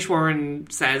Dr.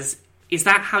 Maheshwaran says, is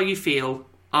that how you feel?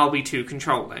 Are we too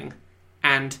controlling?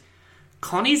 And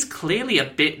Connie's clearly a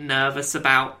bit nervous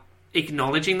about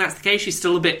acknowledging that's the case. She's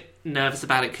still a bit nervous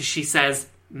about it because she says,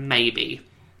 maybe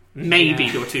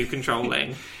you're too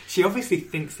controlling. She obviously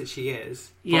thinks that she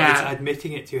is, but Yeah. it's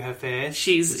admitting it to her face.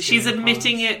 She's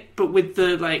admitting it, but with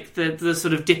the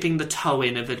sort of dipping the toe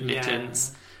in of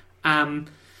admittance. And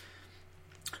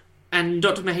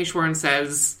Dr. Maheshwaran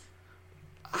says,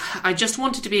 I just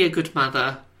wanted to be a good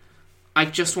mother. I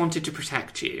just wanted to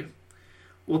protect you.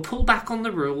 We'll pull back on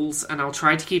the rules, and I'll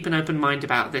try to keep an open mind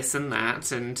about this and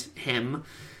that and him.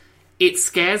 It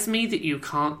scares me that you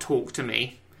can't talk to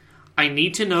me. I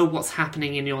need to know what's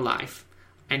happening in your life.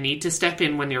 I need to step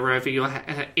in when you're over your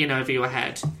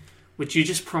head. Would you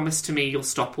just promise to me you'll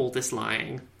stop all this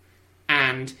lying?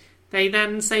 And they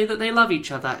then say that they love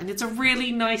each other, and it's a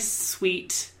really nice,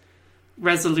 sweet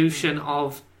resolution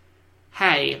of,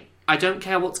 hey, I don't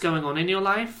care what's going on in your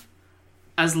life,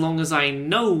 as long as I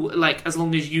know, like, as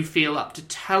long as you feel up to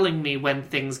telling me when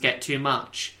things get too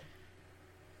much,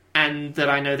 and that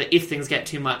I know that if things get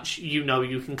too much, you know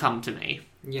you can come to me.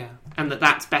 Yeah. And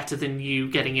that's better than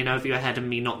you getting in over your head and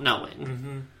me not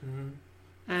knowing.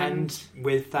 And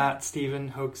with that, Stephen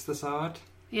hugs the sword.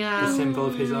 Yeah. The symbol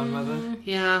of his own mother.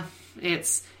 Yeah.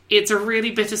 It's a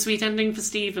really bittersweet ending for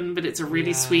Stephen, but it's a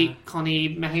really sweet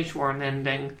Connie Maheshwaran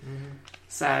ending.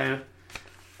 So,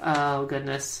 oh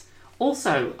goodness.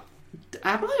 Also,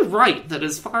 am I right that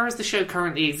as far as the show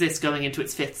currently exists going into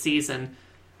its 5th season,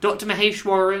 Dr.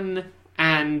 Maheshwaran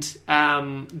and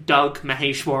Doug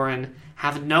Maheshwaran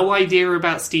have no idea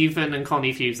about Stephen and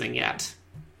Connie fusing yet?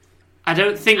 I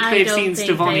don't think they've seen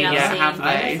Stevonnie yet, have they?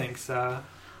 I don't think so.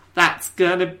 That's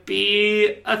gonna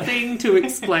be a thing to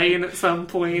explain at some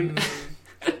point.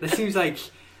 It seems like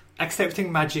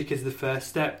accepting magic is the first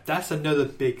step. That's another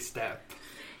big step.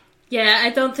 Yeah, I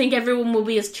don't think everyone will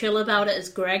be as chill about it as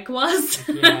Greg was.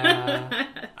 Yeah.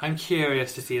 I'm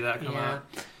curious to see that come out.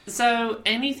 So,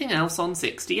 anything else on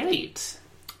 68?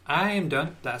 I am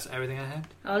done. That's everything I had.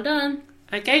 All done.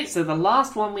 Okay, so the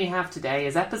last one we have today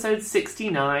is episode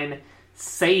 69,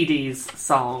 Sadie's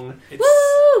Song. It's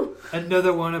Woo!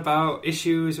 another one about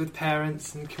issues with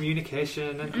parents and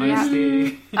communication and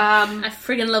honesty. I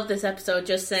friggin' love this episode,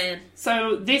 just saying.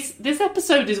 So this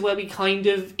episode is where we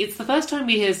it's the first time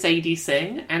we hear Sadie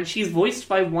sing, and she's voiced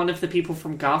by one of the people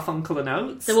from Garfunkel and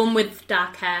Oates. The one with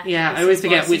dark hair. Yeah, I always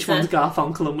forget which one's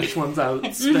Garfunkel and which one's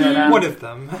Oates. But, One of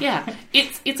them. Yeah,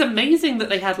 it's amazing that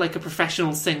they had like a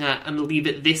professional singer and leave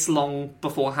it this long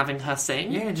before having her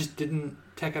sing. Yeah, just didn't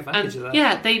take advantage of that.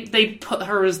 Yeah, they put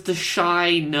her as the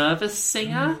shy, nervous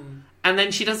singer, and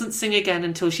then she doesn't sing again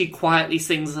until she quietly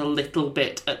sings a little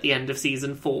bit at the end of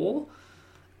season 4.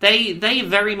 They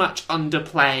very much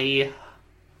underplay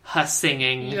her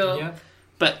singing, Yeah.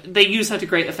 but they use her to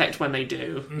great effect when they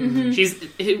do. She's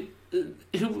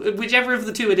whichever of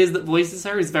the two it is that voices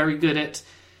her is very good at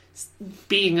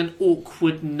being an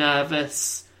awkward,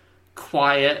 nervous,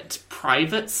 quiet,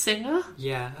 private singer.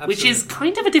 Yeah, absolutely. Which is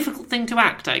kind of a difficult thing to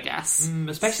act, I guess.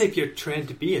 Especially if you're trained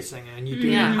to be a singer and you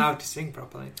do know how to sing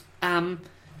properly.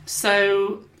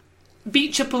 So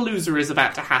Beachapalooza is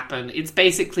about to happen. It's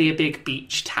basically a big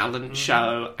beach talent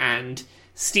show, and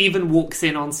Stephen walks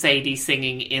in on Sadie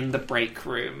singing in the break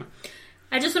room.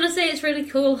 I just want to say it's really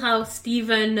cool how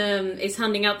Stephen is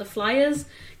handing out the flyers,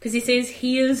 because he says,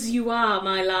 "Here's you are,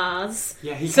 my Lars."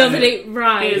 Yeah, he so kinda- that it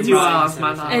rhymes. Here's you are,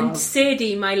 my Lars. And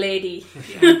Sadie, my lady.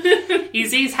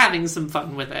 He's having some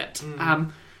fun with it.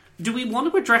 Do we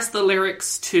want to address the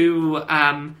lyrics to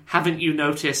Haven't You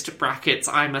Noticed, brackets,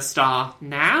 I'm a Star,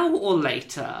 now or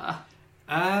later?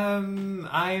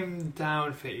 I'm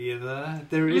down for either.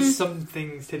 There is some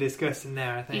things to discuss in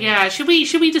there, I think. Yeah, should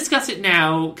we discuss it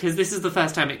now? Because this is the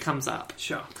first time it comes up.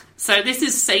 Sure. So this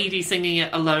is Sadie singing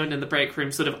it alone in the break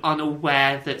room, sort of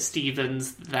unaware that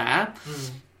Stephen's there.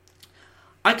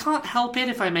 I can't help it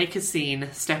if I make a scene,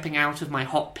 stepping out of my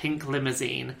hot pink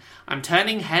limousine. I'm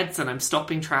turning heads and I'm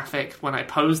stopping traffic. When I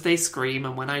pose, they scream,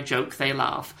 and when I joke, they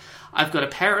laugh. I've got a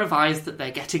pair of eyes that they're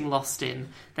getting lost in.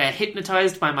 They're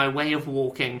hypnotised by my way of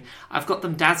walking. I've got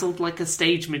them dazzled like a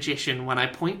stage magician. When I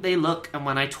point, they look, and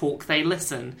when I talk, they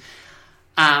listen.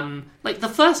 Like, the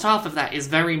first half of that is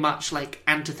very much, like,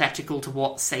 antithetical to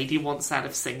what Sadie wants out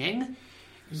of singing.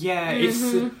 Yeah, it's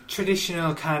a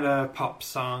traditional kind of pop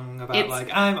song about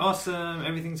I'm awesome,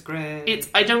 everything's great.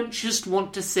 I don't just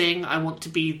want to sing, I want to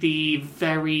be the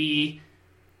very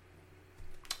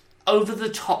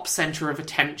over-the-top centre of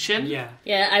attention. Yeah.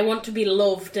 Yeah, I want to be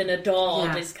loved and adored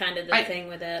Yeah. is kind of the thing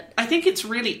with it. I think it's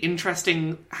really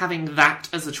interesting having that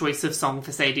as a choice of song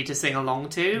for Sadie to sing along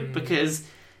to, because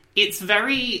it's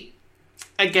very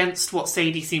against what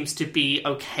Sadie seems to be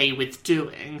okay with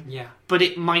doing. Yeah. But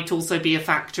it might also be a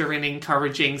factor in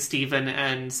encouraging Stephen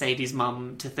and Sadie's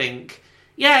mum to think,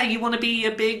 yeah, you want to be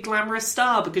a big glamorous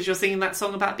star because you're singing that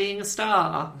song about being a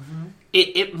star. Mm-hmm.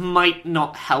 It might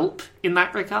not help in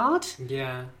that regard.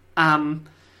 Yeah.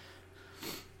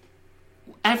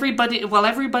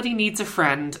 Everybody needs a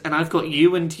friend, and I've got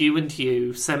you and you and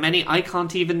you. So many I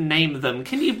can't even name them.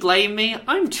 Can you blame me?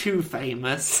 I'm too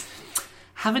famous.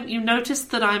 Haven't you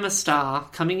noticed that I'm a star,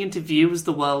 coming into view as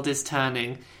the world is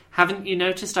turning? Haven't you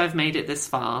noticed I've made it this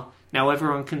far? Now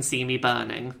everyone can see me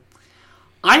burning.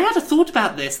 I had a thought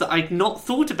about this that I'd not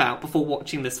thought about before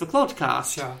watching this for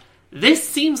Clodcast. Sure. This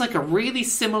seems like a really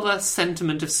similar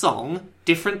sentiment of song,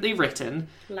 differently written.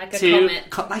 Like a to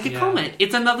comet. Like a Yeah. comet.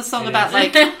 It's another song It about, is.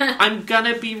 like, I'm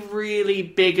gonna be really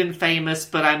big and famous,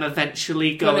 but I'm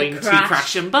eventually going to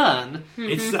crash and burn.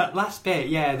 It's that last bit,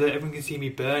 yeah, that everyone can see me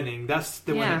burning. That's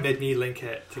the one Yeah. that made me link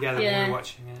it together when we were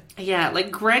watching it. Yeah, like,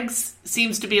 Greg's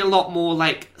seems to be a lot more,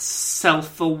 like,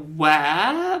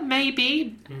 self-aware,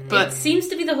 maybe, but... It seems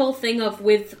to be the whole thing of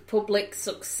with public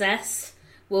success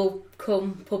will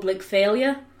come public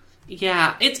failure.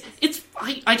 Yeah,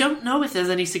 I don't know if there's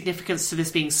any significance to this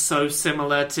being so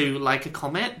similar to Like a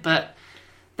Comet, but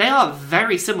they are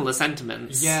very similar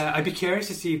sentiments. Yeah, I'd be curious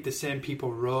to see if the same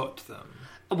people wrote them.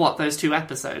 What, those two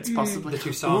episodes, possibly? The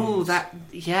two songs. Ooh, that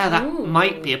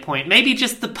might be a point. Maybe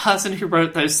just the person who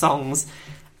wrote those songs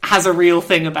has a real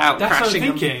thing about That's what I'm crashing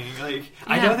them. thinking. Like,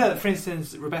 I know that, for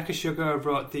instance, Rebecca Sugar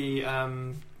wrote the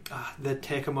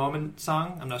Take a Moment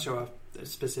song. I'm not sure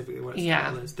specifically what its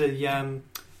title is. The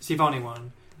Sivoni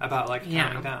one about, like,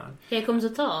 counting down. Here Comes a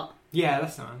Thought. Yeah,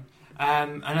 that's the one.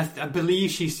 And I believe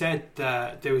she said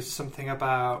that there was something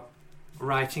about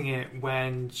writing it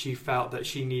when she felt that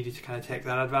she needed to kind of take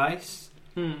that advice.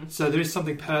 So there is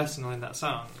something personal in that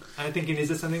song. And I'm thinking, is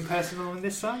there something personal in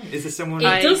this song? Is there someone...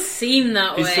 It does seem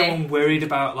that way. Is someone worried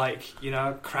about, like,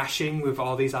 crashing with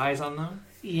all these eyes on them?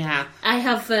 Yeah. I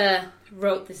have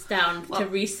wrote this down to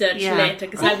research later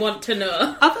because I want to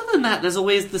know. Other than that, there's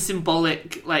always the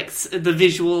symbolic, like, the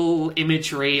visual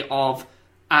imagery of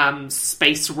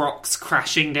space rocks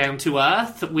crashing down to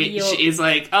Earth, which is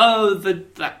like,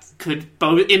 that could,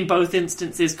 in both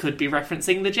instances, could be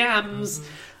referencing the Jams.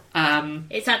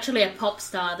 It's actually a pop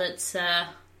star that's a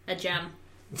jam.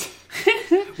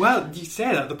 Well, you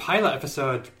say that the pilot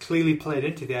episode clearly played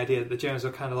into the idea that the Jams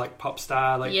were kind of like pop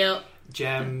star, like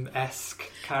Gem-esque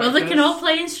characters. Well, they can all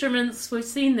play instruments. We've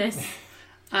seen this.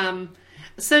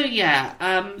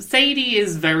 Sadie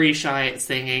is very shy at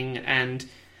singing, and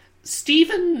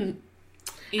Stephen...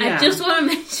 Yeah. I just want to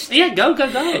mention... Yeah, go.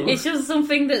 It's just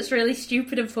something that's really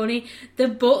stupid and funny. The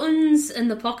buttons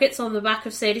and the pockets on the back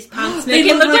of Sadie's pants make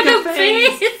it look like a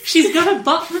face. She's got a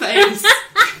butt face.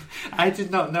 I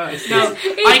did not notice No, this.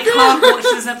 I can't watch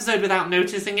this episode without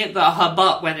noticing it, that her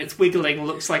butt, when it's wiggling,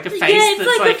 looks like a face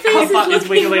that's like a face her butt is is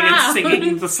wiggling looking and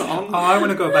singing the song. Oh, I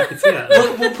want to go back and see that.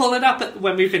 We'll pull it up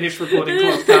when we finish recording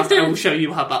podcast. I will show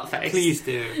you her butt face. Please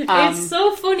do. It's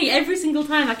so funny every single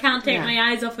time. I can't take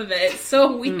my eyes off of it. It's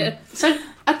so weird. So,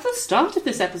 at the start of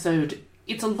this episode,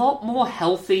 it's a lot more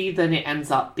healthy than it ends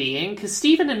up being, because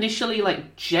Stephen initially,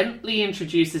 like, gently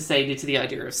introduces Sadie to the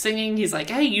idea of singing. He's like,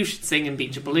 hey, you should sing in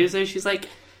Beachapalooza. She's like,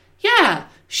 yeah,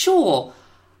 sure.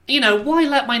 Why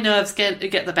let my nerves get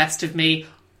the best of me?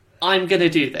 I'm gonna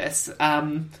do this.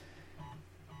 And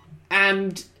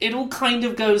it all kind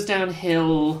of goes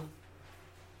downhill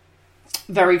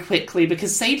very quickly,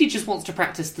 because Sadie just wants to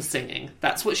practice the singing.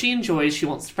 That's what she enjoys. She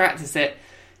wants to practice it.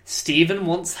 Stephen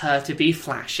wants her to be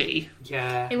flashy.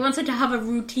 Yeah. He wants her to have a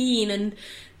routine, and,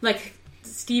 like,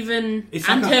 Stephen It's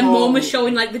and like a her whole- mum are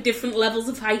showing, like, the different levels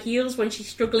of high heels when she's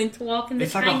struggling to walk in the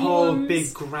It's like tiny a whole ones.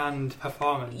 big grand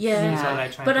performance. Yeah. Is how they're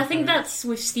trying But to I think do it. that's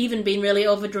with Stephen being really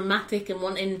over dramatic and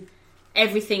wanting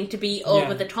everything to be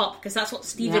over the top, because that's what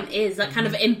Stephen is. That kind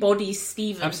of embodies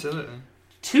Stephen. Absolutely.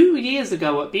 2 years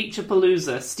ago at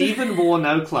Beachapalooza, Stephen wore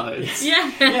no clothes.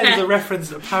 Yeah. Yeah, there's a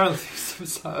reference, apparently, some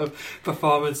sort of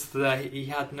performance that he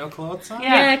had no clothes on.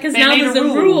 Yeah, because they now made there's a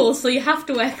rule, so you have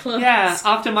to wear clothes. Yeah,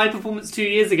 after my performance 2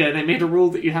 years ago, they made a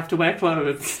rule that you have to wear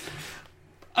clothes.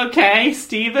 Okay,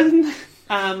 Stephen.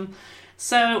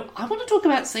 So, I want to talk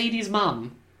about Sadie's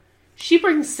mum. She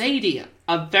brings Sadie,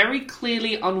 a very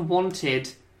clearly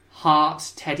unwanted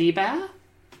heart teddy bear.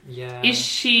 Yeah. Is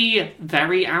she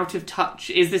very out of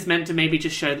touch? Is this meant to maybe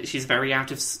just show that she's very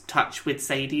out of touch with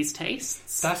Sadie's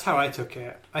tastes? That's how I took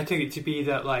it. I took it to be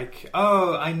that, like,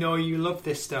 oh, I know you love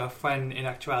this stuff, when in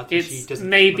actuality she doesn't.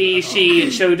 Maybe love it at she all.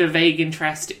 showed a vague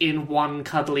interest in one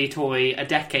cuddly toy a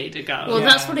decade ago. Well, Yeah.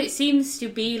 that's what it seems to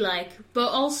be like. But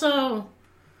also,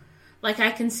 like,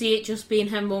 I can see it just being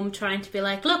her mum trying to be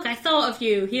like, look, I thought of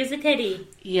you, here's a teddy.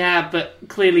 Yeah, but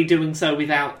clearly doing so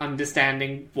without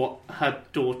understanding what her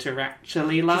daughter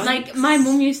actually likes. Like, my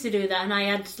mum used to do that, and I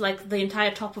had, like, the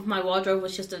entire top of my wardrobe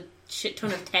was just a shit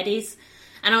ton of teddies.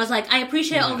 And I was like, I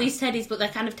appreciate all these teddies, but they're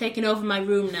kind of taking over my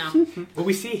room now. Well,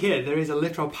 we see here there is a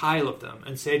literal pile of them,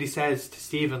 and Sadie says to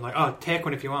Stephen, like, "Oh, take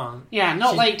one if you want." Yeah,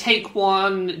 not She- like take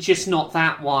one, just not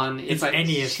that one. It's like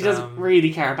any of she doesn't them.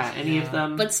 really care about any of Yeah.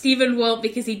 them. But Stephen won't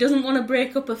because he doesn't want to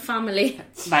break up a family.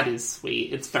 That is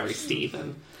sweet. It's very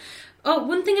Stephen. Oh,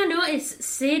 one thing I noticed,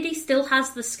 Sadie still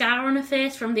has the scar on her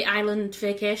face from the island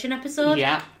vacation episode.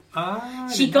 Yeah, Ah,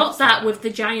 I She didn't got notice that with the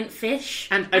giant fish.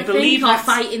 And I believe think, or that's-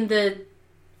 fighting the...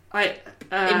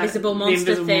 Invisible the monster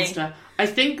invisible thing. monster. I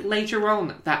think later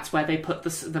on that's where they put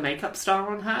the makeup star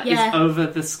on her. Yeah. Is over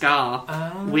the scar,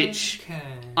 Ah, which okay.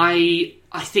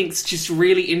 I think's just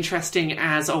really interesting.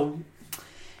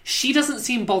 She doesn't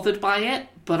seem bothered by it,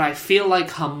 but I feel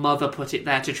like her mother put it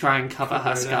there to try and cover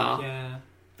her Covered it scar. up, yeah,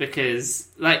 Because,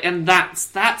 like, and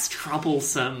that's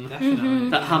troublesome. definitely.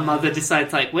 That her mother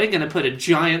decides, like, we're going to put a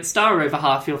giant star over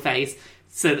half your face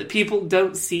so that people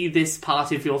don't see this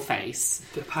part of your face.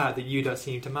 The part that you don't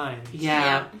seem to mind.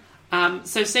 Yeah.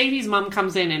 So Sadie's mum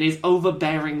comes in and is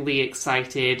overbearingly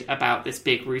excited about this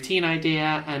big routine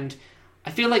idea, and I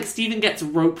feel like Stephen gets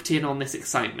roped in on this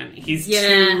excitement.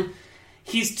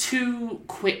 He's too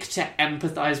quick to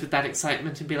empathise with that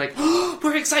excitement and be like, oh,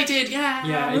 we're excited, yeah!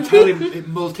 Yeah, it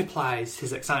multiplies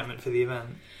his excitement for the event.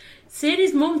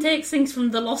 Sadie's mum takes things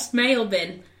from the lost mail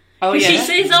bin. Oh, She yeah?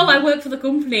 says, oh, I work for the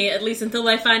company, at least until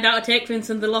they find out I take things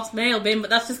from the lost mail bin, but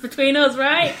that's just between us,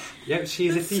 right? Yep,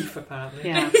 she's a thief, apparently.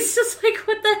 Yeah. It's just like,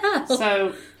 what the hell?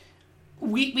 So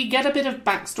we get a bit of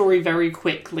backstory very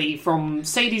quickly from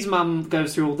Sadie's mum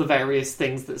goes through all the various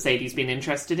things that Sadie's been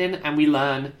interested in, and we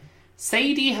learn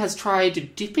Sadie has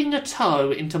tried dipping a toe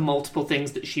into multiple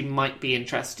things that she might be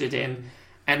interested in,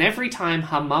 and every time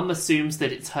her mum assumes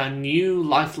that it's her new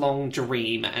lifelong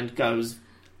dream and goes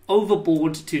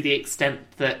overboard to the extent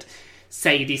that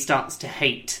Sadie starts to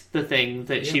hate the thing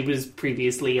that she was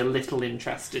previously a little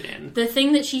interested in. The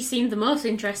thing that she seemed the most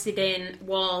interested in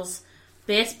was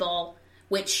baseball,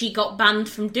 which she got banned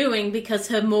from doing because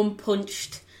her mum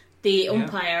punched the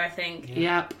umpire, I think.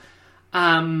 Yep.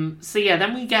 So yeah,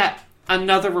 then we get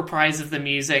another reprise of the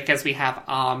music as we have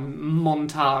our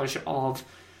montage of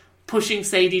pushing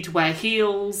Sadie to wear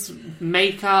heels,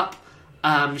 makeup.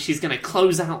 She's going to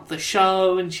close out the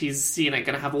show, and she's going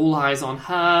to have all eyes on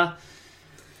her.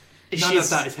 None of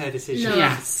that is her decision. No.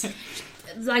 Yes.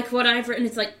 Like, what I've written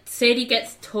is, like, Sadie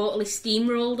gets totally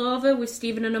steamrolled over with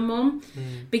Stephen and her mum,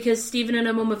 because Stephen and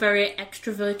her mum are very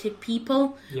extroverted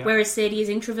people, whereas Sadie is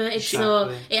introverted, so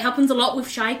Exactly. it happens a lot with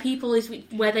shy people, is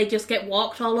where they just get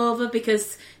walked all over,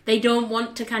 because they don't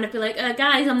want to kind of be like,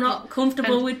 guys, I'm not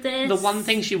comfortable And with this. The one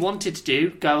thing she wanted to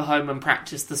do, go home and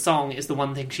practice the song, is the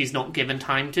one thing she's not given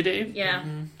time to do. Yeah.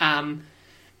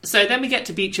 So then we get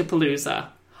to Beachapalooza.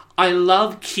 I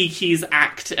love Kiki's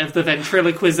act of the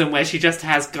ventriloquism where she just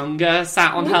has Gunga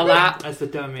sat on her lap As the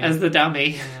dummy. as the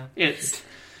dummy. Yeah. It's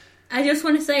I just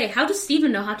want to say, how does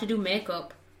Stephen know how to do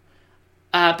makeup?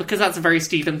 because that's a very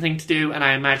Stephen thing to do, and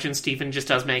I imagine Stephen just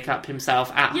does makeup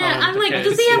himself at Yeah, home. I'm like, because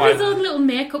does he have why- his own little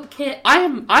makeup kit? I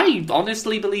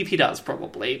honestly believe he does,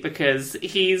 probably, because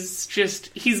he's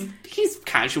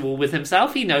casual with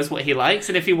himself. He knows what he likes,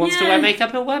 and if he wants to Yeah. wear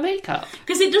makeup, he'll wear makeup.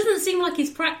 Because it doesn't seem like he's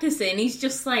practicing. He's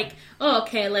just like, oh,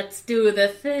 okay, let's do the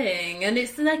thing. And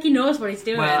it's like he knows what he's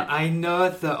doing. Well, I know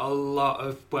that a lot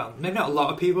of, well, maybe not a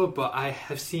lot of people, but I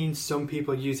have seen some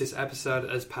people use this episode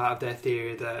as part of their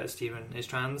theory that Stephen is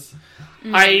trans.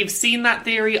 I've seen that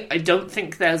theory. I don't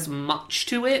think there's much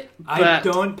to it. I but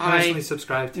don't personally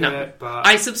subscribe to no. it, but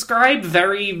I subscribe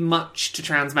very much to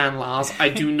Trans Man Lars. I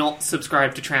do not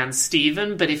subscribe to Trans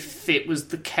Stephen, but if it was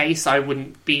the case, I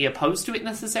wouldn't be opposed to it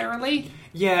necessarily.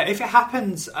 yeah, if it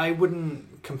happens, I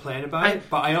wouldn't complain about it,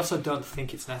 but I also don't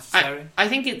think it's necessary. I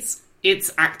think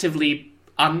it's actively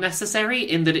unnecessary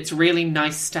in that it's really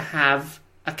nice to have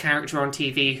a character on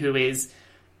TV who is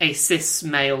a cis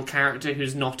male character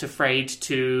who's not afraid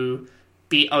to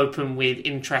be open with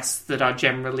interests that are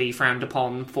generally frowned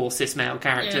upon for cis male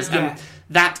characters. Yeah. And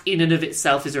that in and of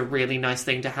itself is a really nice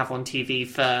thing to have on TV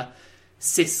for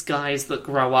cis guys that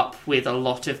grow up with a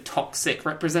lot of toxic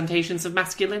representations of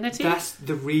masculinity. That's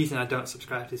the reason I don't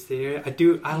subscribe to this theory.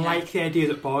 I like the idea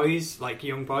that boys, like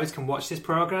young boys, can watch this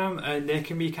program and they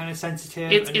can be kind of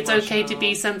sensitive. It's okay to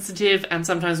be sensitive and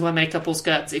sometimes wear makeup or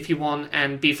skirts if you want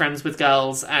and be friends with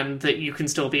girls, and that you can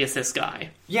still be a cis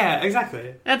guy. Yeah,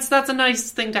 exactly. That's a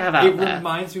nice thing to have out there. It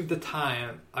reminds me of the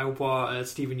time I wore a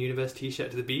Steven Universe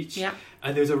t-shirt to the beach. Yeah.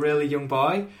 And there was a really young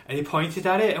boy, and he pointed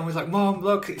at it and was like, "Mom,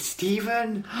 look, it's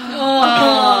Steven." Aww.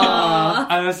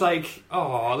 And I was like,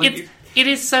 "Oh." It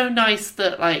is so nice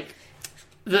that, like,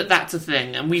 that's a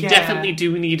thing, and we definitely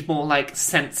do need more, like,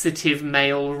 sensitive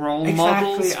male role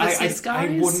models for cis guys.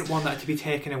 I wouldn't want that to be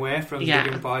taken away from the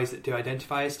young boys that do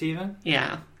identify as Steven.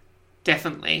 Yeah,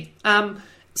 definitely.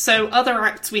 So other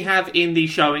acts we have in the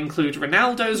show include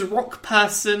Ronaldo's rock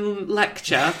person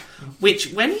lecture,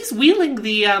 which when he's wheeling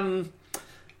the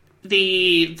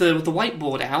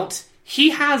whiteboard out, he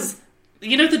has,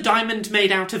 you know, the diamond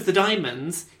made out of the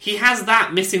diamonds. He has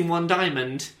that missing one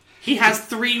diamond. He has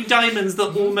 3 diamonds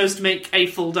that almost make a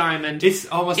full diamond. It's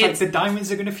almost like the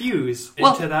diamonds are going to fuse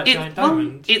into that giant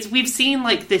diamond. We've seen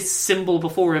like this symbol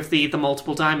before of the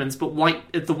multiple diamonds, but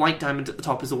the white diamond at the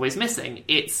top is always missing.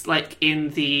 It's like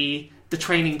in the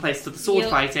training place for the sword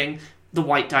fighting. The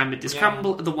white diamond is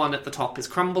the one at the top is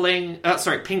crumbling.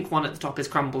 Pink one at the top is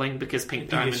crumbling because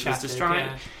pink diamond was destroyed.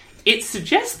 Yeah. It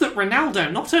suggests that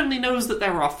Ronaldo not only knows that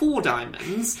there are 4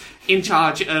 diamonds in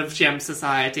charge of Gem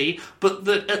Society, but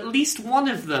that at least one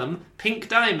of them, Pink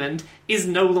Diamond, is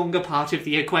no longer part of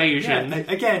the equation. Yeah,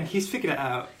 again, he's figured it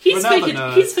out. He's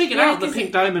figured out that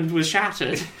Pink Diamond was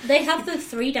shattered. They have the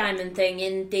 3 diamond thing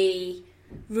in the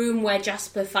room where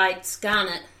Jasper fights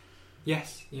Garnet.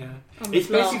 Yes, yeah. It's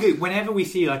basically, whenever we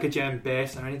see like a gem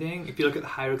base or anything, if you look at the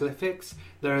hieroglyphics,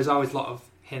 there is always a lot of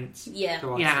hints.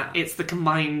 Yeah, it's the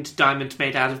combined diamond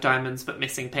made out of diamonds but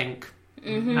missing pink.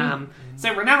 Mm-hmm.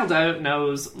 So Ronaldo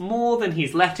knows more than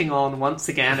he's letting on once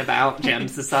again about Gem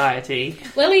Society.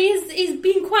 Well, he's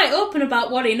been quite open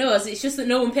about what he knows. It's just that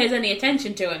no one pays any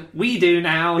attention to him. We do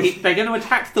now. They're going to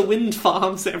attack the wind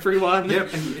farms, everyone.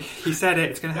 Yep, and he said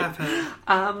it. It's going to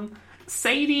happen.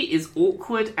 Sadie is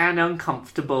awkward and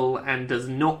uncomfortable and does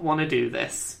not want to do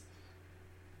this.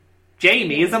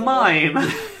 Jamie is a mime.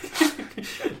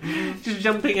 Just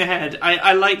jumping ahead.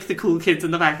 I like the cool kids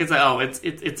in the back. It's like,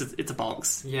 it's a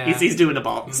box. Yeah. He's doing a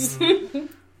box. Mm-hmm.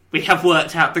 We have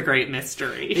worked out the great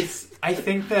mystery. I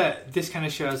think that this kind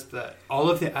of shows that all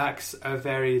of the acts are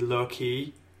very low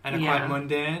key and are quite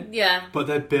mundane. Yeah. But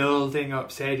they're building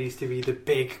up Sadie's to be the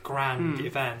big grand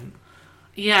event.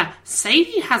 Yeah,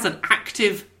 Sadie has an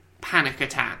active panic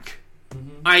attack.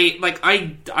 Mm-hmm.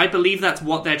 I believe that's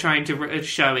what they're trying to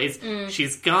show is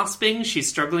she's gasping, she's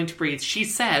struggling to breathe. She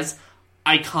says,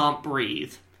 "I can't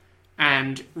breathe,"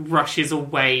 and rushes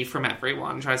away from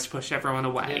everyone, tries to push everyone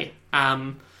away.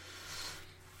 Yeah.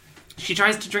 She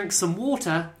tries to drink some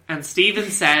water, and Steven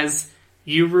says,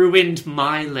 "You ruined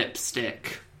my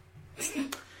lipstick."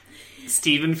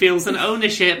 Steven feels an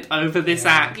ownership over this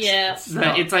act. Yeah.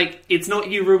 But it's like, it's not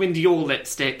you ruined your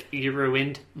lipstick, you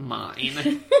ruined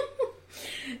mine.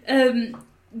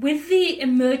 With the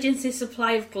emergency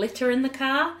supply of glitter in the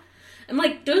car, I'm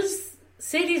like, does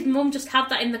Sadie's mum just have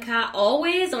that in the car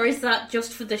always, or is that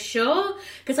just for the show?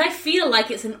 Because I feel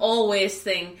like it's an always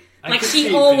thing. Like,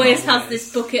 she always has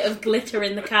this bucket of glitter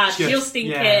in the car, just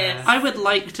in case. I would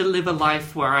like to live a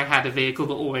life where I had a vehicle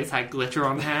that always had glitter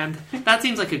on hand. That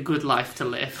seems like a good life to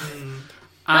live.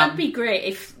 That'd be great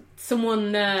if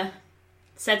someone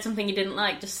said something you didn't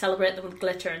like, just celebrate them with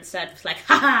glitter instead. It's like,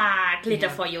 ha-ha, glitter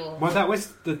for you. Well, that was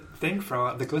the thing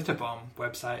for the Glitter Bomb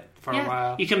website for a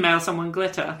while. You can mail someone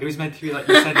glitter. It was meant to be like,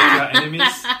 you send it to your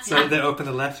enemies, so they open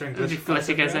the letter and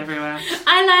glitter goes everywhere.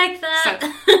 I like that.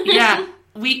 So, yeah.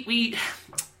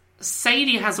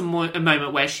 Sadie has a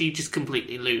moment where she just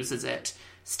completely loses it.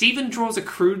 Steven draws a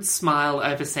crude smile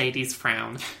over Sadie's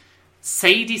frown.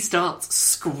 Sadie starts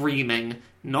screaming,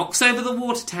 knocks over the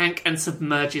water tank and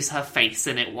submerges her face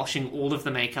in it, washing all of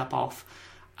the makeup off.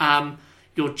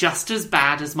 You're just as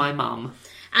bad as my mum.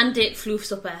 And it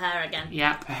floofs up her hair again.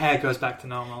 Yeah. Her hair goes back to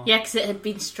normal. Yeah, because it had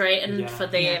been straightened for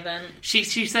the event. She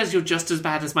says, "You're just as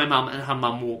bad as my mum," and her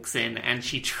mum walks in, and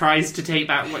she tries to take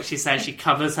back what she says. She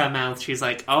covers her mouth. She's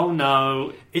like, "Oh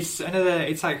no." It's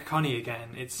like Connie again.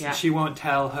 She won't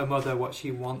tell her mother what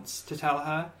she wants to tell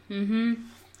her. Mm-hmm.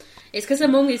 It's because her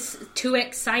mum is too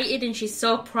excited and she's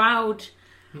so proud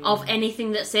of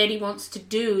anything that Sadie wants to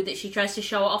do that she tries to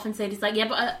show it off, and Sadie's like, "Yeah,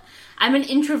 but I'm an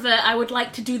introvert. I would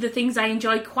like to do the things I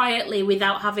enjoy quietly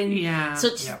without having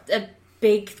such a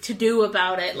big to-do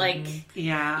about it. Like,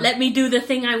 let me do the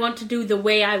thing I want to do the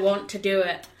way I want to do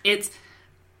it."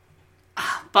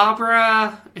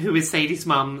 Barbara, who is Sadie's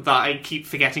mum, that I keep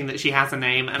forgetting that she has a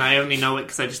name, and I only know it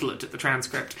because I just looked at the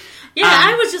transcript. Yeah,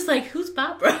 I was just like, who's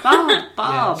Barbara? Barb.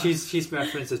 Yeah, she's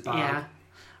referenced as Barb.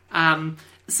 Yeah.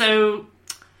 So,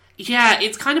 yeah,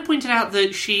 it's kind of pointed out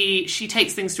that she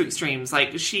takes things to extremes.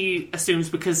 Like, she assumes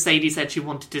because Sadie said she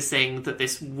wanted to sing that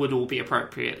this would all be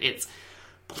appropriate. It's,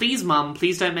 please, Mum,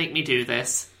 please don't make me do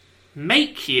this.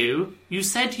 Make you? You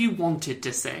said you wanted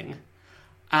to sing.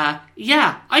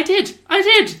 Yeah, I did. I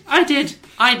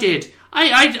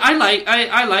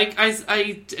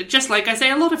just like I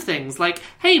say a lot of things, like,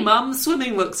 hey mum,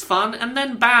 swimming looks fun, and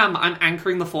then bam, I'm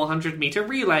anchoring the 400-metre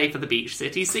relay for the Beach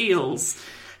City Seals.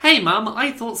 Hey mum,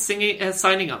 I thought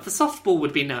signing up for softball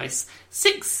would be nice.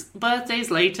 6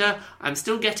 birthdays later, I'm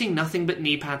still getting nothing but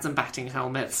knee pads and batting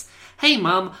helmets. Hey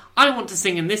mum, I want to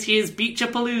sing in this year's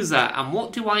Beachapalooza, and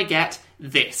what do I get?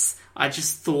 This. I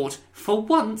just thought, for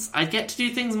once, I'd get to do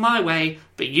things my way,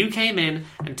 but you came in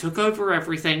and took over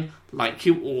everything like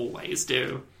you always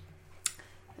do.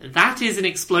 That is an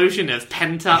explosion of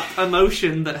pent-up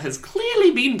emotion that has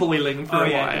clearly been boiling for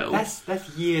a while. That's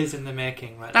years in the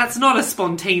making, right? That's not a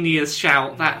spontaneous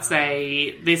shout. That's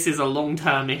this is a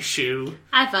long-term issue.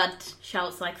 I've had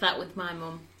shouts like that with my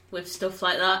mum, with stuff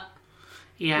like that.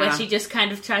 Yeah. Where she just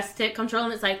kind of tries to take control,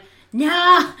 and it's like, no,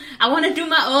 I want to do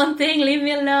my own thing, leave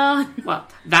me alone. Well,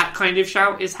 that kind of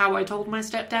shout is how I told my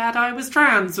stepdad I was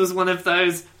trans, was one of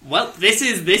those, well,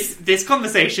 this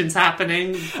conversation's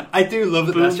happening. I do love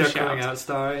that that's your coming out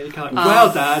story. You're kind of like,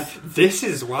 well, Dad, this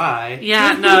is why.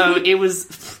 Yeah, no, it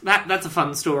was, that's a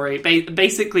fun story.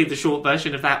 Basically, the short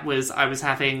version of that was I was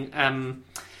having,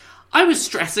 I was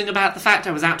stressing about the fact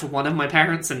I was out to one of my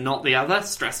parents and not the other.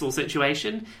 Stressful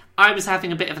situation. I was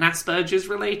having a bit of an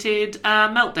Asperger's-related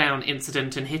meltdown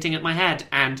incident and hitting at my head,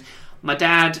 and my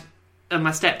dad and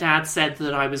my stepdad said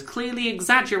that I was clearly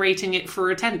exaggerating it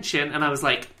for attention, and I was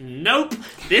like, nope,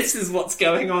 this is what's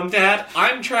going on, Dad.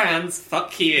 I'm trans.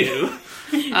 Fuck you.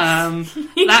 Those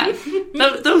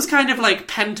kind of like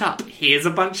pent up, here's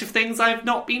a bunch of things I've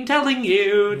not been telling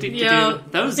you.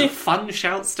 Those are fun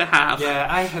shouts to have. Yeah,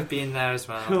 I have been there as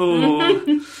well.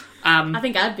 Oh. I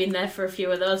think I've been there for a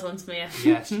few of those ones, Mia.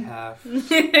 Yes, you have.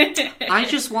 I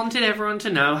just wanted everyone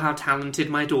to know how talented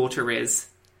my daughter is.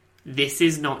 This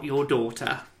is not your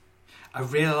daughter. I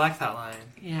really like that line.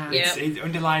 Yeah. It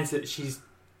underlines that she's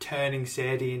turning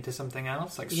Sadie into something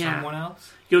else, like someone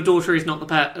else. Your daughter is not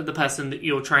the person that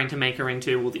you're trying to make her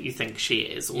into, or that you think she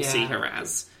is, or see her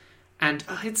as. And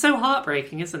it's so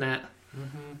heartbreaking, isn't it?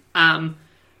 Mm-hmm.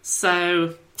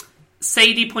 So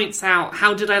Sadie points out,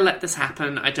 how did I let this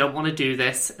happen? I don't want to do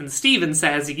this. And Stephen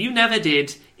says, you never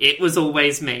did. It was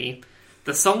always me.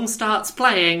 The song starts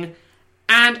playing,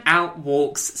 and out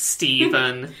walks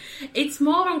Stephen. It's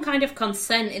more on kind of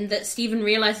consent in that Stephen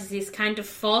realises he's kind of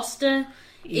forced her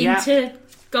into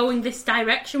going this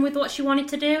direction with what she wanted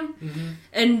to do. Mm-hmm.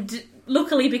 And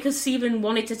luckily, because Stephen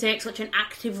wanted to take such an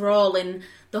active role in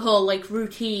the whole like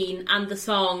routine and the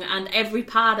song and every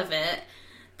part of it,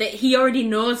 that he already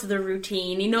knows the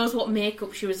routine. He knows what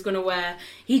makeup she was going to wear.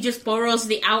 He just borrows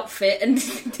the outfit and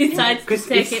decides to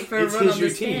take it for a run on the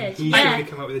stage. He should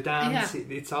come up with a dance. Yeah.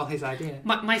 It's all his idea.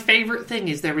 My favourite thing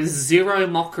is there is zero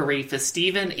mockery for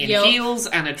Stephen in heels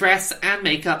and a dress and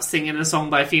makeup singing a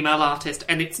song by a female artist,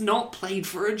 and it's not played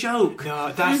for a joke.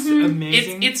 No, that's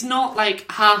amazing. It's not like,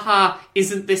 haha,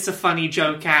 isn't this a funny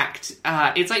joke act?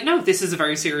 It's like, no, this is a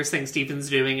very serious thing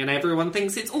Stephen's doing, and everyone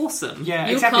thinks it's awesome. Yeah,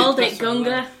 you exactly. called it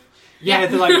Gunga. Yeah,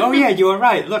 they're like, oh yeah, you were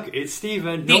right. Look, it's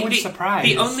Stephen. No one's surprised.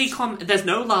 The only there's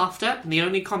no laughter, and the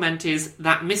only comment is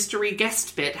that mystery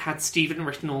guest bit had Stephen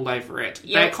written all over it.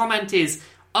 Yep. Their comment is,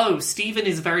 oh, Stephen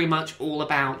is very much all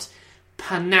about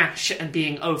panache and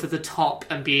being over the top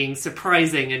and being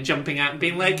surprising and jumping out and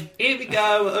being like, here we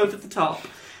go, over the top.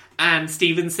 And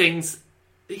Stephen sings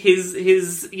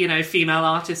his female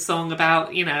artist song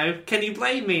about, can you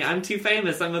blame me? I'm too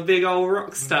famous. I'm a big old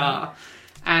rock star. Mm-hmm.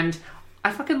 And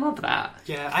I fucking love that.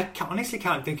 Yeah, I honestly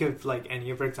can't think of like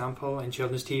any other example in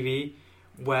children's TV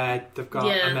where they've got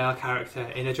a male character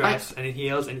in a dress and in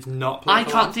heels and it's not played. I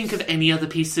can't think of any other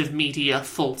piece of media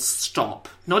full stop.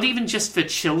 Not even just for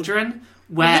children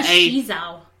where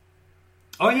Shizao.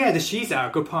 Oh yeah, the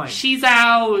Shizao, good point.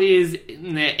 Shizao is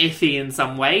iffy in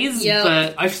some ways,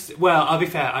 but I'll be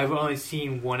fair, I've only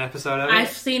seen one episode of it. I've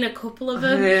seen a couple of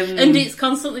them, and it's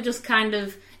constantly just kind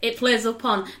of, it plays up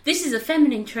on, this is a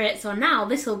feminine trait, so now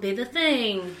this will be the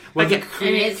thing. Well, the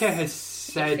creator has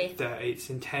said that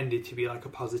it's intended to be like a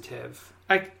positive.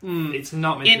 It's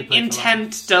not meant to be played for intent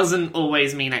laughs. doesn't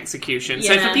always mean execution.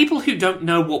 So Yeah. for people who don't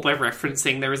know what we're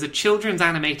referencing, there is a children's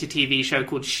animated TV show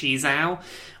called Shizao,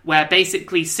 where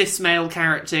basically cis male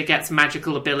character gets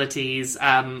magical abilities,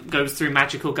 goes through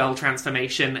magical girl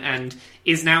transformation, and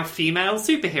is now female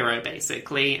superhero,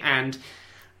 basically. And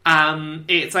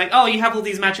it's like, oh, you have all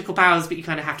these magical powers, but you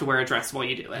kind of have to wear a dress while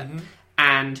you do it.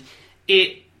 And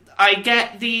I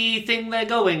get the thing they're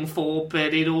going for,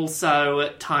 but it also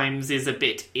at times is a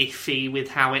bit iffy with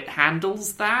how it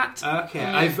handles that. Okay,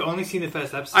 I've only seen the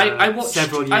first episode I watched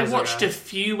several years I watched ago. a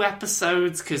few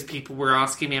episodes because people were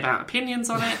asking me about opinions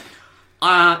on it.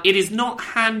 It is not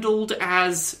handled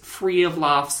as free of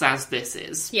laughs as this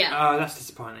is. Yeah. Oh, that's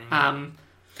disappointing.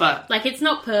 But Like, it's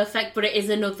not perfect, but it is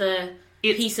another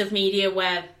piece of media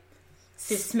where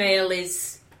cis male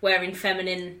is wearing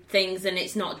feminine things, and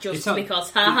it's not just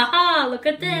because, ha ha ha, look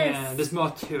at this. Yeah, there's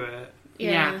more to it.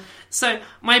 yeah. So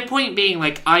my point being,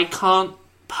 like, I can't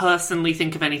personally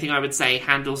think of anything I would say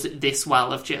handles it this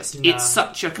well of just, No. it's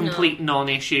such a complete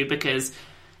non-issue because,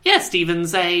 yeah,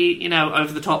 Steven's a,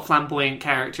 over-the-top flamboyant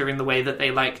character in the way that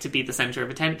they like to be the centre of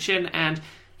attention, and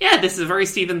yeah, this is a very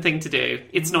Steven thing to do.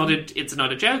 It's not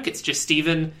a joke, it's just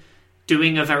Steven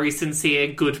doing a very sincere,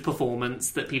 good performance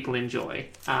that people enjoy.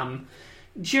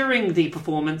 During the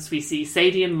performance, we see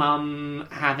Sadie and Mum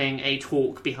having a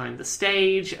talk behind the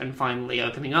stage and finally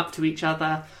opening up to each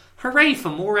other. Hooray for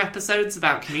more episodes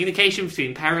about communication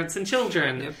between parents and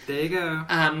children. Yep, there you go.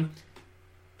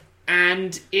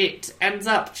 And it ends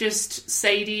up just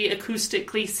Sadie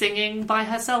acoustically singing by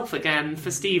herself again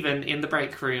for Stephen in the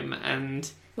break room. And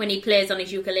When he plays on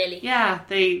his ukulele. yeah,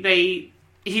 he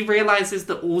realises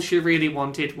that all she really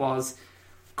wanted was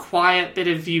quiet bit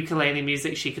of ukulele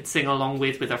music she could sing along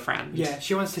with a friend. Yeah,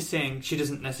 she wants to sing. She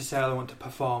doesn't necessarily want to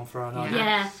perform for an audience.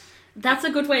 Yeah. That's a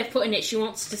good way of putting it. She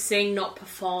wants to sing, not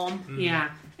perform. Yeah,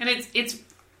 and it's.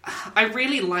 I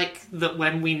really like that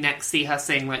when we next see her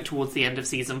sing, like towards the end of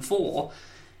season 4,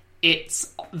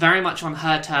 it's very much on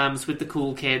her terms with the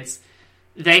cool kids.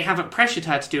 They haven't pressured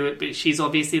her to do it, but she's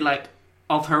obviously like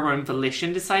of her own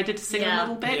volition decided to sing a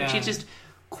little bit. Yeah. She's just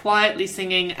quietly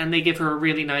singing, and they give her a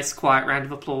really nice quiet round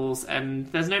of applause, and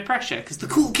there's no pressure because the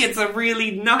cool kids are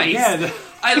really nice. Yeah,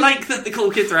 I like that the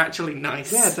cool kids are actually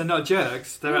nice. yeah, they're not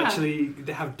jerks. They're Yeah. actually,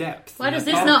 they have depth. Why and does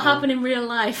they're this not thoughtful. happen in real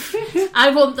life?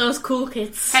 I want those cool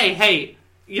kids. Hey,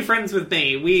 you're friends with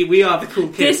me. We are the cool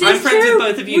kids. This I'm is friends true. with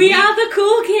both of you. We are the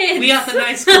cool kids. We are the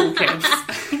nice cool kids.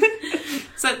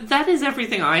 So that is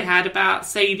everything I had about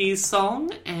Sadie's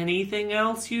song. Anything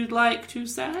else you'd like to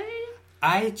say?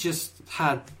 I just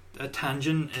had a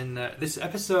tangent in that this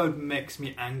episode makes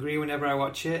me angry whenever I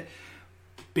watch it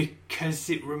because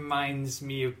it reminds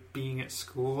me of being at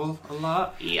school a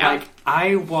lot. Yeah. Like,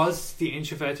 I was the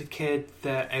introverted kid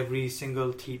that every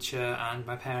single teacher and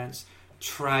my parents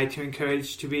tried to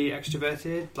encourage to be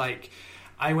extroverted. Like,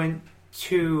 I went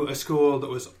to a school that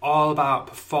was all about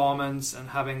performance and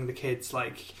having the kids,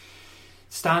 like,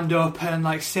 stand up and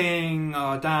like sing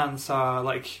or dance or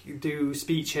like do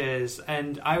speeches,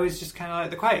 and I was just kind of like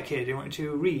the quiet kid who wanted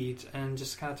to read and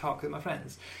just kind of talk with my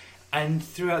friends. And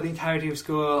throughout the entirety of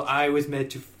school, I was made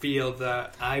to feel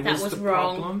that I was was the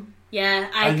wrong. problem. Yeah,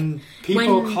 And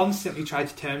people when- constantly tried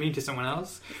to turn me into someone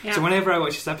else. Yeah. So whenever I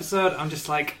watch this episode, I'm just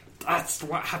like, that's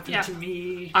what happened Yeah. to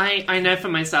me. I know for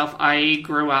myself, I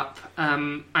grew up,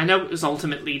 I know it was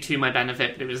ultimately to my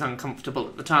benefit, but it was uncomfortable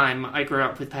at the time. I grew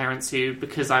up with parents who,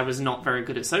 because I was not very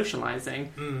good at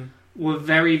socialising, were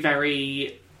very,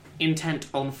 very intent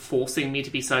on forcing me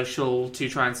to be social, to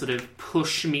try and sort of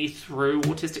push me through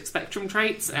autistic spectrum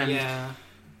traits. And Yeah.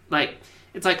 like,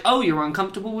 it's like, oh, you're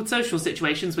uncomfortable with social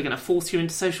situations, we're going to force you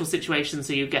into social situations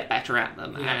so you get better at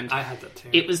them. Yeah, And I had that too.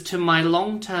 it was to my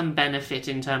long-term benefit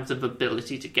in terms of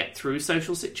ability to get through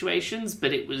social situations,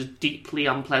 but it was deeply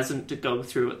unpleasant to go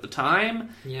through at the time.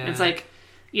 Yeah. It's like,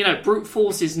 brute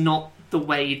force is not the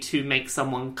way to make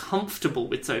someone comfortable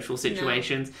with social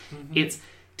situations. It's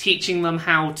teaching them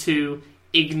how to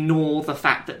ignore the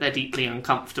fact that they're deeply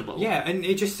uncomfortable. Yeah, and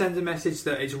it just sends a message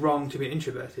that it's wrong to be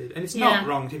introverted. And it's Yeah. not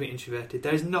wrong to be introverted.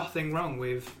 There's nothing wrong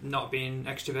with not being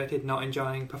extroverted, not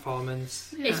enjoying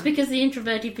performance. It's because the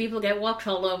introverted people get walked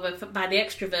all over by the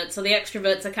extroverts, so the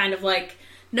extroverts are kind of like,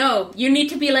 no, you need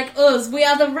to be like us, we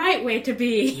are the right way to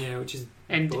be. Yeah, which is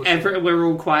And bullshit. we're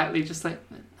all quietly just like,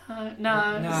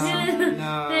 no.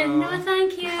 No,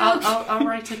 thank you. I'll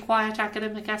write a quiet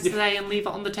academic essay and leave it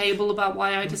on the table about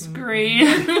why I disagree.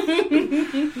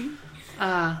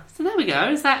 So there we go.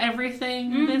 Is that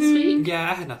everything this week?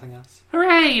 Yeah, I had nothing else.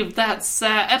 Hooray! That's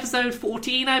episode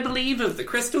 14, I believe, of the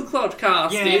Crystal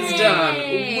Clodcast Yay! is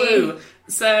done. Woo!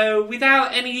 So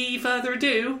without any further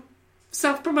ado,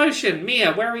 Self-promotion.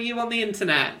 Mia, where are you on the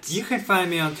internet? You can find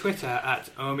me on Twitter at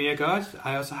omiagod.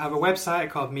 I also have a website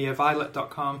called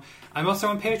miaviolet.com. I'm also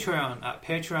on Patreon at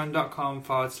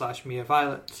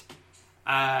patreon.com/miaviolet.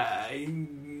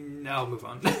 I'll move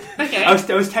on. Okay. I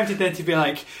was tempted then to be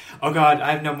like, oh god,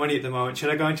 I have no money at the moment. Should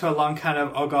I go into a long kind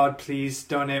of, oh god, please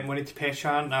donate money to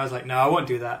Patreon? And I was like, no, I won't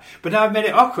do that. But now I've made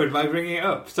it awkward by bringing it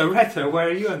up. So Retta, where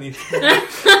are you on the internet?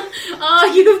 Oh,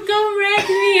 you've gone red,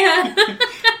 Mia.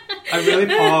 I'm really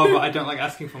poor, but I don't like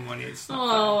asking for money. It's not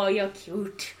Oh, you're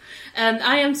cute.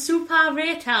 I am Super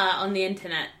Rita on the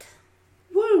internet.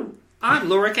 Woo! I'm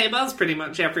Laura K. Buzz pretty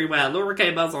much everywhere. Laura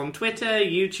K. Buzz on Twitter,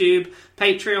 YouTube,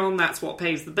 Patreon, that's what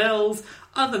pays the bills.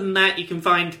 Other than that, you can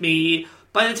find me...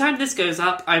 By the time this goes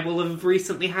up, I will have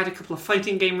recently had a couple of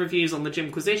fighting game reviews on the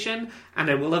Jimquisition, and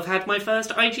I will have had my first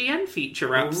IGN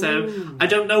feature up, so I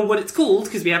don't know what it's called,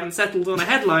 because we haven't settled on a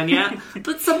headline yet,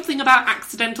 but something about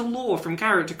accidental lore from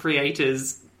character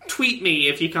creators. Tweet me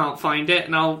if you can't find it,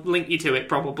 and I'll link you to it,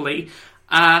 probably.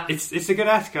 It's a good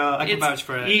article. I can vouch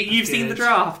for it. You've seen the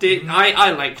draft.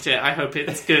 I liked it. I hope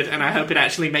it's good, and I hope it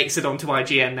actually makes it onto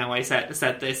IGN now I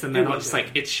said this, and then I'm just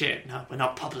like, it's shit. No, we're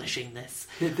not publishing this.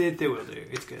 They will do.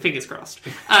 It's good. Fingers crossed.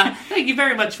 Thank you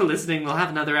very much for listening. We'll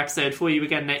have another episode for you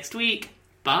again next week.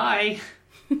 Bye.